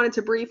things we wanted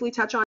to briefly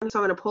touch on, so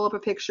I'm going to pull up a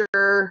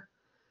picture,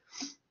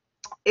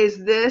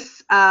 is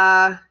this,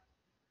 I'm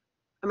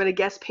going to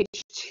guess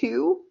page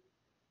 2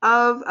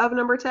 of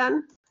number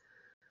 10.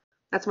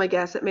 That's my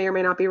guess. It may or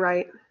may not be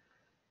right.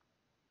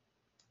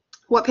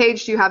 What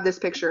page do you have this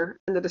picture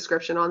in the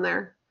description on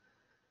there?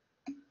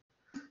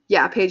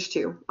 Yeah, page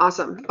 2.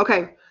 Awesome.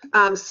 Okay.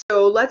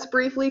 So let's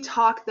briefly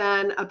talk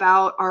then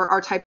about our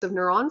types of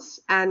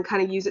neurons and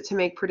kind of use it to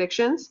make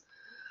predictions.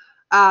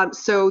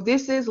 So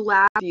this is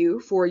lab view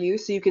for you.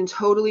 So you can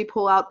totally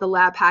pull out the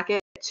lab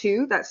packet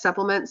too that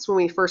supplements when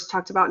we first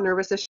talked about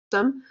nervous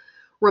system.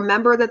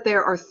 Remember that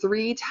there are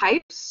 3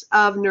 types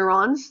of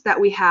neurons that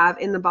we have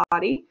in the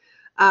body.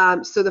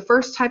 So the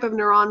first type of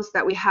neurons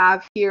that we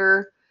have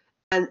here,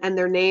 and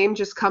their name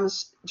just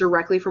comes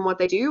directly from what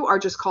they do, are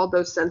just called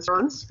those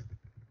sensorons.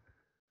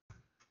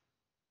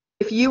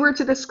 If you were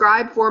to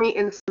describe for me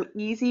in some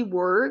easy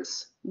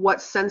words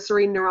what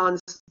sensory neurons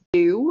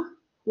do,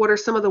 what are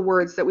some of the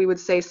words that we would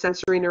say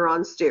sensory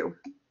neurons do?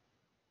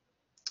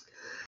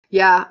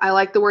 Yeah, I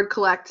like the word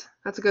collect.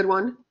 That's a good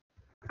one.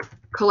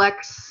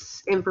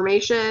 Collects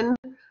information.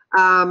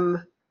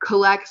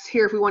 Collects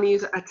here, if we want to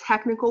use a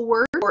technical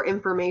word for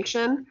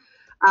information.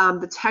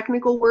 The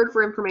technical word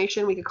for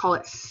information, we could call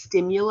it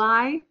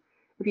stimuli.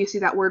 If you see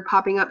that word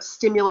popping up,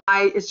 stimuli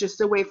is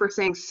just a way for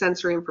saying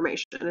sensory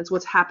information. It's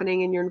what's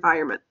happening in your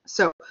environment.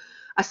 So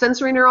a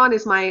sensory neuron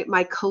is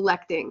my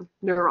collecting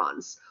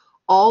neurons.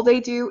 All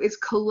they do is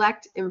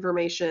collect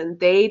information.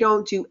 They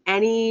don't do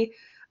any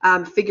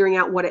figuring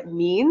out what it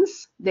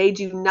means. They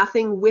do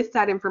nothing with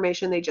that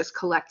information. They just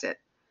collect it.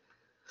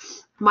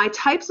 My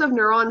types of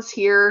neurons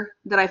here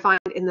that I find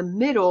in the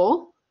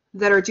middle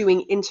that are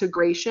doing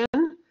integration.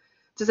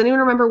 Does anyone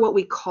remember what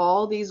we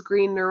call these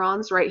green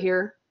neurons right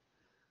here?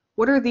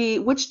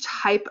 Which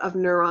type of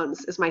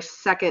neurons is my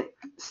second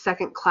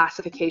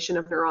classification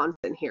of neurons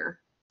in here?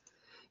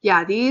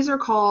 Yeah, these are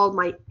called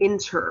my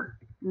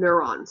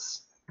interneurons.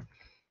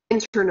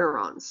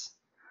 Interneurons.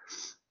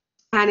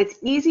 And it's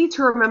easy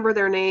to remember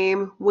their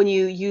name when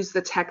you use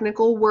the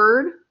technical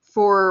word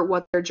for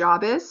what their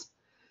job is.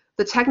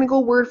 The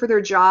technical word for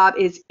their job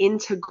is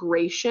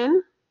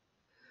integration.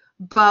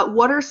 But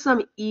what are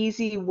some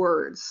easy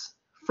words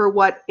for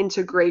what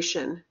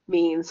integration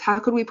means? How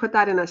could we put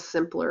that in a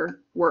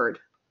simpler word?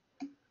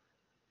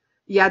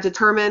 Yeah,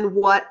 determine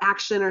what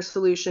action or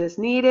solution is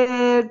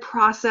needed.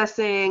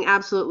 Processing,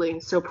 absolutely.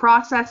 So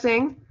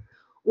processing,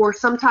 or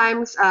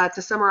sometimes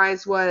to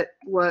summarize what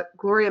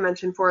Gloria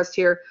mentioned for us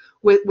here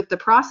with the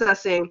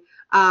processing,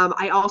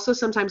 I also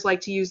sometimes like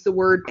to use the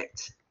word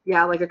predict.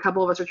 Yeah, like a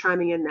couple of us are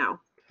chiming in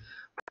now.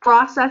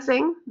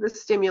 Processing the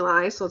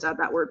stimuli, so let's add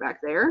that word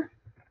back there,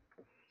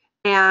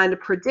 and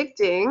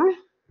predicting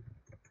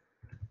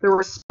the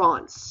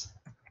response.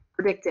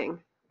 Predicting,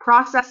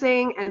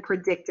 processing, and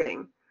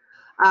predicting.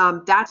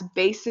 That's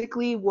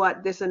basically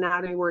what this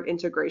anatomy word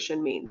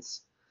integration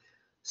means.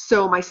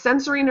 So my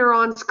sensory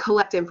neurons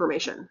collect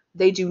information.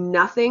 They do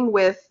nothing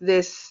with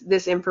this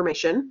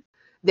information.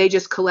 They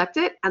just collect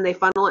it and they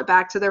funnel it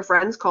back to their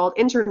friends called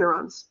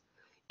interneurons.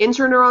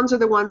 Interneurons are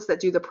the ones that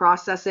do the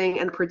processing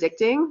and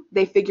predicting.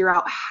 They figure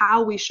out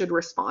how we should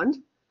respond.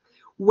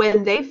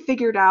 When they've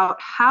figured out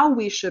how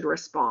we should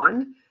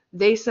respond,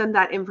 they send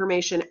that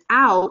information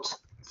out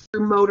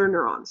through motor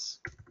neurons.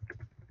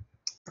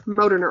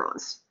 Motor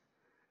neurons.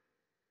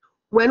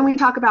 When we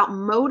talk about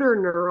motor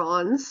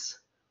neurons,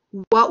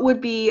 what would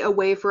be a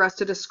way for us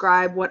to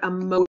describe what a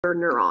motor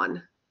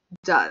neuron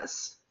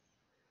does?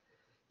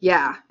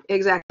 Yeah,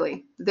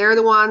 exactly. They're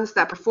the ones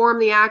that perform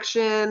the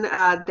action.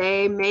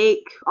 They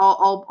make,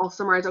 I'll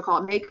summarize, I'll call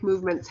it make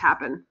movements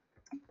happen.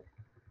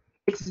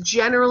 It's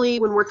generally,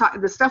 when we're talking,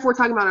 the stuff we're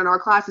talking about in our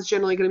class is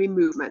generally going to be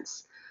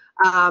movements.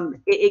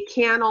 It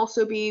can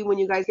also be, when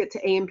you guys get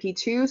to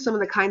AMP2, some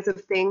of the kinds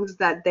of things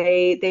that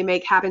they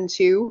make happen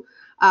too.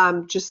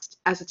 Just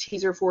as a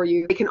teaser for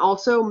you, they can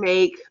also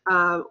make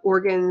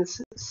organs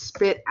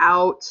spit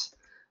out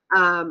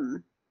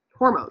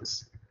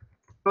hormones.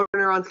 Motor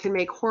neurons can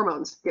make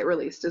hormones get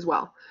released as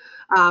well.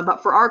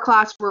 But for our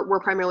class,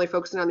 we're primarily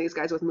focusing on these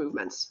guys with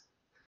movements.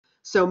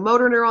 So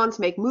motor neurons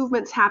make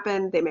movements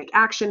happen. They make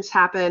actions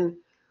happen.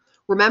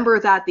 Remember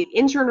that the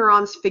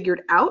interneurons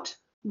figured out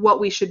what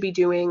we should be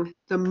doing.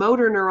 The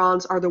motor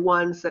neurons are the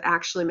ones that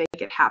actually make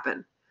it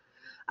happen.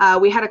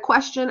 We had a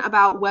question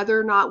about whether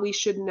or not we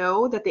should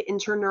know that the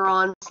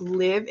interneurons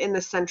live in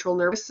the central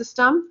nervous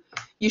system.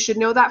 You should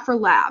know that for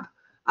lab.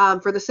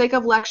 For the sake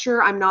of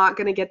lecture, I'm not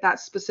going to get that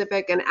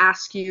specific and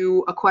ask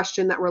you a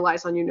question that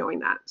relies on you knowing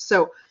that.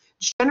 So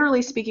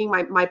generally speaking,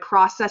 my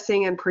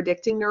processing and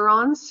predicting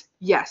neurons,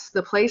 yes,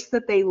 the place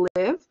that they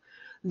live,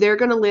 they're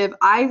going to live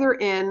either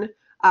in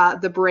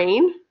the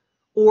brain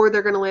or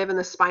they're going to live in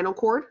the spinal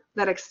cord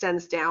that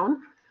extends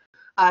down.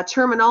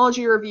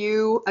 Terminology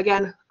review,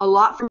 again, a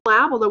lot from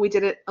lab, although we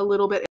did it a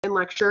little bit in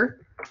lecture.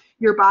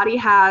 Your body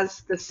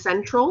has the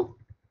central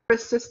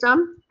nervous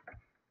system,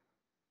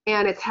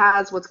 and it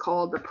has what's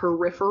called the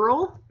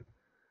peripheral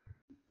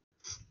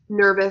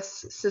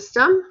nervous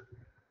system.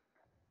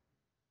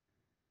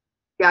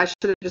 Yeah, I should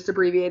have just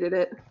abbreviated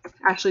it.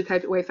 Actually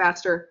typed it way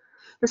faster.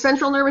 The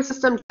central nervous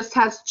system just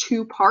has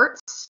two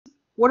parts.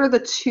 What are the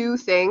two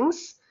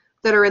things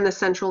that are in the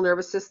central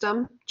nervous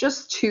system?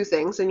 Just two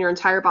things in your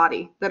entire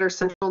body that are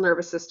central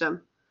nervous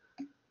system.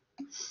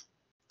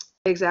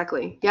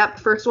 Exactly. Yep.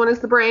 First one is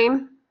the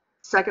brain.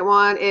 Second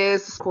one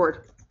is the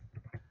cord.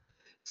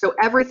 So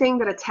everything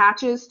that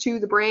attaches to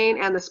the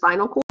brain and the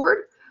spinal cord,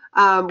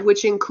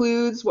 which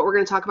includes what we're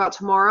going to talk about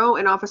tomorrow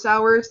in office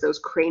hours, those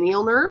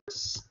cranial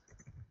nerves,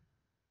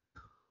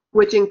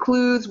 which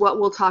includes what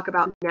we'll talk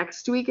about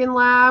next week in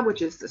lab,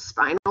 which is the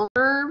spinal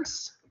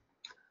nerves.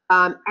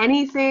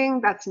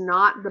 Anything that's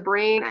not the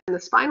brain and the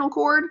spinal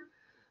cord,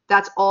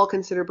 that's all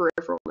considered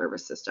peripheral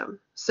nervous system.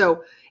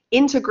 So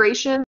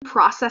integration,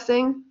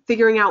 processing,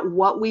 figuring out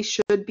what we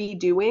should be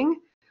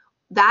doing,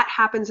 that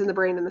happens in the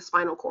brain and the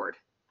spinal cord.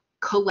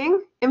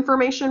 Collecting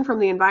information from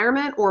the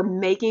environment or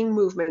making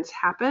movements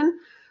happen,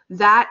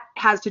 that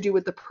has to do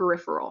with the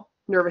peripheral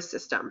nervous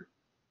system.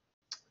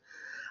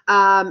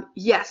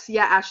 Yes,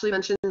 yeah, Ashley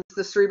mentions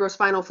the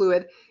cerebrospinal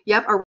fluid.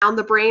 Yep, around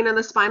the brain and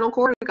the spinal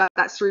cord, we got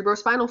that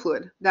cerebrospinal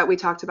fluid that we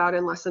talked about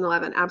in lesson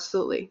 11.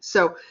 Absolutely.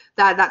 So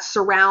that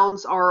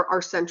surrounds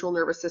our central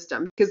nervous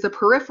system, because the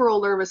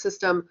peripheral nervous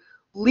system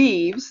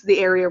leaves the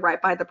area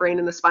right by the brain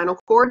and the spinal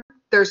cord.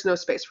 There's no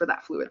space for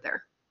that fluid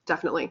there.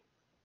 Definitely.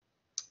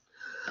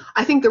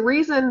 I think the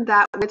reason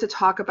that I want to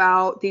talk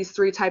about these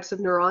three types of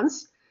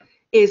neurons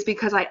is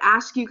because I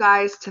ask you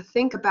guys to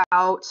think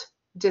about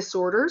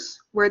disorders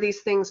where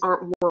these things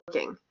aren't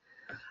working.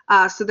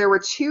 So there were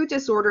two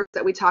disorders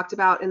that we talked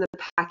about in the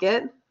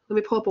packet. Let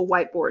me pull up a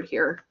whiteboard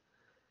here.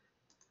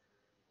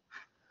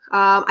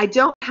 I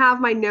don't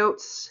have my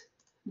notes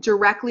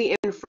directly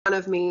in front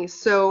of me,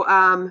 so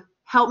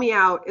help me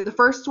out. The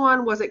first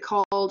one, was it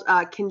called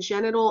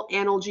congenital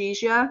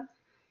analgesia?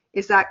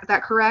 Is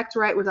that correct,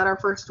 right? Was that our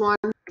first one?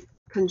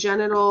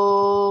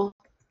 Congenital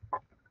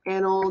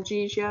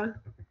analgesia?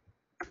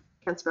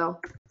 Can't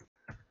spell.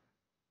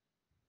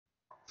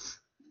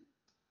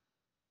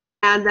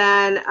 And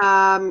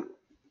then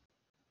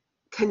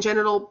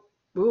congenital,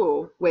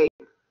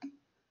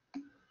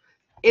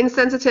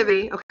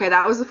 insensitivity. Okay,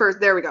 that was the first.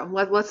 There we go.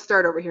 Let's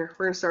start over here.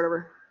 We're going to start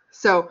over.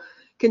 So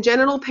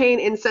congenital pain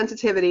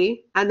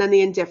insensitivity, and then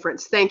the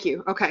indifference. Thank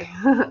you. Okay.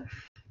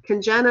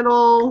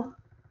 Congenital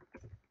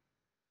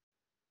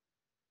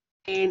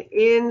pain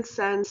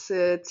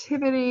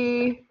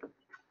insensitivity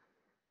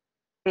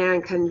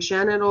and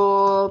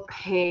congenital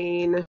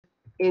pain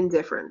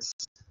indifference.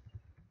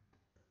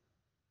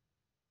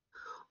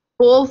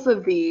 Both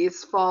of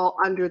these fall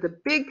under the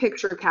big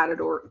picture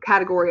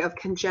category of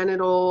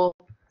congenital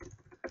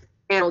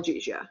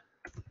analgesia.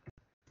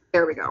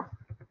 There we go.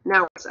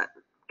 Now we're set.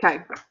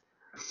 Okay.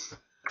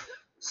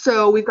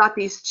 So we've got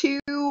these two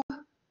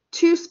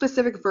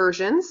specific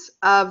versions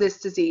of this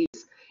disease.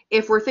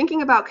 If we're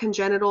thinking about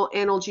congenital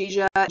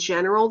analgesia in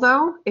general,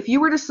 though, if you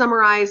were to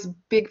summarize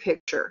big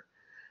picture,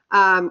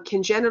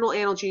 congenital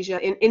analgesia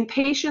in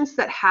patients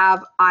that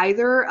have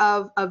either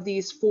of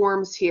these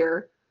forms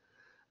here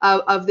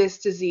of this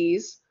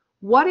disease,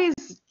 what is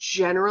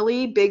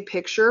generally big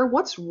picture?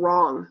 What's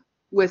wrong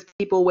with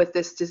people with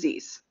this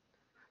disease?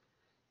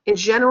 In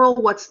general,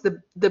 what's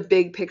the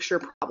big picture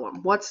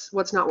problem? What's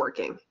not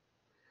working?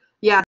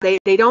 Yeah,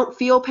 they don't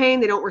feel pain,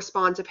 they don't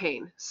respond to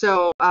pain.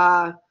 So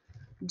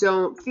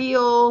don't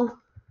feel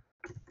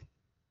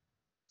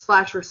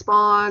 /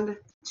 respond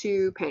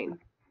to pain.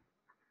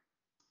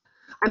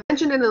 I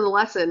mentioned it in the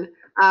lesson,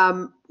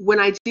 when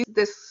I do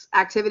this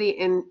activity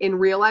in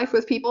real life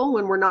with people,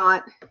 when we're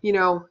not,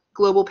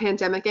 global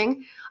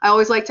pandemicking, I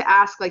always like to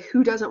ask, like,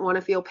 who doesn't want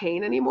to feel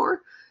pain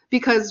anymore?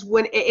 Because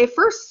when it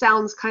first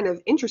sounds kind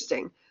of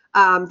interesting,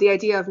 the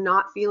idea of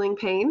not feeling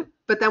pain,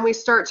 but then we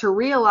start to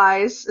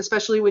realize,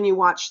 especially when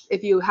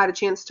if you had a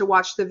chance to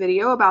watch the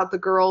video about the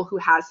girl who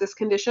has this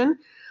condition,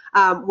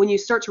 when you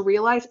start to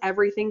realize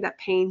everything that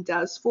pain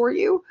does for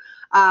you,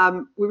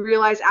 we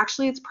realize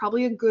actually it's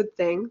probably a good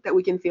thing that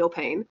we can feel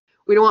pain.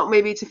 We don't want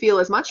maybe to feel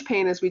as much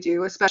pain as we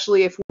do,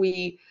 especially if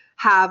we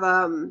have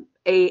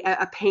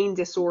a pain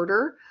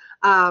disorder.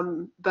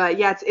 But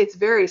yeah, it's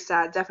very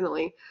sad,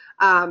 definitely.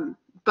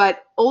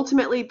 But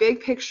ultimately,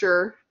 big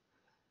picture,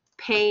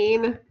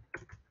 pain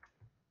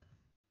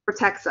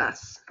protects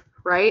us,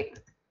 right?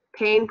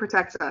 Pain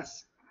protects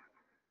us.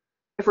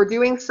 If we're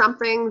doing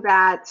something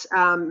that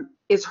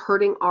is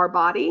hurting our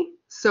body,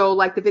 so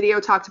like the video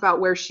talked about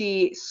where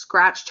she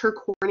scratched through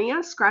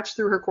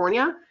her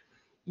cornea,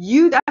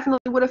 You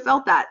definitely would have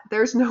felt that.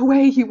 There's no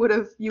way you would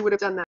have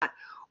done that.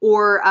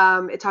 Or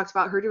it talks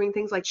about her doing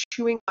things like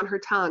chewing on her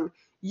tongue.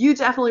 You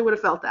definitely would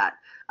have felt that.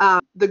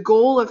 The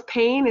goal of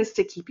pain is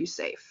to keep you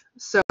safe.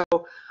 So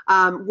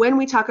when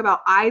we talk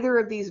about either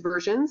of these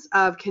versions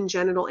of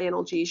congenital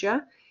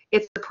analgesia,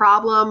 it's the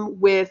problem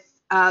with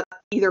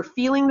either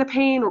feeling the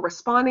pain or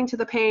responding to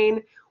the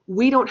pain.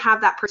 We don't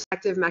have that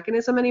protective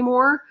mechanism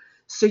anymore,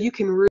 so you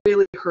can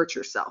really hurt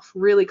yourself,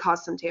 really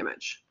cause some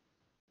damage.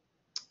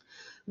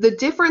 The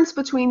difference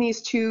between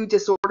these two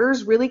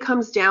disorders really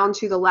comes down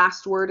to the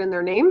last word in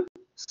their name.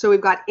 So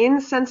we've got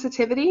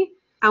insensitivity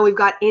and we've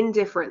got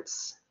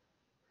indifference.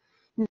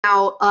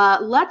 Now,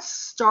 let's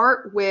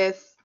start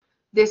with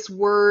this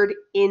word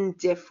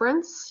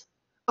indifference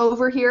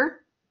over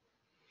here.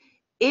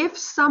 If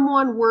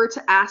someone were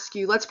to ask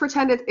you, let's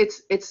pretend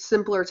it's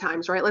simpler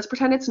times, right? Let's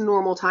pretend it's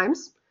normal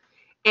times.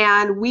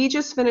 And we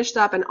just finished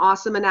up an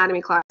awesome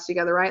anatomy class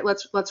together, right?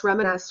 Let's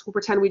reminisce. We'll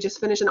pretend we just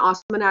finished an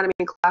awesome anatomy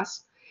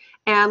class.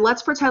 And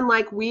let's pretend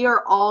like we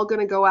are all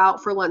going to go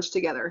out for lunch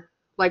together,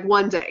 like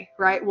one day,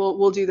 right?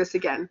 We'll do this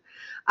again.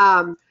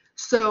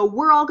 So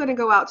we're all going to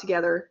go out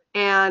together,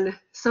 and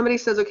somebody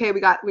says, okay, we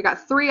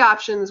got 3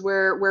 options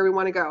where we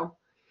want to go.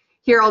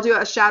 Here, I'll do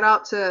a shout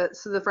out to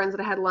the friends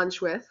that I had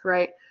lunch with,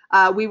 right?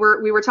 We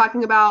were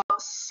talking about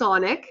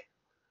Sonic.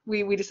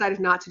 We decided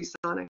not to do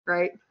Sonic,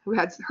 right? We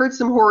had heard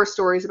some horror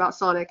stories about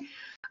Sonic.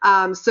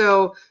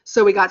 So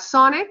we got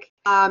Sonic.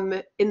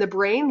 In the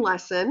brain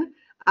lesson,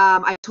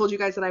 I told you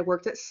guys that I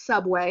worked at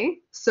Subway.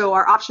 So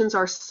our options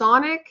are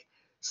Sonic,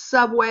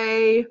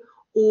 Subway,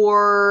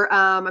 or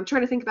I'm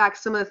trying to think back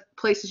some of the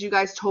places you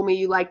guys told me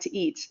you like to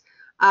eat.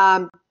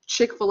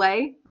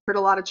 Chick-fil-A. Heard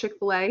a lot of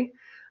Chick-fil-A.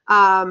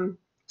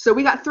 So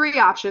we got 3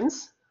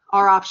 options.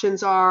 Our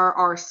options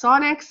are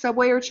Sonic,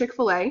 Subway, or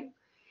Chick-fil-A.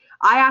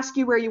 I ask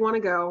you where you want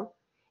to go.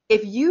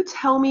 If you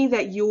tell me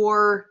that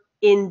you're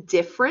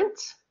indifferent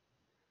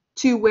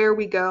to where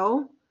we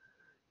go,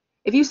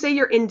 if you say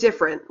you're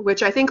indifferent,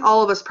 which I think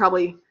all of us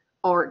probably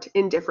aren't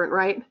indifferent,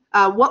 right?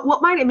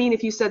 What might it mean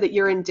if you said that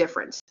you're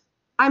indifferent?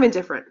 I'm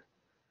indifferent.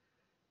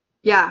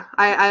 Yeah,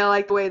 I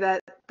like the way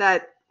that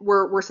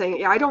we're saying it.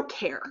 Yeah, I don't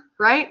care,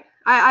 right?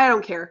 I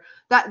don't care.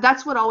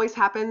 That's what always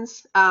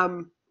happens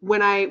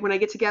when I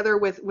get together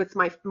with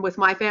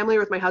my family or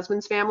with my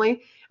husband's family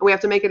and we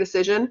have to make a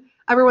decision.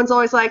 Everyone's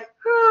always like,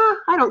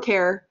 I don't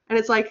care. And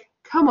it's like,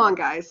 come on,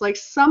 guys, like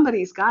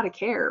somebody's got to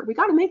care. We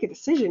got to make a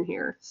decision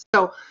here.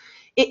 So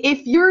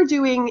if you're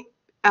doing,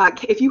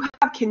 if you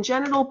have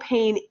congenital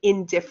pain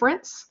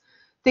indifference,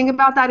 think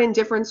about that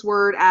indifference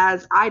word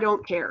as I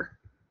don't care.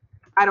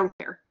 I don't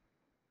care.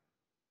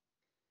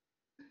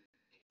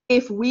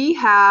 If we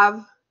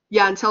have,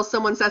 yeah, until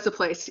someone says a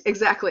place,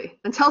 exactly.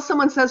 Until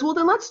someone says, well,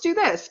 then let's do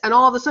this. And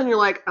all of a sudden you're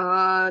like,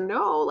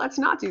 no, let's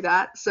not do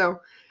that. So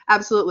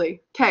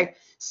absolutely. Okay,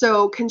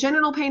 so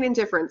congenital pain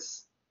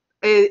indifference.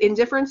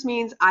 Indifference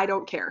means I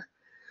don't care.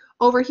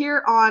 Over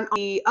here on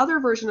the other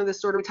version of this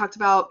disorder, we talked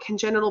about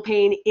congenital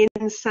pain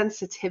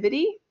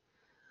insensitivity.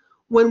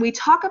 When we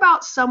talk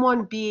about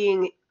someone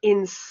being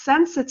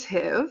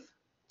insensitive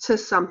to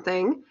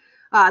something,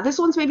 this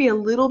one's maybe a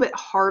little bit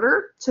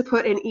harder to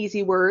put in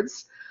easy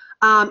words.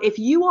 If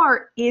you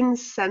are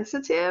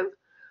insensitive,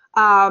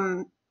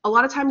 a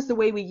lot of times the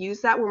way we use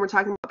that when we're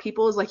talking about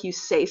people is like you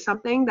say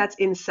something that's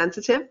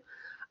insensitive.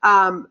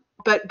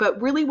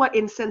 But really what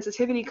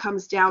insensitivity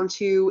comes down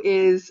to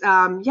is,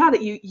 that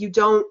you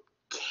don't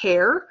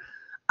care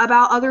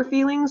about other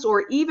feelings,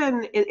 or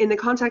even in the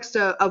context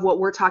of what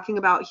we're talking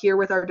about here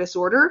with our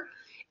disorder,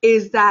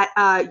 is that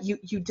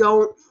you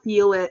don't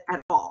feel it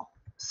at all.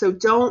 So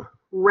don't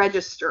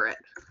register it.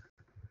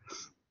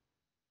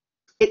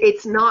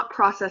 It's not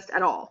processed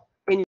at all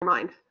in your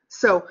mind.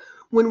 So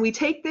when we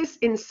take this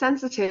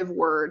insensitive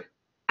word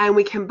and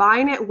we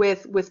combine it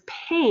with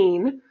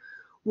pain,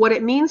 what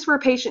it means for a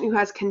patient who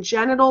has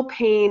congenital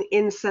pain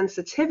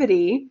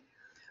insensitivity,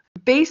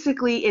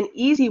 basically in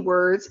easy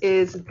words,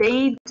 is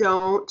they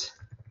don't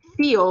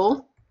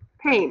feel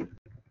pain.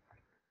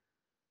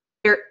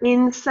 They're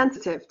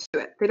insensitive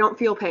to it. They don't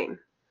feel pain.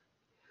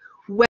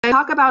 When I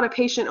talk about a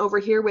patient over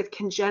here with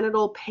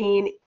congenital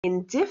pain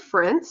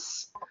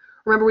indifference,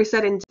 remember we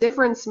said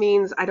indifference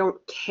means I don't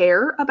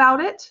care about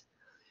it.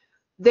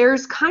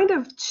 There's kind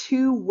of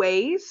 2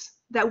 ways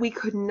that we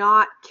could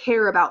not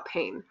care about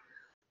pain.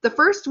 The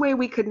first way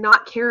we could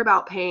not care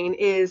about pain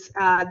is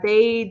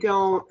they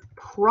don't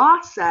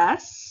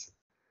process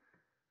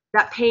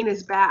that pain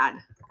is bad.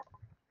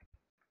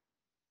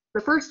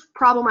 The first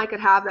problem I could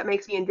have that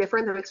makes me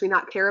indifferent, that makes me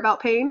not care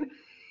about pain,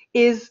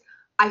 is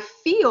I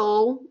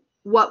feel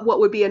what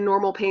would be a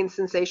normal pain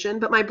sensation,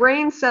 but my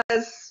brain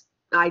says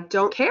I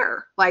don't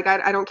care. Like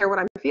I don't care what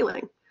I'm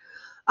feeling.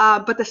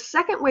 But the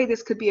second way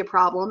this could be a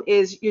problem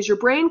is your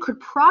brain could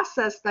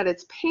process that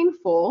it's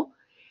painful,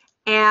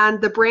 and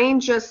the brain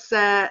just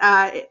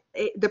the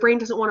brain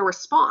doesn't want to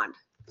respond.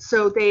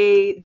 So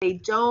they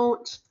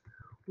don't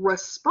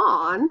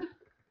respond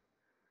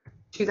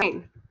to the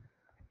pain.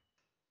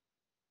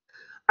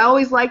 I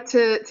always like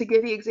to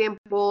give the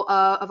example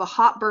of a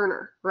hot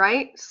burner,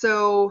 right?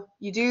 So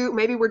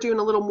maybe we're doing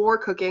a little more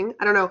cooking.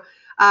 I don't know.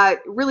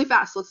 Really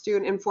fast, let's do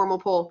an informal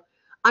poll.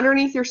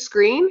 Underneath your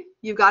screen,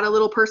 you've got a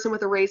little person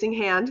with a raising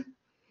hand.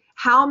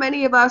 How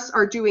many of us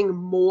are doing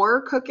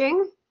more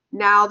cooking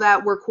now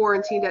that we're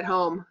quarantined at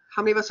home?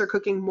 How many of us are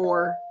cooking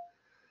more?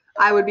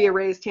 I would be a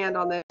raised hand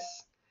on this.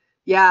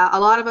 Yeah, a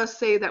lot of us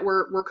say that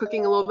we're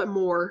cooking a little bit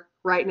more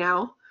right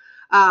now.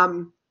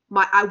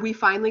 We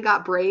finally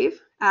got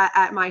brave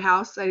at my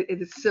house.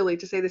 It is silly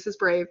to say this is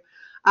brave,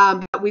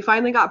 but we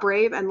finally got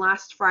brave, and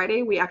last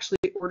Friday we actually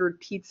ordered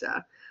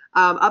pizza.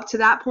 Up to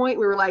that point,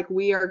 we were like,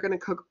 we are going to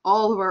cook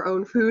all of our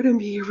own food and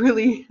be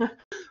really,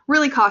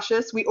 really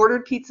cautious. We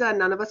ordered pizza and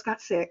none of us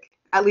got sick,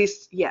 at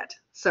least yet.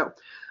 So,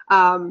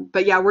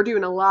 but yeah, we're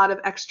doing a lot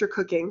of extra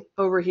cooking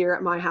over here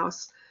at my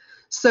house.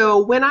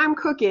 So when I'm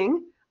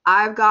cooking,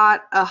 I've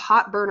got a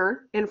hot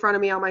burner in front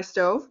of me on my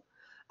stove.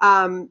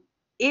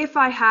 If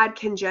I had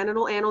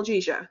congenital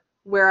analgesia,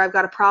 where I've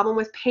got a problem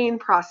with pain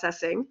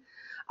processing,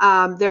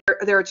 there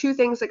are two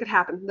things that could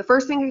happen. The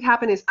first thing that could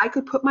happen is I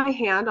could put my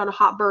hand on a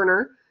hot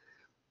burner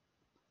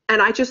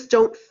and I just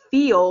don't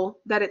feel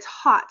that it's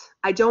hot.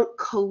 I don't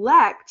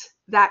collect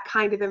that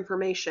kind of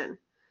information.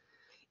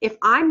 If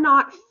I'm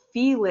not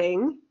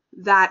feeling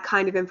that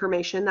kind of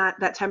information,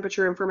 that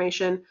temperature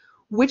information,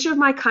 which of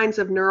my kinds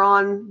of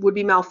neuron would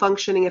be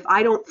malfunctioning if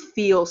I don't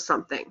feel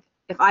something?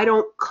 If I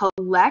don't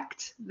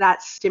collect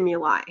that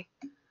stimuli?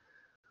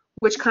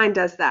 Which kind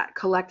does that,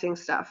 collecting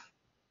stuff?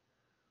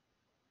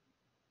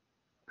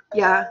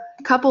 Yeah,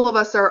 a couple of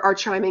us are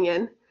chiming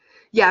in.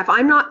 Yeah, if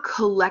I'm not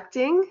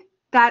collecting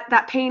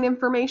that pain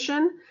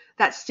information,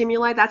 that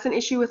stimuli, that's an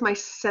issue with my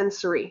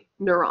sensory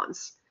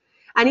neurons.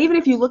 And even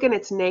if you look at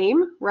its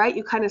name, right,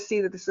 you kind of see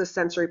that this is a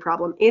sensory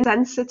problem.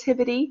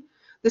 Insensitivity,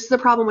 this is a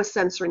problem with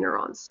sensory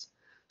neurons.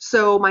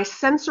 So my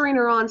sensory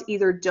neurons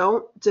either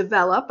don't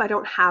develop, I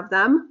don't have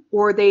them,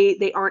 or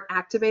they aren't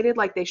activated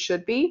like they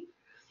should be.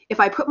 If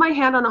I put my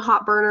hand on a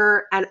hot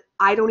burner and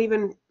I don't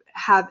even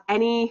have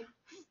any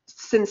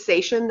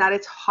sensation that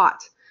it's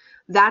hot,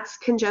 that's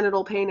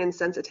congenital pain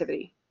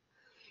insensitivity.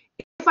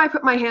 If I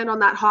put my hand on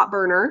that hot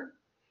burner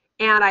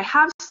and I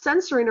have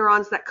sensory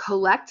neurons that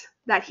collect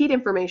that heat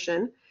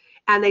information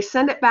and they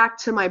send it back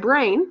to my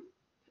brain,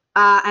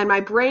 and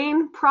my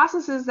brain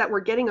processes that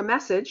we're getting a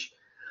message,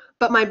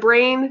 but my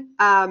brain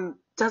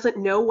doesn't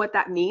know what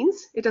that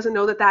means. It doesn't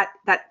know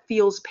that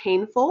feels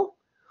painful.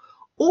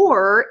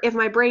 Or if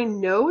my brain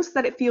knows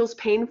that it feels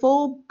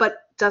painful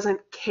but doesn't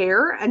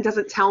care and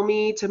doesn't tell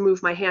me to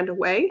move my hand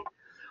away,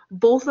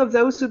 both of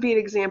those would be an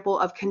example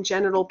of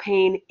congenital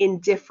pain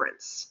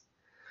indifference.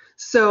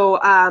 So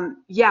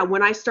yeah,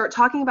 when I start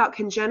talking about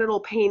congenital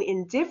pain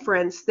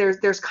indifference,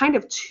 there's kind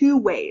of two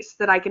ways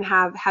that I can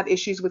have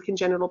issues with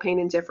congenital pain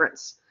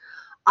indifference.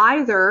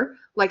 Either,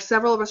 like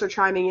several of us are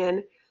chiming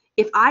in,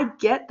 if I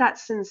get that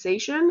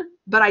sensation,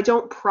 but I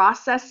don't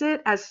process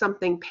it as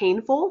something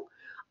painful,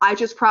 I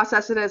just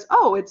process it as,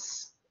 oh,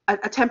 it's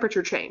a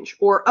temperature change,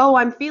 or, oh,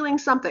 I'm feeling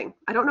something.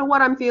 I don't know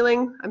what I'm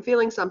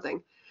feeling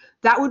something.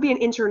 That would be an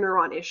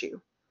interneuron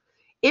issue.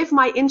 If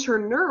my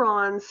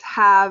interneurons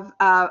have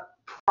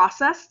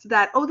processed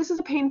that, oh, this is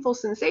a painful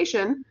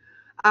sensation,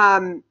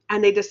 and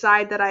they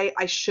decide that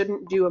I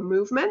shouldn't do a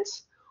movement,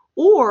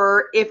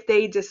 or if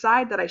they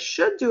decide that I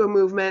should do a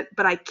movement,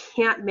 but I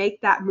can't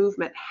make that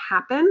movement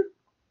happen,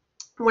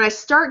 when I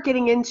start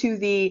getting into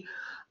the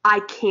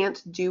I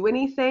can't do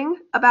anything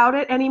about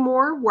it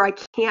anymore, where I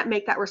can't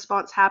make that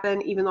response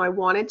happen even though I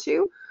wanted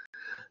to,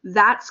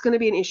 that's going to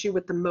be an issue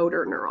with the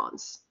motor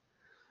neurons.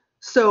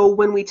 So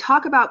when we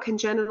talk about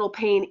congenital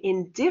pain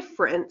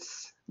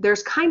indifference,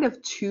 there's kind of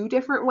two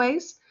different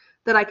ways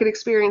that I could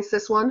experience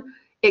this one.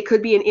 It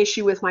could be an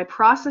issue with my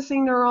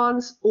processing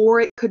neurons, or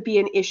it could be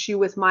an issue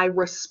with my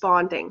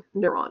responding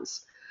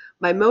neurons,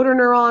 my motor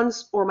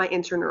neurons or my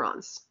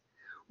interneurons.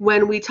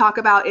 When we talk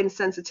about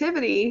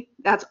insensitivity,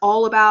 that's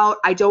all about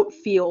I don't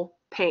feel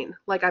pain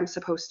like I'm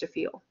supposed to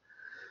feel.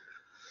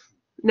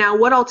 Now,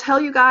 what I'll tell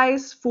you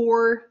guys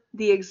for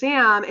the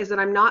exam is that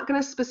I'm not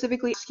going to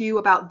specifically ask you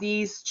about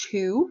these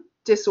two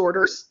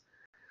disorders,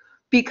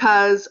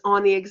 because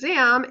on the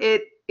exam,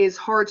 it is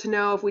hard to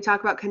know if we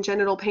talk about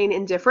congenital pain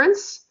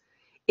indifference,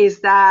 is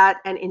that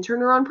an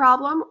interneuron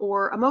problem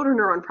or a motor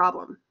neuron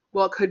problem?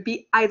 Well, it could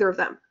be either of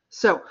them.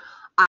 So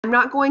I'm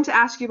not going to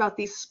ask you about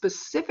these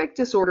specific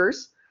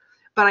disorders,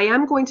 but I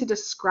am going to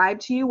describe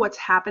to you what's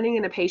happening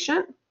in a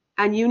patient,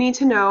 and you need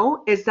to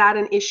know, is that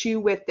an issue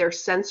with their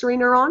sensory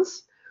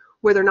neurons,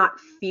 where they're not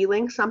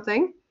feeling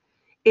something?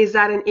 Is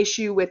that an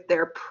issue with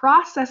their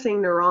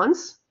processing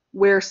neurons,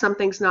 where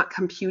something's not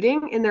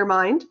computing in their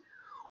mind?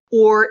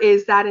 Or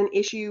is that an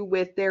issue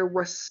with their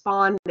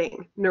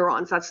responding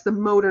neurons? That's the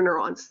motor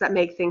neurons that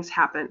make things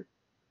happen.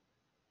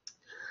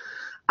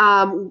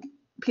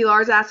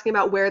 Pilar's asking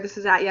about where this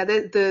is at. Yeah,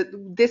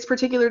 this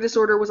particular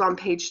disorder was on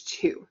page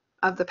 2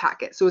 of the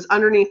packet. So it was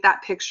underneath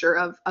that picture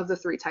of the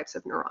 3 types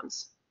of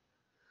neurons.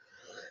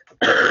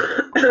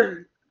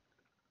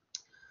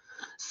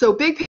 So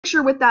big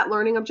picture with that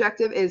learning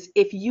objective is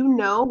if you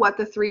know what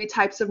the 3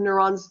 types of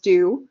neurons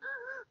do,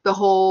 the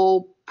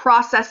whole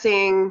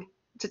processing,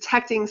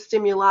 detecting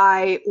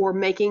stimuli, or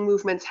making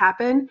movements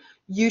happen,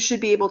 you should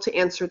be able to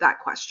answer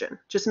that question.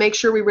 Just make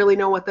sure we really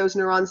know what those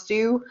neurons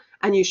do,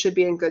 and you should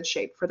be in good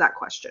shape for that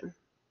question.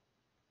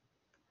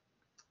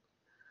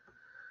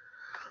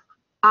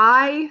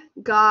 I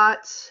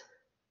got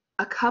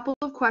a couple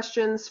of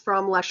questions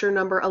from lecture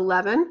number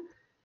 11.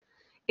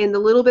 In the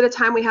little bit of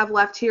time we have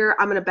left here,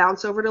 I'm going to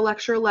bounce over to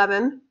lecture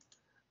 11.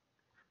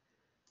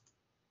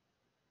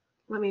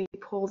 Let me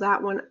pull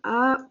that one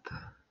up.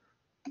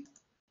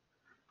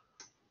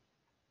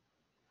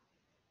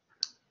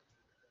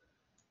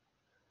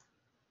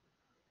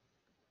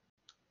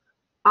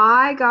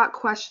 I got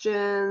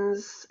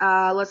questions.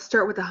 Let's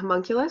start with the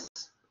homunculus.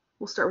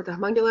 We'll start with the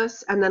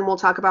homunculus, and then we'll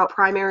talk about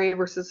primary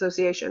versus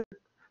association.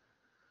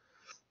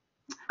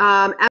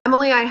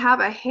 Emily, I have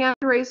a hand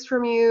raised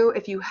from you.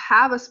 If you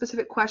have a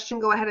specific question,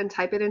 go ahead and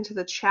type it into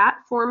the chat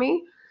for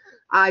me.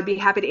 I'd be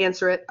happy to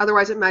answer it.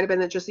 Otherwise, it might have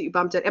been just that you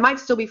bumped it. It might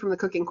still be from the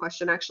cooking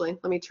question, actually.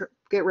 Let me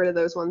get rid of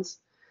those ones.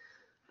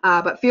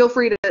 But feel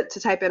free to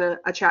type in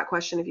a chat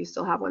question if you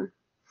still have one.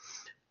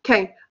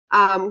 Okay,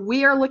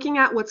 we are looking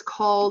at what's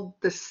called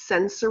the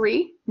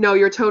sensory. No,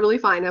 you're totally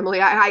fine,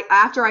 Emily.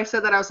 After I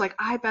said that, I was like,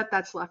 I bet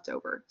that's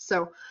leftover.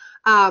 So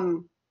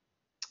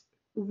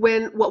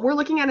what we're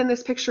looking at in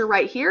this picture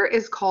right here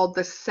is called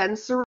the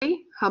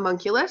sensory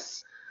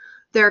homunculus.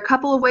 There are a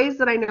couple of ways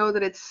that I know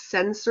that it's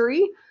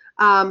sensory.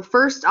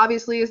 First,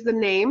 obviously, is the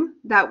name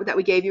that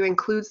we gave you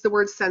includes the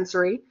word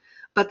sensory.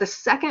 But the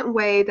second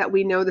way that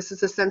we know this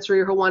is a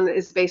sensory one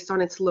is based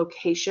on its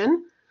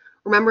location.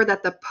 Remember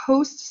that the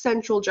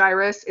post-central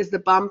gyrus is the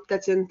bump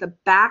that's in the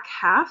back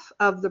half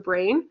of the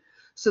brain.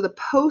 So the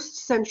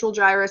post-central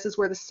gyrus is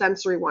where the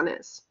sensory one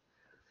is.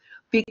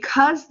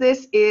 Because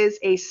this is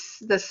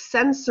the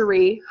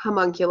sensory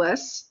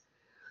homunculus,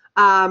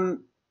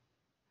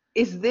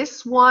 is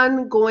this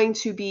one going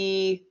to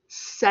be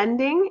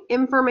sending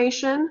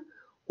information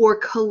or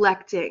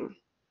collecting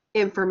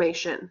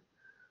information?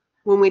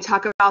 When we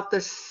talk about the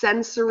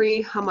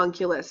sensory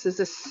homunculus, is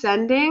this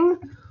sending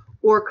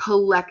or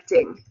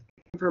collecting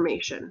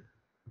information?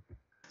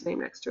 Name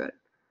next to it.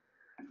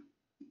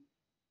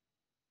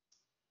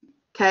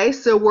 Okay,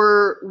 so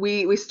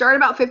we start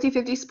about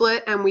 50-50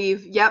 split,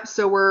 and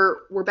so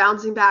we're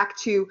bouncing back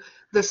to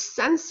the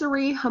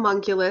sensory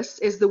homunculus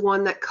is the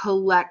one that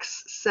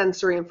collects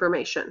sensory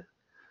information.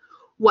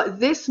 What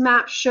this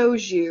map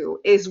shows you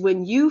is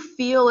when you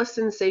feel a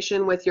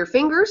sensation with your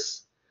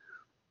fingers,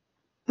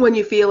 when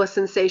you feel a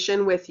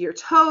sensation with your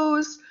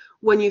toes,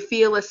 when you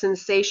feel a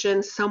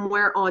sensation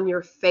somewhere on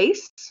your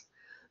face,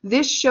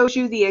 this shows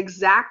you the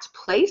exact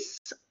place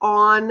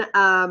on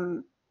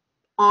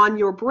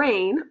your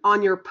brain,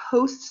 on your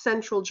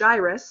post-central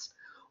gyrus,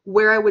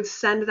 where I would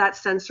send that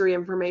sensory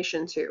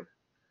information to.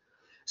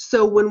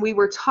 So when we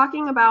were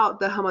talking about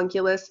the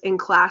homunculus in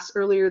class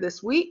earlier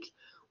this week,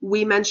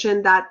 we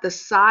mentioned that the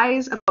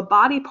size of a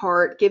body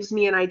part gives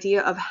me an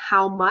idea of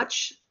how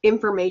much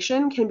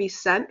information can be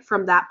sent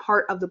from that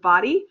part of the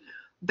body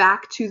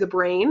back to the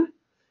brain.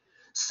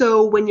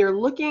 So when you're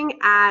looking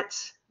at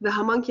the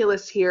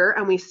homunculus here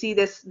and we see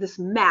this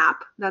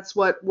map, that's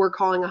what we're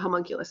calling a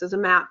homunculus, is a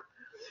map.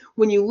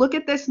 When you look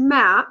at this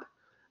map,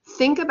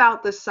 think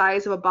about the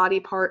size of a body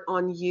part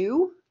on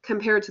you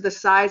compared to the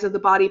size of the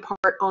body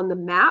part on the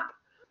map.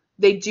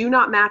 They do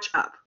not match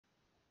up.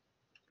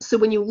 So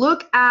when you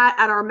look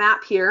at our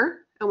map here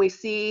and we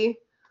see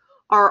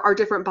our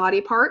different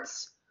body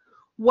parts,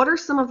 what are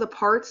some of the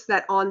parts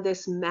that on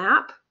this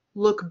map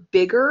look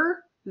bigger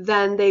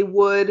than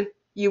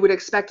you would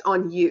expect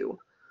on you?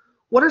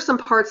 What are some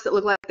parts that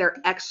look like they're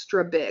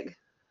extra big?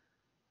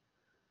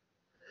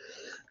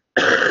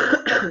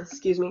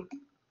 Excuse me.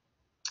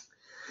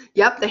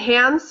 Yep, the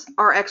hands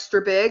are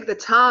extra big. The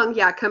tongue,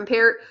 yeah,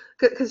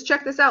 because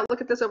check this out.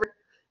 Look at this over.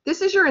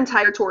 This is your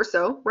entire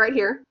torso right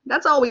here.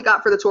 That's all we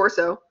got for the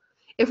torso.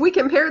 If we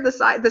compare the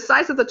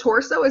size of the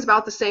torso is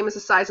about the same as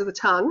the size of the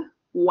tongue.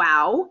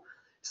 Wow.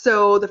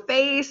 So the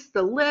face,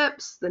 the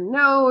lips, the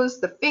nose,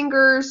 the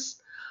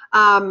fingers.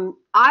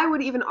 I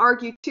would even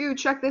argue too,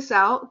 check this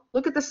out.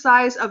 Look at the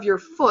size of your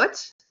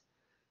foot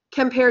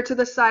compared to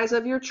the size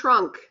of your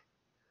trunk.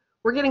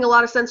 We're getting a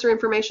lot of sensory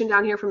information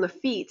down here from the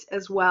feet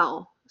as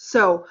well.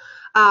 So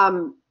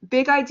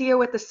big idea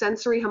with the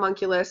sensory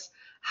homunculus,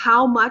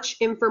 how much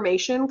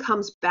information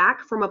comes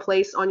back from a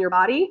place on your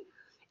body.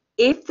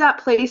 If that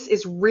place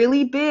is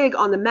really big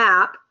on the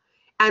map,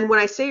 and when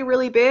I say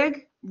really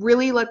big,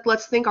 really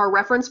let's think our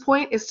reference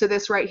point is to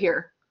this right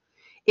here.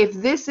 If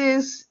this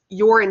is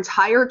your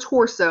entire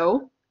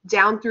torso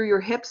down through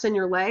your hips and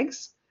your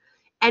legs,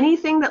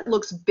 anything that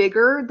looks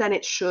bigger than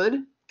it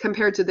should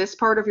compared to this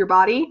part of your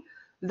body,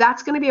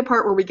 that's going to be a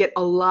part where we get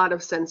a lot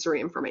of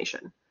sensory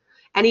information.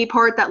 Any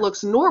part that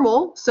looks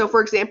normal, so for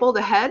example, the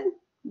head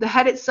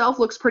itself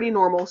looks pretty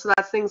normal. So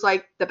that's things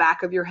like the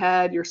back of your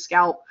head, your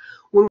scalp.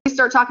 When we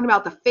start talking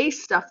about the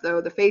face stuff,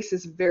 though, the face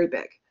is very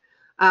big.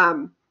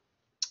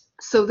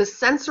 So the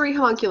sensory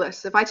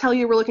homunculus, if I tell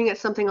you we're looking at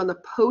something on the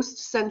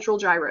post-central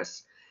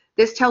gyrus,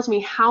 this tells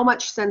me how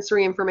much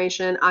sensory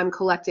information I'm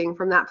collecting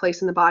from that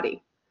place in the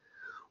body.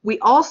 We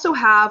also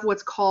have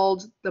what's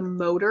called the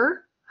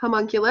motor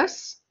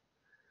homunculus.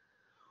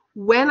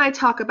 When I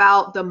talk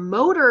about the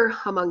motor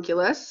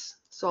homunculus,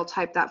 so I'll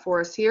type that for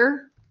us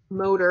here,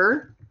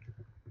 motor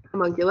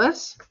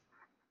homunculus.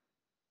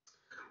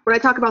 When I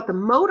talk about the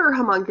motor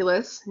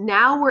homunculus,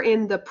 now we're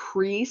in the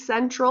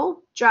precentral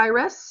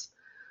gyrus.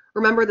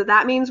 Remember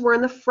that means we're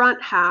in the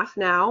front half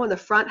now, and the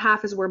front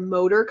half is where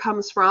motor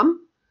comes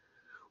from.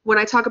 When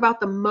I talk about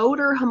the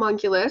motor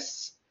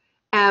homunculus,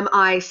 am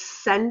I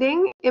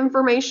sending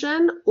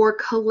information or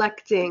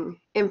collecting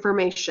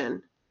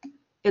information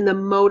in the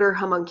motor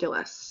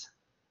homunculus?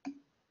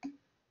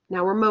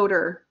 Now we're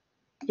motor.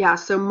 Yeah,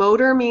 so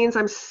motor means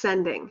I'm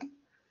sending.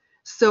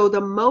 So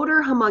the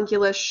motor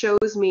homunculus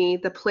shows me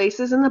the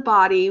places in the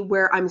body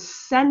where I'm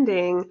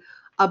sending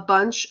a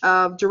bunch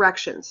of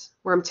directions,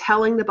 where I'm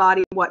telling the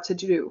body what to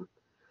do.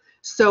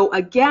 So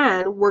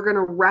again, we're going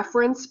to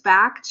reference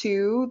back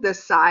to the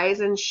size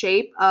and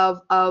shape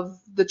of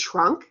the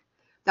trunk.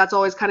 That's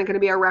always kind of going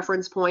to be our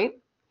reference point.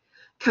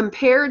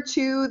 Compared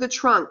to the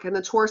trunk and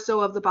the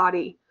torso of the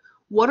body,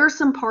 what are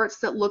some parts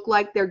that look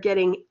like they're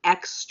getting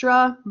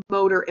extra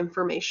motor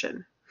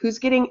information? Who's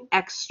getting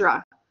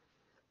extra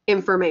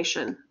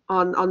information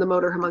on the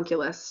motor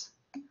homunculus?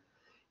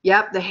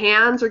 Yep, the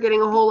hands are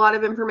getting a whole lot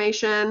of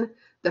information.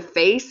 The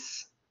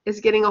face is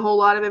getting a whole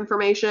lot of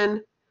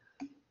information.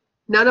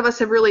 None of us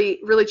have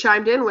really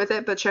chimed in with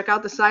it, but check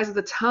out the size of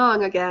the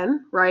tongue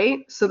again, right?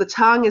 So the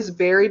tongue is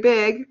very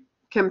big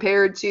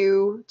compared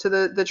to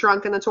the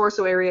trunk and the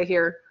torso area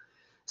here.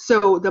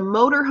 So the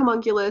motor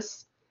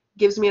homunculus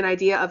gives me an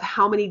idea of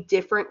how many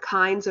different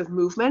kinds of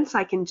movements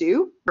I can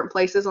do, different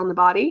places on the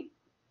body.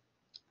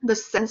 The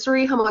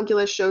sensory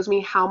homunculus shows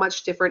me how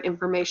much different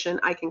information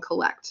I can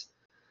collect.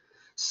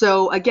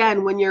 So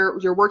again, when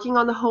you're working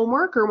on the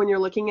homework or when you're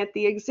looking at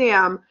the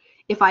exam,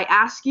 if I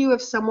ask you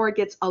if somewhere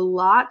gets a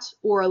lot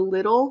or a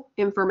little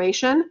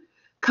information,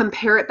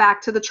 compare it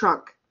back to the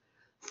trunk.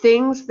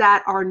 Things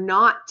that are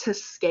not to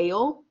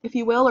scale, if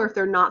you will, or if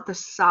they're not the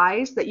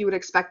size that you would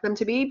expect them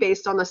to be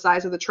based on the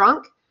size of the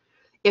trunk,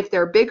 if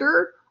they're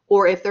bigger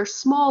or if they're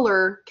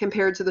smaller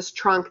compared to this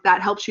trunk,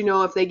 that helps you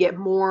know if they get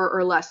more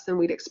or less than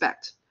we'd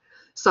expect.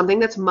 Something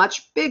that's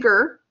much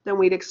bigger than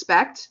we'd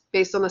expect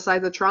based on the size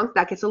of the trunk,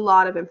 that gets a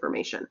lot of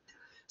information.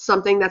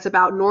 Something that's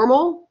about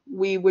normal,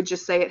 we would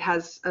just say it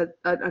has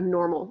a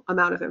normal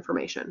amount of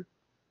information.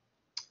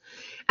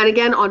 And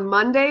again, on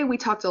Monday, we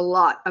talked a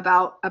lot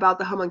about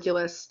the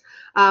homunculus.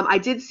 I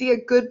did see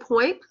a good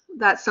point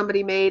that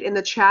somebody made in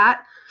the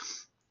chat.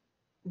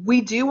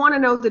 We do want to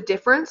know the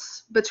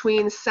difference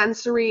between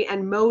sensory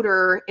and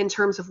motor in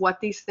terms of what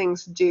these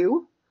things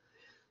do.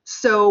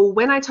 So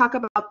when I talk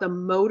about the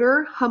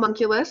motor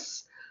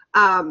homunculus,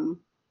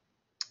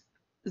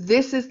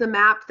 this is the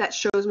map that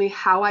shows me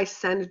how I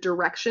send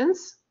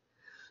directions.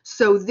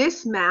 So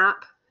this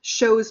map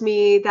shows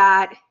me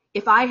that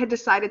if I had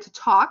decided to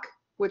talk,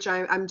 which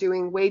I'm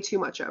doing way too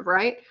much of,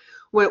 right?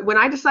 When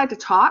I decide to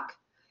talk,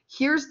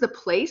 here's the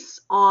place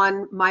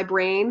on my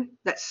brain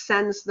that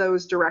sends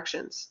those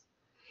directions.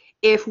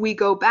 If we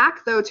go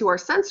back though to our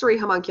sensory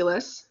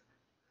homunculus,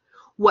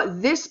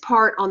 what this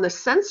part on the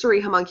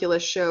sensory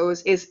homunculus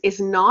shows is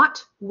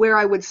not where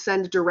I would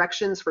send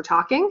directions for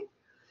talking.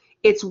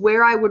 It's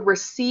where I would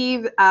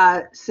receive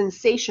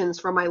sensations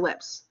from my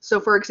lips. So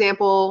for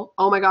example,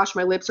 oh my gosh,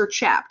 my lips are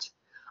chapped.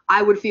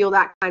 I would feel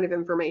that kind of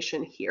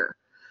information here.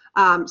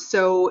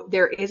 So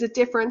there is a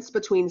difference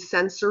between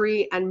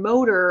sensory and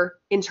motor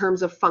in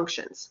terms of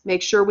functions.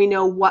 Make sure we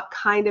know what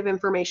kind of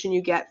information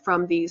you get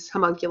from these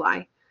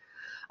homunculi.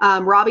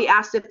 Robbie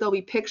asked if there'll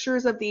be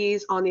pictures of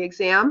these on the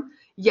exam.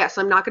 Yes,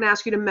 I'm not going to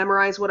ask you to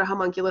memorize what a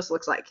homunculus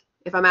looks like.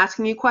 If I'm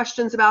asking you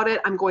questions about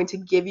it, I'm going to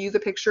give you the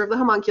picture of the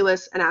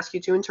homunculus and ask you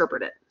to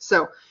interpret it.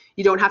 So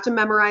you don't have to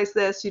memorize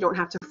this. You don't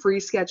have to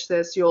free sketch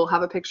this. You'll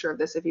have a picture of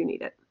this if you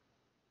need it.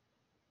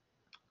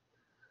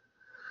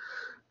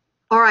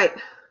 All right,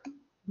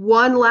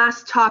 one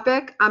last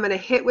topic I'm going to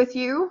hit with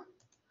you.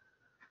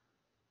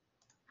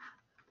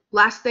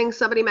 Last thing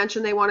somebody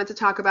mentioned they wanted to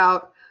talk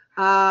about.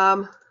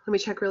 Let me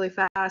check really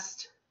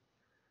fast.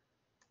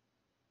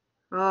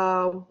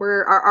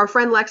 Our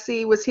friend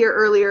Lexi was here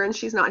earlier and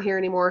she's not here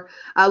anymore.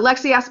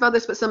 Lexi asked about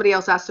this, but somebody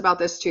else asked about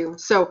this too.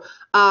 So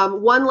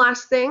one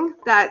last thing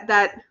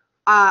that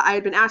I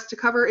had been asked to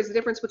cover is the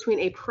difference between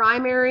a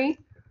primary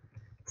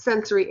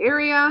sensory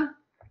area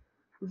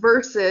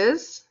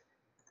versus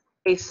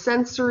a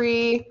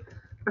sensory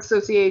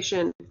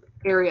association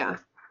area.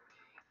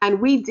 And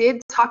we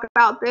did talk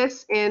about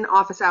this in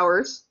office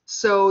hours,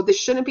 so this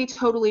shouldn't be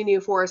totally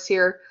new for us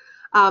here.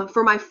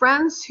 For my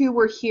friends who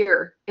were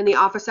here in the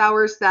office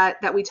hours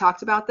that we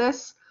talked about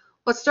this,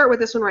 let's start with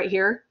this one right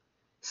here.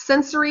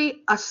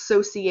 Sensory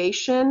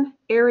association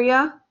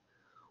area.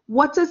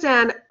 What does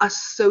an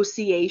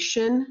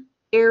association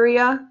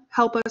area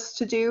help us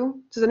to do?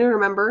 Does anyone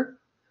remember?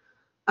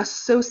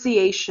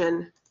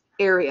 Association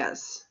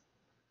areas.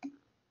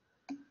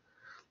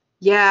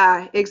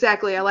 Yeah,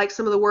 exactly. I like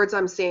some of the words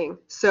I'm seeing.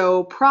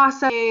 So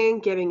processing,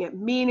 giving it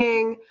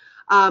meaning.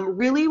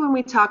 Really, when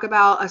we talk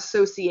about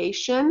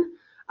association,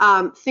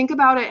 think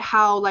about it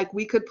how like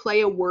we could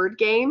play a word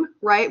game,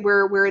 right?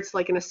 Where it's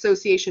like an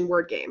association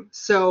word game.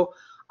 So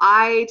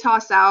I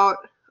toss out,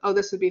 oh,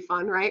 this would be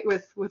fun, right?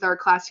 With our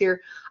class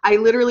here. I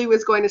literally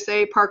was going to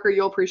say, Parker,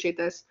 you'll appreciate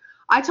this.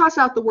 I toss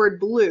out the word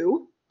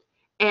blue,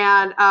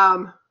 and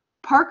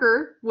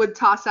Parker would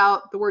toss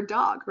out the word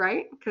dog,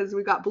 right? Because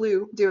we got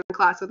Blue doing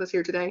class with us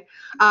here today.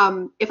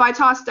 If I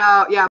tossed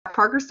out, yeah,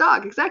 Parker's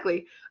dog,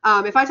 exactly.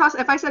 If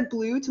I said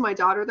blue to my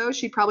daughter though,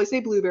 she'd probably say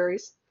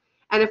blueberries.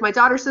 And if my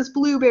daughter says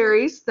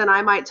blueberries, then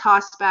I might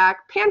toss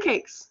back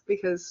pancakes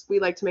because we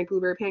like to make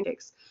blueberry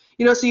pancakes.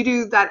 You know, so you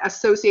do that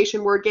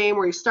association word game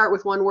where you start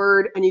with one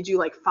word and you do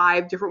like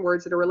 5 different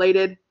words that are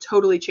related,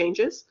 totally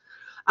changes.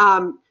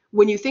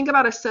 When you think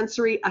about a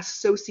sensory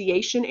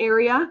association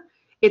area,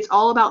 it's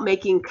all about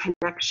making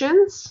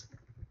connections,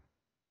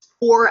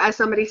 or as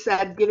somebody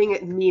said, giving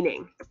it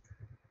meaning.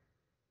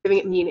 Giving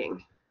it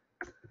meaning.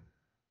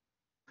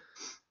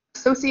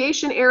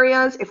 Association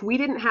areas, if we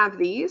didn't have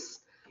these,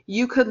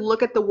 you could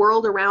look at the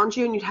world around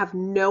you and you'd have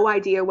no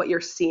idea what you're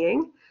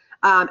seeing.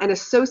 An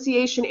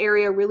association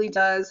area really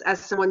does, as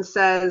someone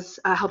says,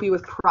 help you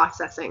with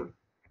processing.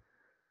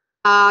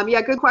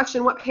 Yeah, good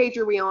question. What page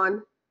are we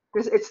on?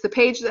 It's the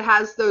page that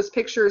has those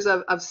pictures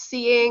of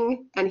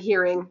seeing and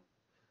hearing.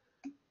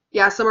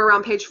 Yeah, somewhere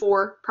around page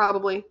 4,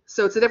 probably.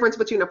 So it's the difference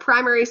between a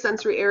primary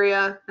sensory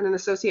area and an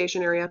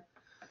association area.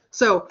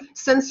 So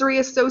sensory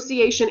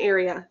association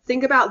area.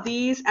 Think about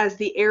these as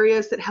the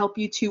areas that help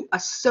you to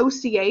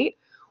associate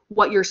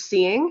what you're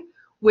seeing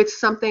with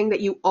something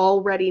that you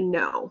already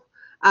know.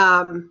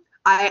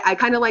 I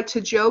kind of like to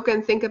joke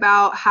and think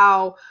about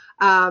how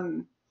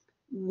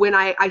when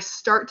I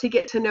start to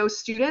get to know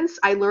students,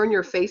 I learn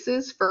your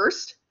faces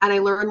first, and I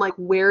learn like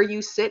where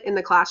you sit in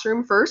the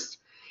classroom first.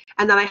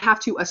 And then I have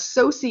to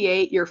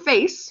associate your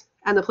face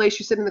and the place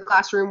you sit in the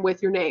classroom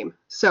with your name.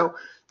 So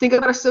think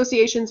about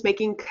associations,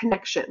 making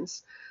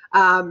connections.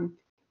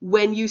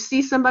 When you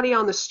see somebody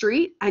on the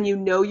street and you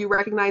know you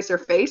recognize their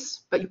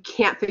face, but you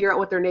can't figure out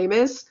what their name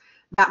is,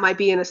 that might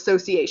be an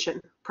association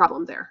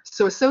problem there.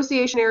 So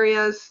association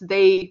areas,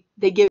 they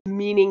give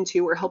meaning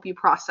to or help you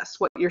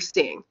process what you're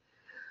seeing.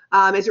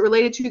 Is it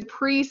related to the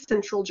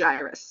pre-central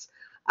gyrus?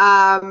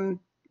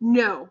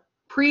 No.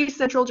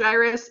 Pre-central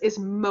gyrus is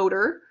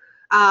motor.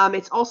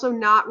 It's also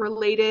not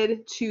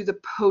related to the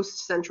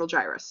post-central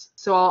gyrus.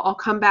 So I'll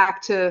come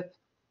back to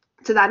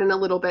that in a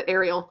little bit,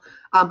 Ariel,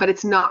 but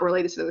it's not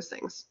related to those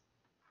things.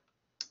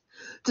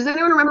 Does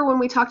anyone remember when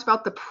we talked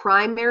about the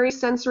primary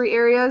sensory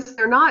areas?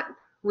 They're not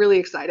really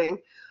exciting,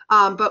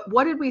 but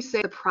what did we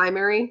say the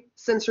primary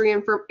sensory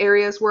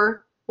areas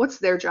were? What's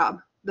their job,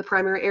 the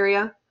primary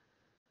area?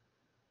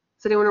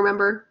 Does anyone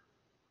remember?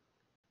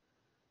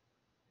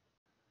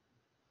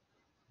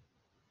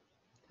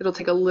 It'll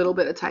take a little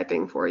bit of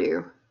typing for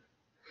you.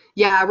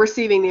 Yeah,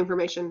 receiving the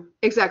information.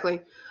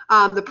 Exactly.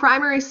 The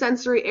primary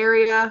sensory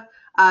area,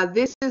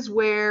 this is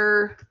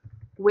where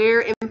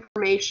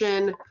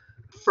information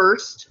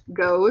first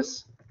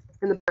goes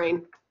in the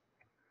brain.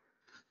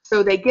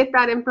 So they get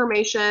that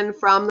information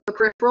from the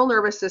peripheral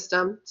nervous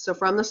system, so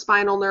from the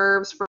spinal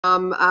nerves,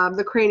 from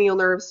the cranial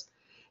nerves.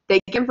 They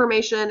get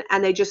information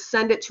and they just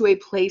send it to a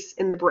place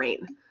in the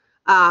brain.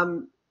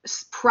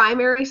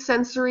 Primary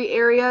sensory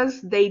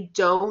areas, they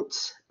do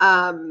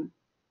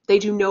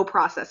no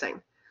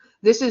processing.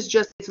 This is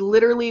just, it's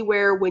literally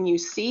where when you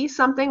see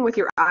something with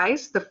your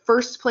eyes, the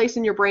first place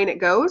in your brain it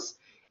goes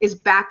is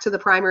back to the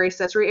primary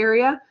sensory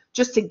area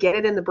just to get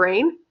it in the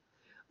brain.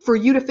 For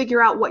you to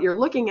figure out what you're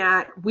looking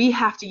at, we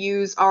have to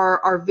use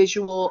our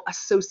visual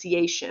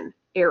association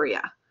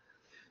area.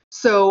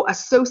 So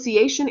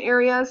association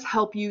areas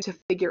help you to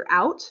figure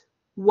out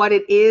what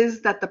it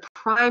is that the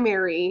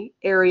primary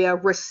area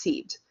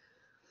received.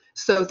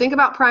 So think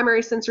about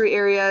primary sensory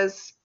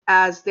areas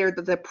as they're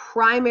the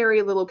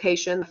primary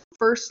location, the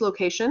first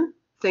location,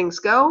 things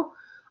go.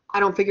 I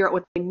don't figure out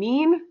what they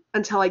mean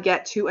until I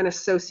get to an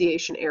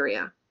association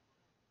area.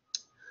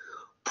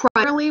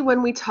 Primarily,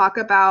 when we talk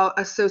about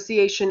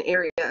association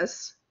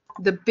areas,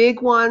 the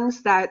big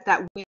ones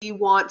that we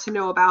want to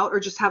know about or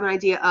just have an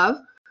idea of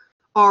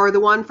are the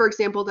one, for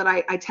example, that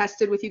I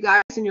tested with you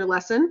guys in your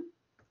lesson.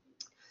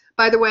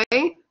 By the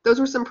way, those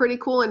were some pretty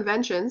cool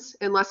inventions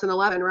in lesson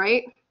 11,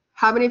 right?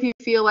 How many of you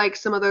feel like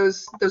some of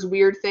those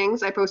weird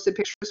things I posted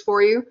pictures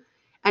for you?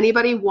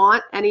 Anybody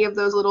want any of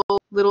those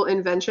little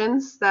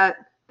inventions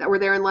that were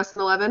there in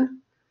lesson 11?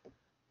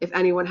 If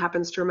anyone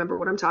happens to remember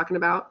what I'm talking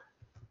about.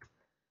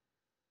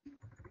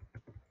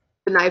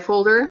 The knife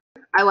holder.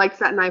 I liked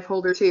that knife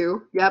holder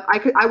too. Yep,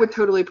 I would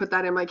totally put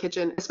that in my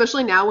kitchen,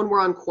 especially now when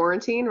we're on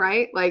quarantine,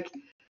 right? Like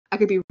I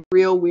could be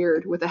real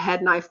weird with a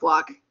head knife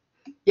block.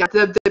 Yeah,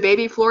 the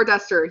baby floor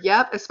duster.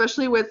 Yep,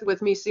 especially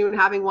with me soon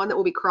having one that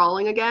will be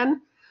crawling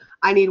again.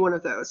 I need one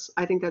of those.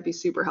 I think that'd be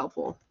super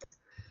helpful.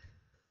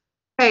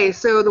 Okay,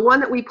 so the one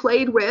that we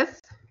played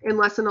with in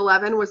lesson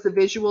 11 was the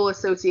visual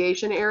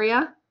association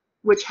area.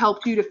 which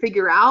helped you to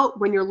figure out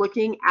when you're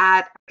looking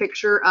at a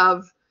picture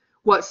of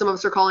what some of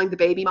us are calling the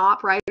baby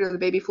mop, right, or the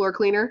baby floor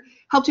cleaner,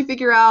 helped you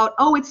figure out,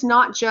 oh, it's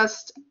not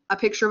just a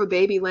picture of a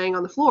baby laying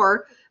on the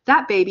floor.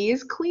 That baby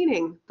is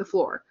cleaning the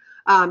floor.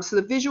 So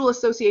the visual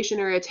association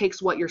area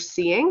takes what you're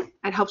seeing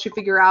and helps you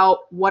figure out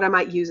what I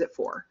might use it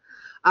for.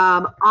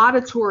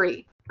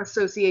 Auditory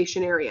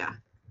association area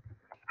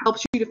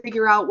helps you to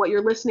figure out what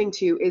you're listening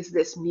to. Is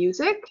this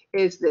music?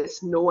 Is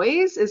this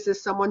noise? Is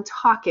this someone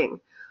talking?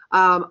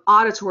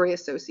 Auditory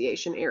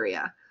association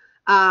area.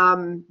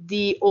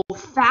 The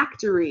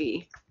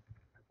olfactory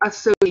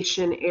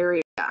association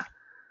area.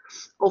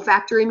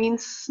 Olfactory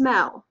means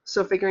smell.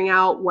 So figuring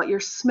out what you're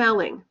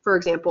smelling, for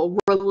example,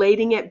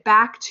 relating it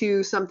back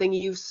to something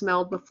you've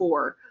smelled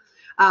before.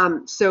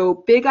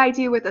 So big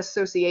idea with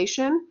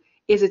association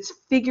is it's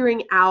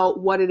figuring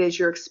out what it is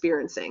you're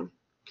experiencing.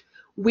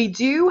 We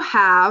do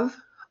have,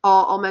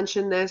 I'll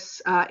mention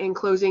this in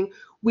closing,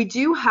 we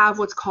do have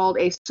what's called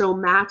a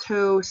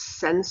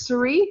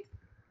somatosensory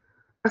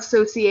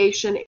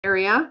association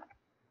area.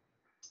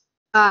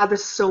 The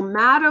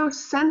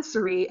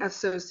somatosensory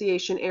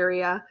association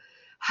area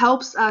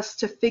helps us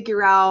to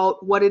figure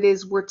out what it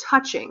is we're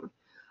touching,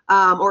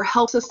 or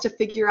helps us to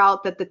figure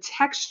out that the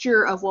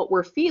texture of what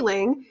we're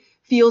feeling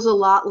feels a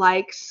lot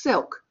like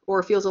silk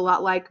or feels a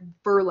lot like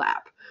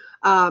burlap.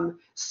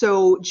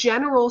 So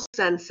general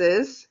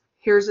senses,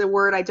 here's a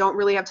word I don't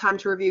really have time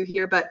to review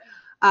here, but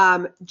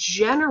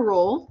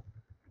general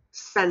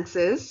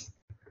senses,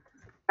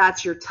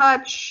 that's your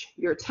touch,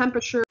 your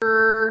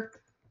temperature,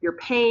 your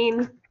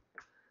pain,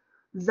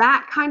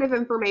 that kind of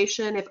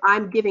information. If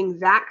I'm giving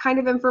that kind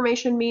of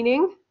information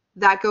meaning,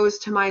 that goes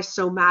to my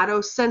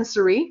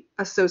somatosensory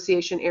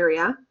association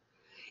area.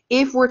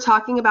 If we're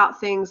talking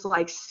about things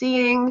like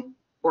seeing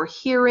or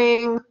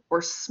hearing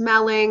or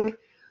smelling,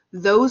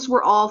 those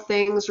were all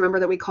things,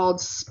 remember, that we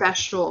called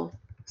special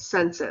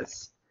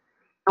senses.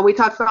 And we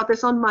talked about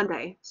this on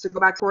Monday, so go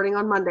back to recording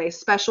on Monday,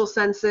 special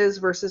senses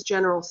versus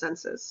general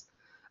senses.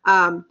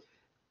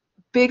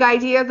 Big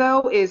idea,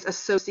 though, is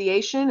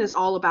association is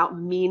all about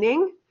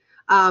meaning.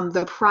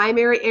 The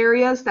primary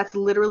areas, that's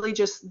literally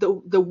just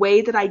the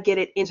way that I get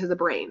it into the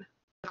brain,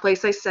 the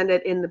place I send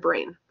it in the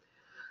brain.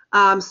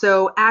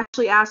 So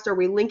Ashley asked, are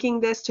we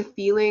linking this to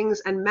feelings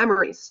and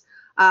memories?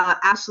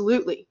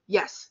 Absolutely,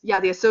 yes.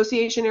 Yeah, the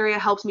association area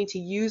helps me to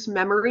use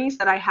memories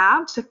that I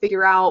have to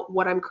figure out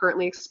what I'm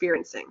currently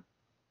experiencing.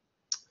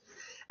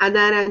 And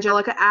then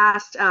Angelica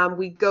asked,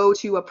 we go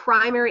to a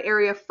primary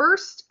area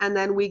first, and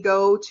then we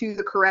go to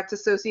the correct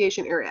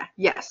association area.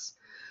 Yes.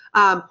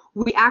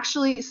 We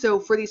actually, so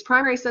for these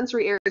primary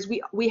sensory areas,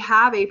 we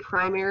have a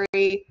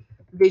primary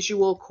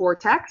visual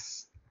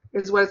cortex,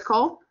 is what it's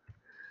called.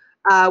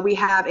 We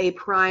have a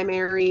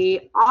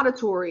primary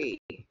auditory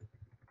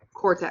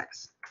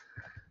cortex.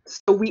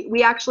 So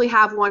we actually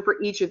have one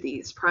for each of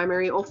these,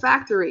 primary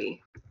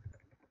olfactory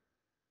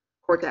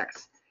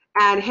cortex.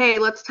 And hey,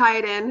 let's tie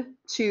it in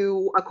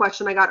to a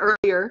question I got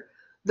earlier.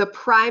 The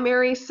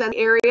primary sense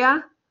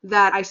area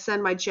that I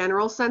send my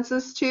general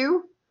senses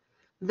to,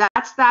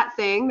 that's that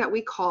thing that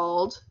we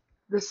called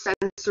the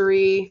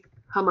sensory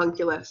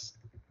homunculus.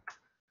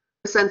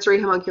 The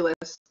sensory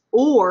homunculus,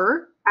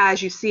 or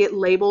as you see it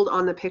labeled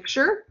on the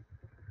picture,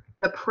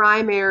 the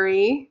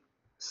primary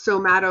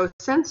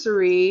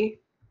somatosensory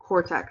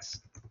cortex.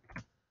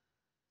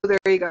 So there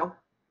you go.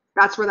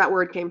 That's where that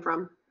word came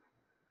from.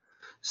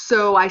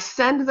 So I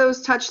send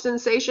those touch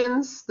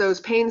sensations, those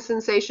pain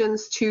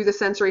sensations to the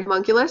sensory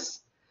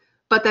homunculus,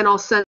 but then I'll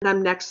send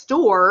them next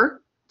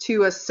door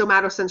to a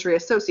somatosensory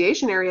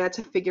association area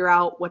to figure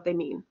out what they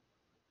mean.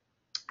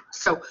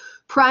 So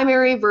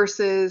primary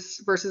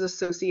versus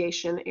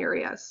association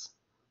areas.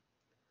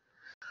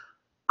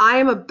 I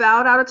am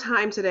about out of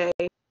time today.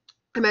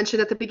 I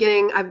mentioned at the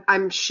beginning,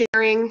 I'm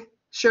sharing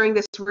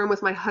this room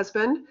with my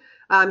husband.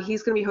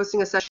 He's going to be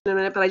hosting a session in a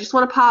minute, but I just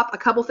want to pop a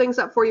couple things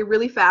up for you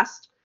really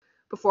fast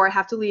before I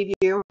have to leave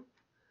you.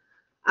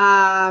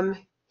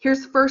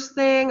 Here's the first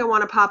thing I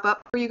want to pop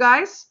up for you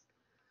guys.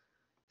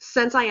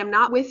 Since I am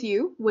not with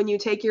you when you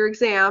take your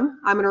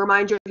exam, I'm going to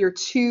remind you of your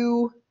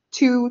two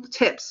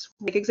tips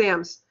to make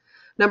exams.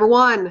 Number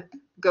one,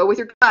 go with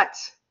your gut.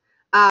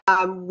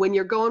 When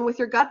you're going with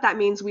your gut, that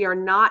means we are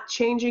not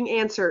changing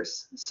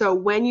answers. So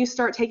when you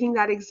start taking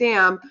that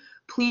exam,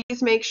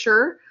 please make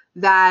sure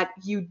that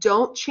you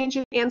don't change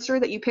an answer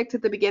that you picked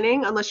at the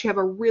beginning unless you have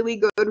a really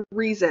good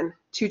reason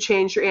to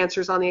change your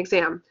answers on the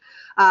exam.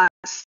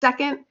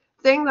 Second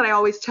thing that I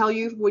always tell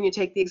you when you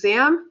take the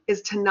exam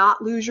is to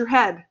not lose your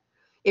head.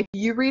 If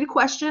you read a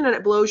question and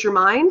it blows your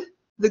mind,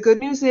 the good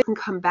news is you can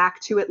come back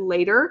to it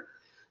later.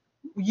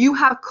 You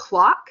have a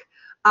clock.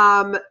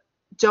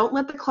 Don't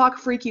let the clock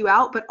freak you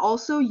out, but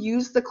also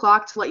use the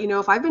clock to let you know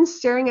if I've been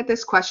staring at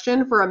this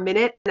question for a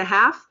minute and a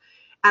half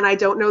and I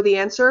don't know the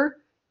answer,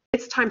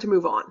 it's time to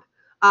move on.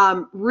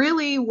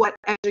 Really what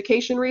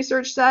education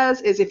research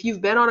says is if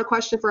you've been on a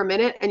question for a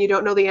minute and you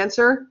don't know the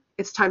answer,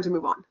 it's time to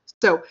move on.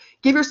 So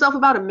give yourself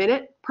about a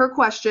minute per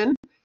question.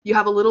 You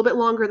have a little bit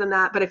longer than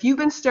that, but if you've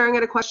been staring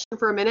at a question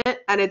for a minute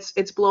and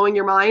it's blowing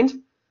your mind,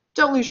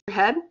 don't lose your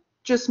head.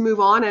 just move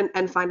on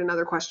and find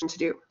another question to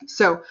do.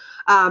 So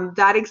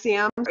that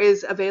exam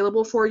is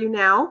available for you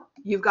now.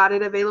 You've got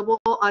it available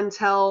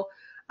until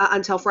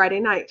Friday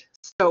night.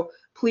 So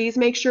please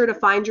make sure to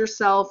find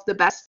yourself the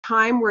best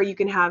time where you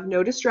can have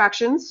no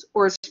distractions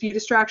or as few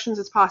distractions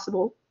as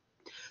possible.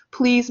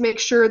 Please make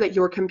sure that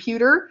your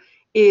computer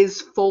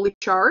is fully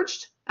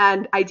charged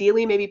and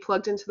ideally maybe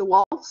plugged into the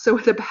wall so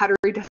the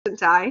battery doesn't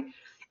die.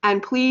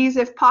 And please,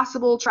 if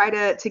possible, try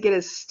to get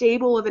as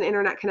stable of an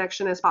internet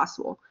connection as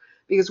possible.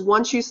 Because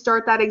once you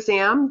start that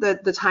exam,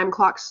 the time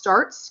clock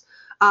starts.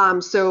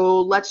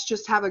 So let's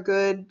just have a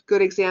good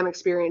exam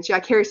experience. Yeah,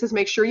 Carrie says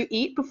make sure you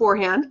eat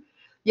beforehand.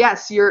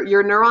 Yes,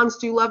 your neurons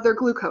do love their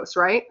glucose,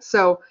 right?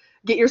 So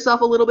get yourself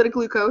a little bit of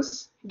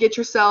glucose. Get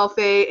yourself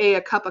a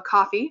cup of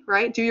coffee,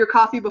 right? Do your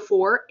coffee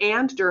before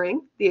and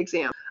during the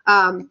exam.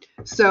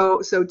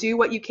 So do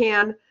what you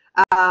can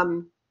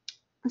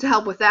to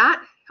help with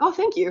that. Oh,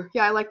 thank you.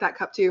 Yeah, I like that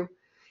cup too.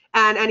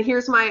 And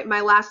here's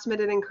my last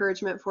minute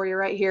encouragement for you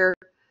right here.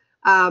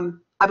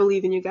 I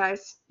believe in you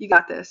guys. You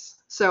got this.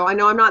 So I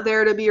know I'm not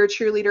there to be your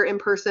cheerleader in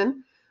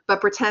person,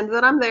 but pretend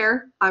that I'm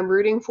there. I'm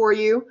rooting for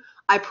you.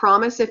 I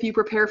promise if you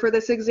prepare for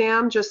this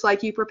exam, just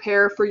like you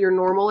prepare for your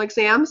normal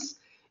exams,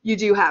 you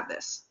do have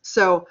this.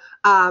 So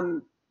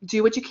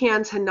do what you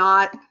can to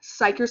not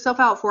psych yourself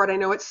out for it. I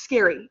know it's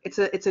scary.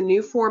 It's a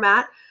new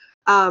format,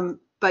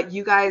 but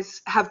you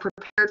guys have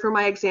prepared for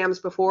my exams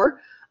before.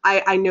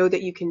 I know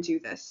that you can do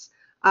this.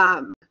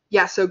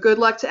 Yeah, so good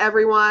luck to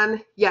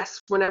everyone.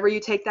 Yes, whenever you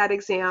take that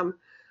exam.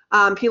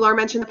 Pilar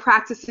mentioned the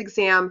practice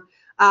exam.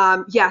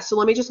 Yeah, so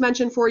let me just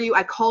mention for you,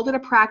 I called it a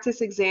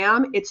practice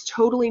exam. It's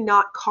totally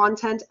not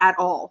content at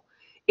all.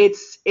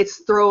 It's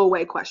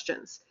throwaway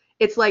questions.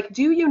 It's like,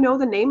 do you know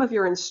the name of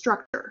your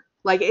instructor?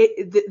 Like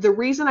the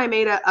reason I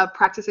made a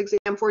practice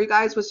exam for you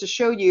guys was to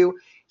show you,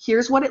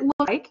 here's what it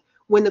looks like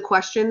when the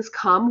questions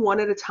come one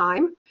at a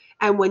time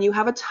and when you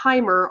have a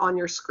timer on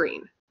your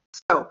screen.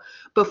 So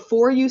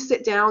before you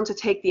sit down to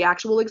take the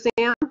actual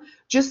exam,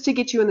 just to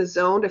get you in the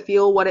zone to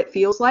feel what it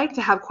feels like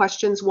to have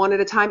questions one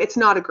at a time, it's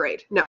not a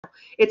grade. No,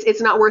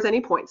 it's not worth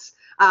any points.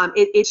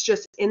 It's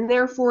just in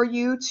there for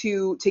you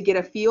to get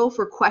a feel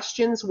for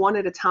questions one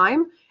at a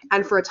time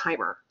and for a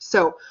timer.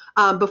 So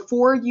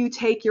before you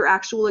take your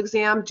actual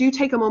exam, do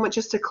take a moment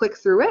just to click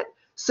through it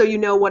so you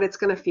know what it's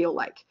going to feel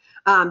like.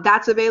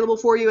 That's available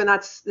for you, and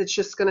it's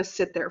just going to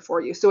sit there for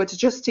you. So it's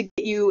just to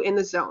get you in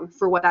the zone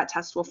for what that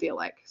test will feel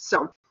like.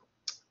 So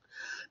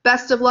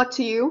best of luck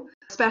to you,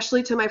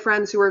 especially to my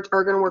friends who are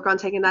going to work on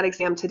taking that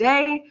exam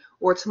today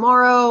or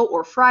tomorrow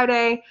or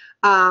Friday.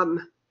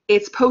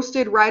 It's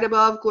posted right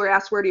above, Gloria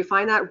asked, where do you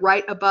find that?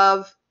 Right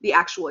above the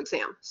actual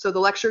exam. So the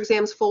lecture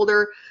exams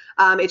folder,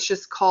 it's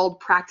just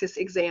called practice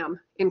exam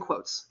in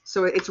quotes.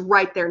 So it's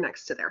right there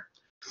next to there.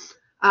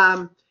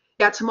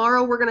 Yeah,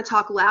 tomorrow we're going to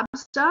talk lab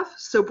stuff.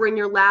 So bring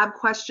your lab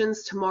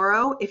questions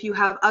tomorrow. If you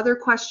have other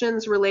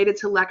questions related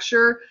to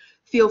lecture,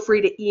 feel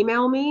free to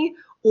email me.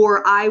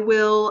 Or I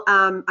will,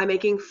 I'm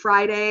making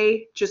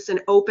Friday just an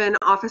open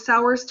office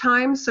hours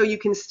time, so you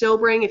can still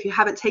bring, if you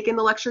haven't taken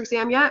the lecture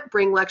exam yet,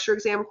 bring lecture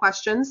exam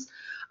questions,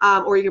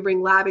 or you can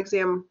bring lab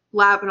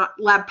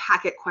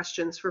packet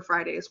questions for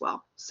Friday as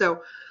well.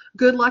 So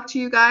good luck to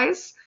you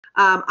guys.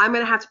 I'm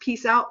gonna have to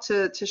peace out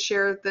to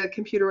share the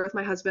computer with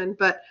my husband,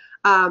 but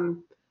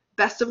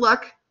best of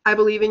luck. I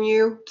believe in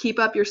you. Keep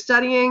up your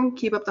studying,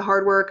 keep up the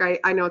hard work.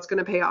 I know it's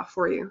gonna pay off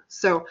for you.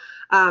 So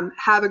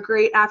have a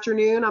great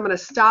afternoon. I'm gonna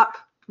stop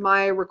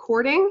my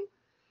recording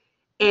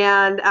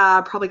and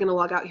probably going to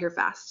log out here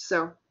fast.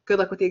 So good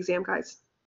luck with the exam, guys.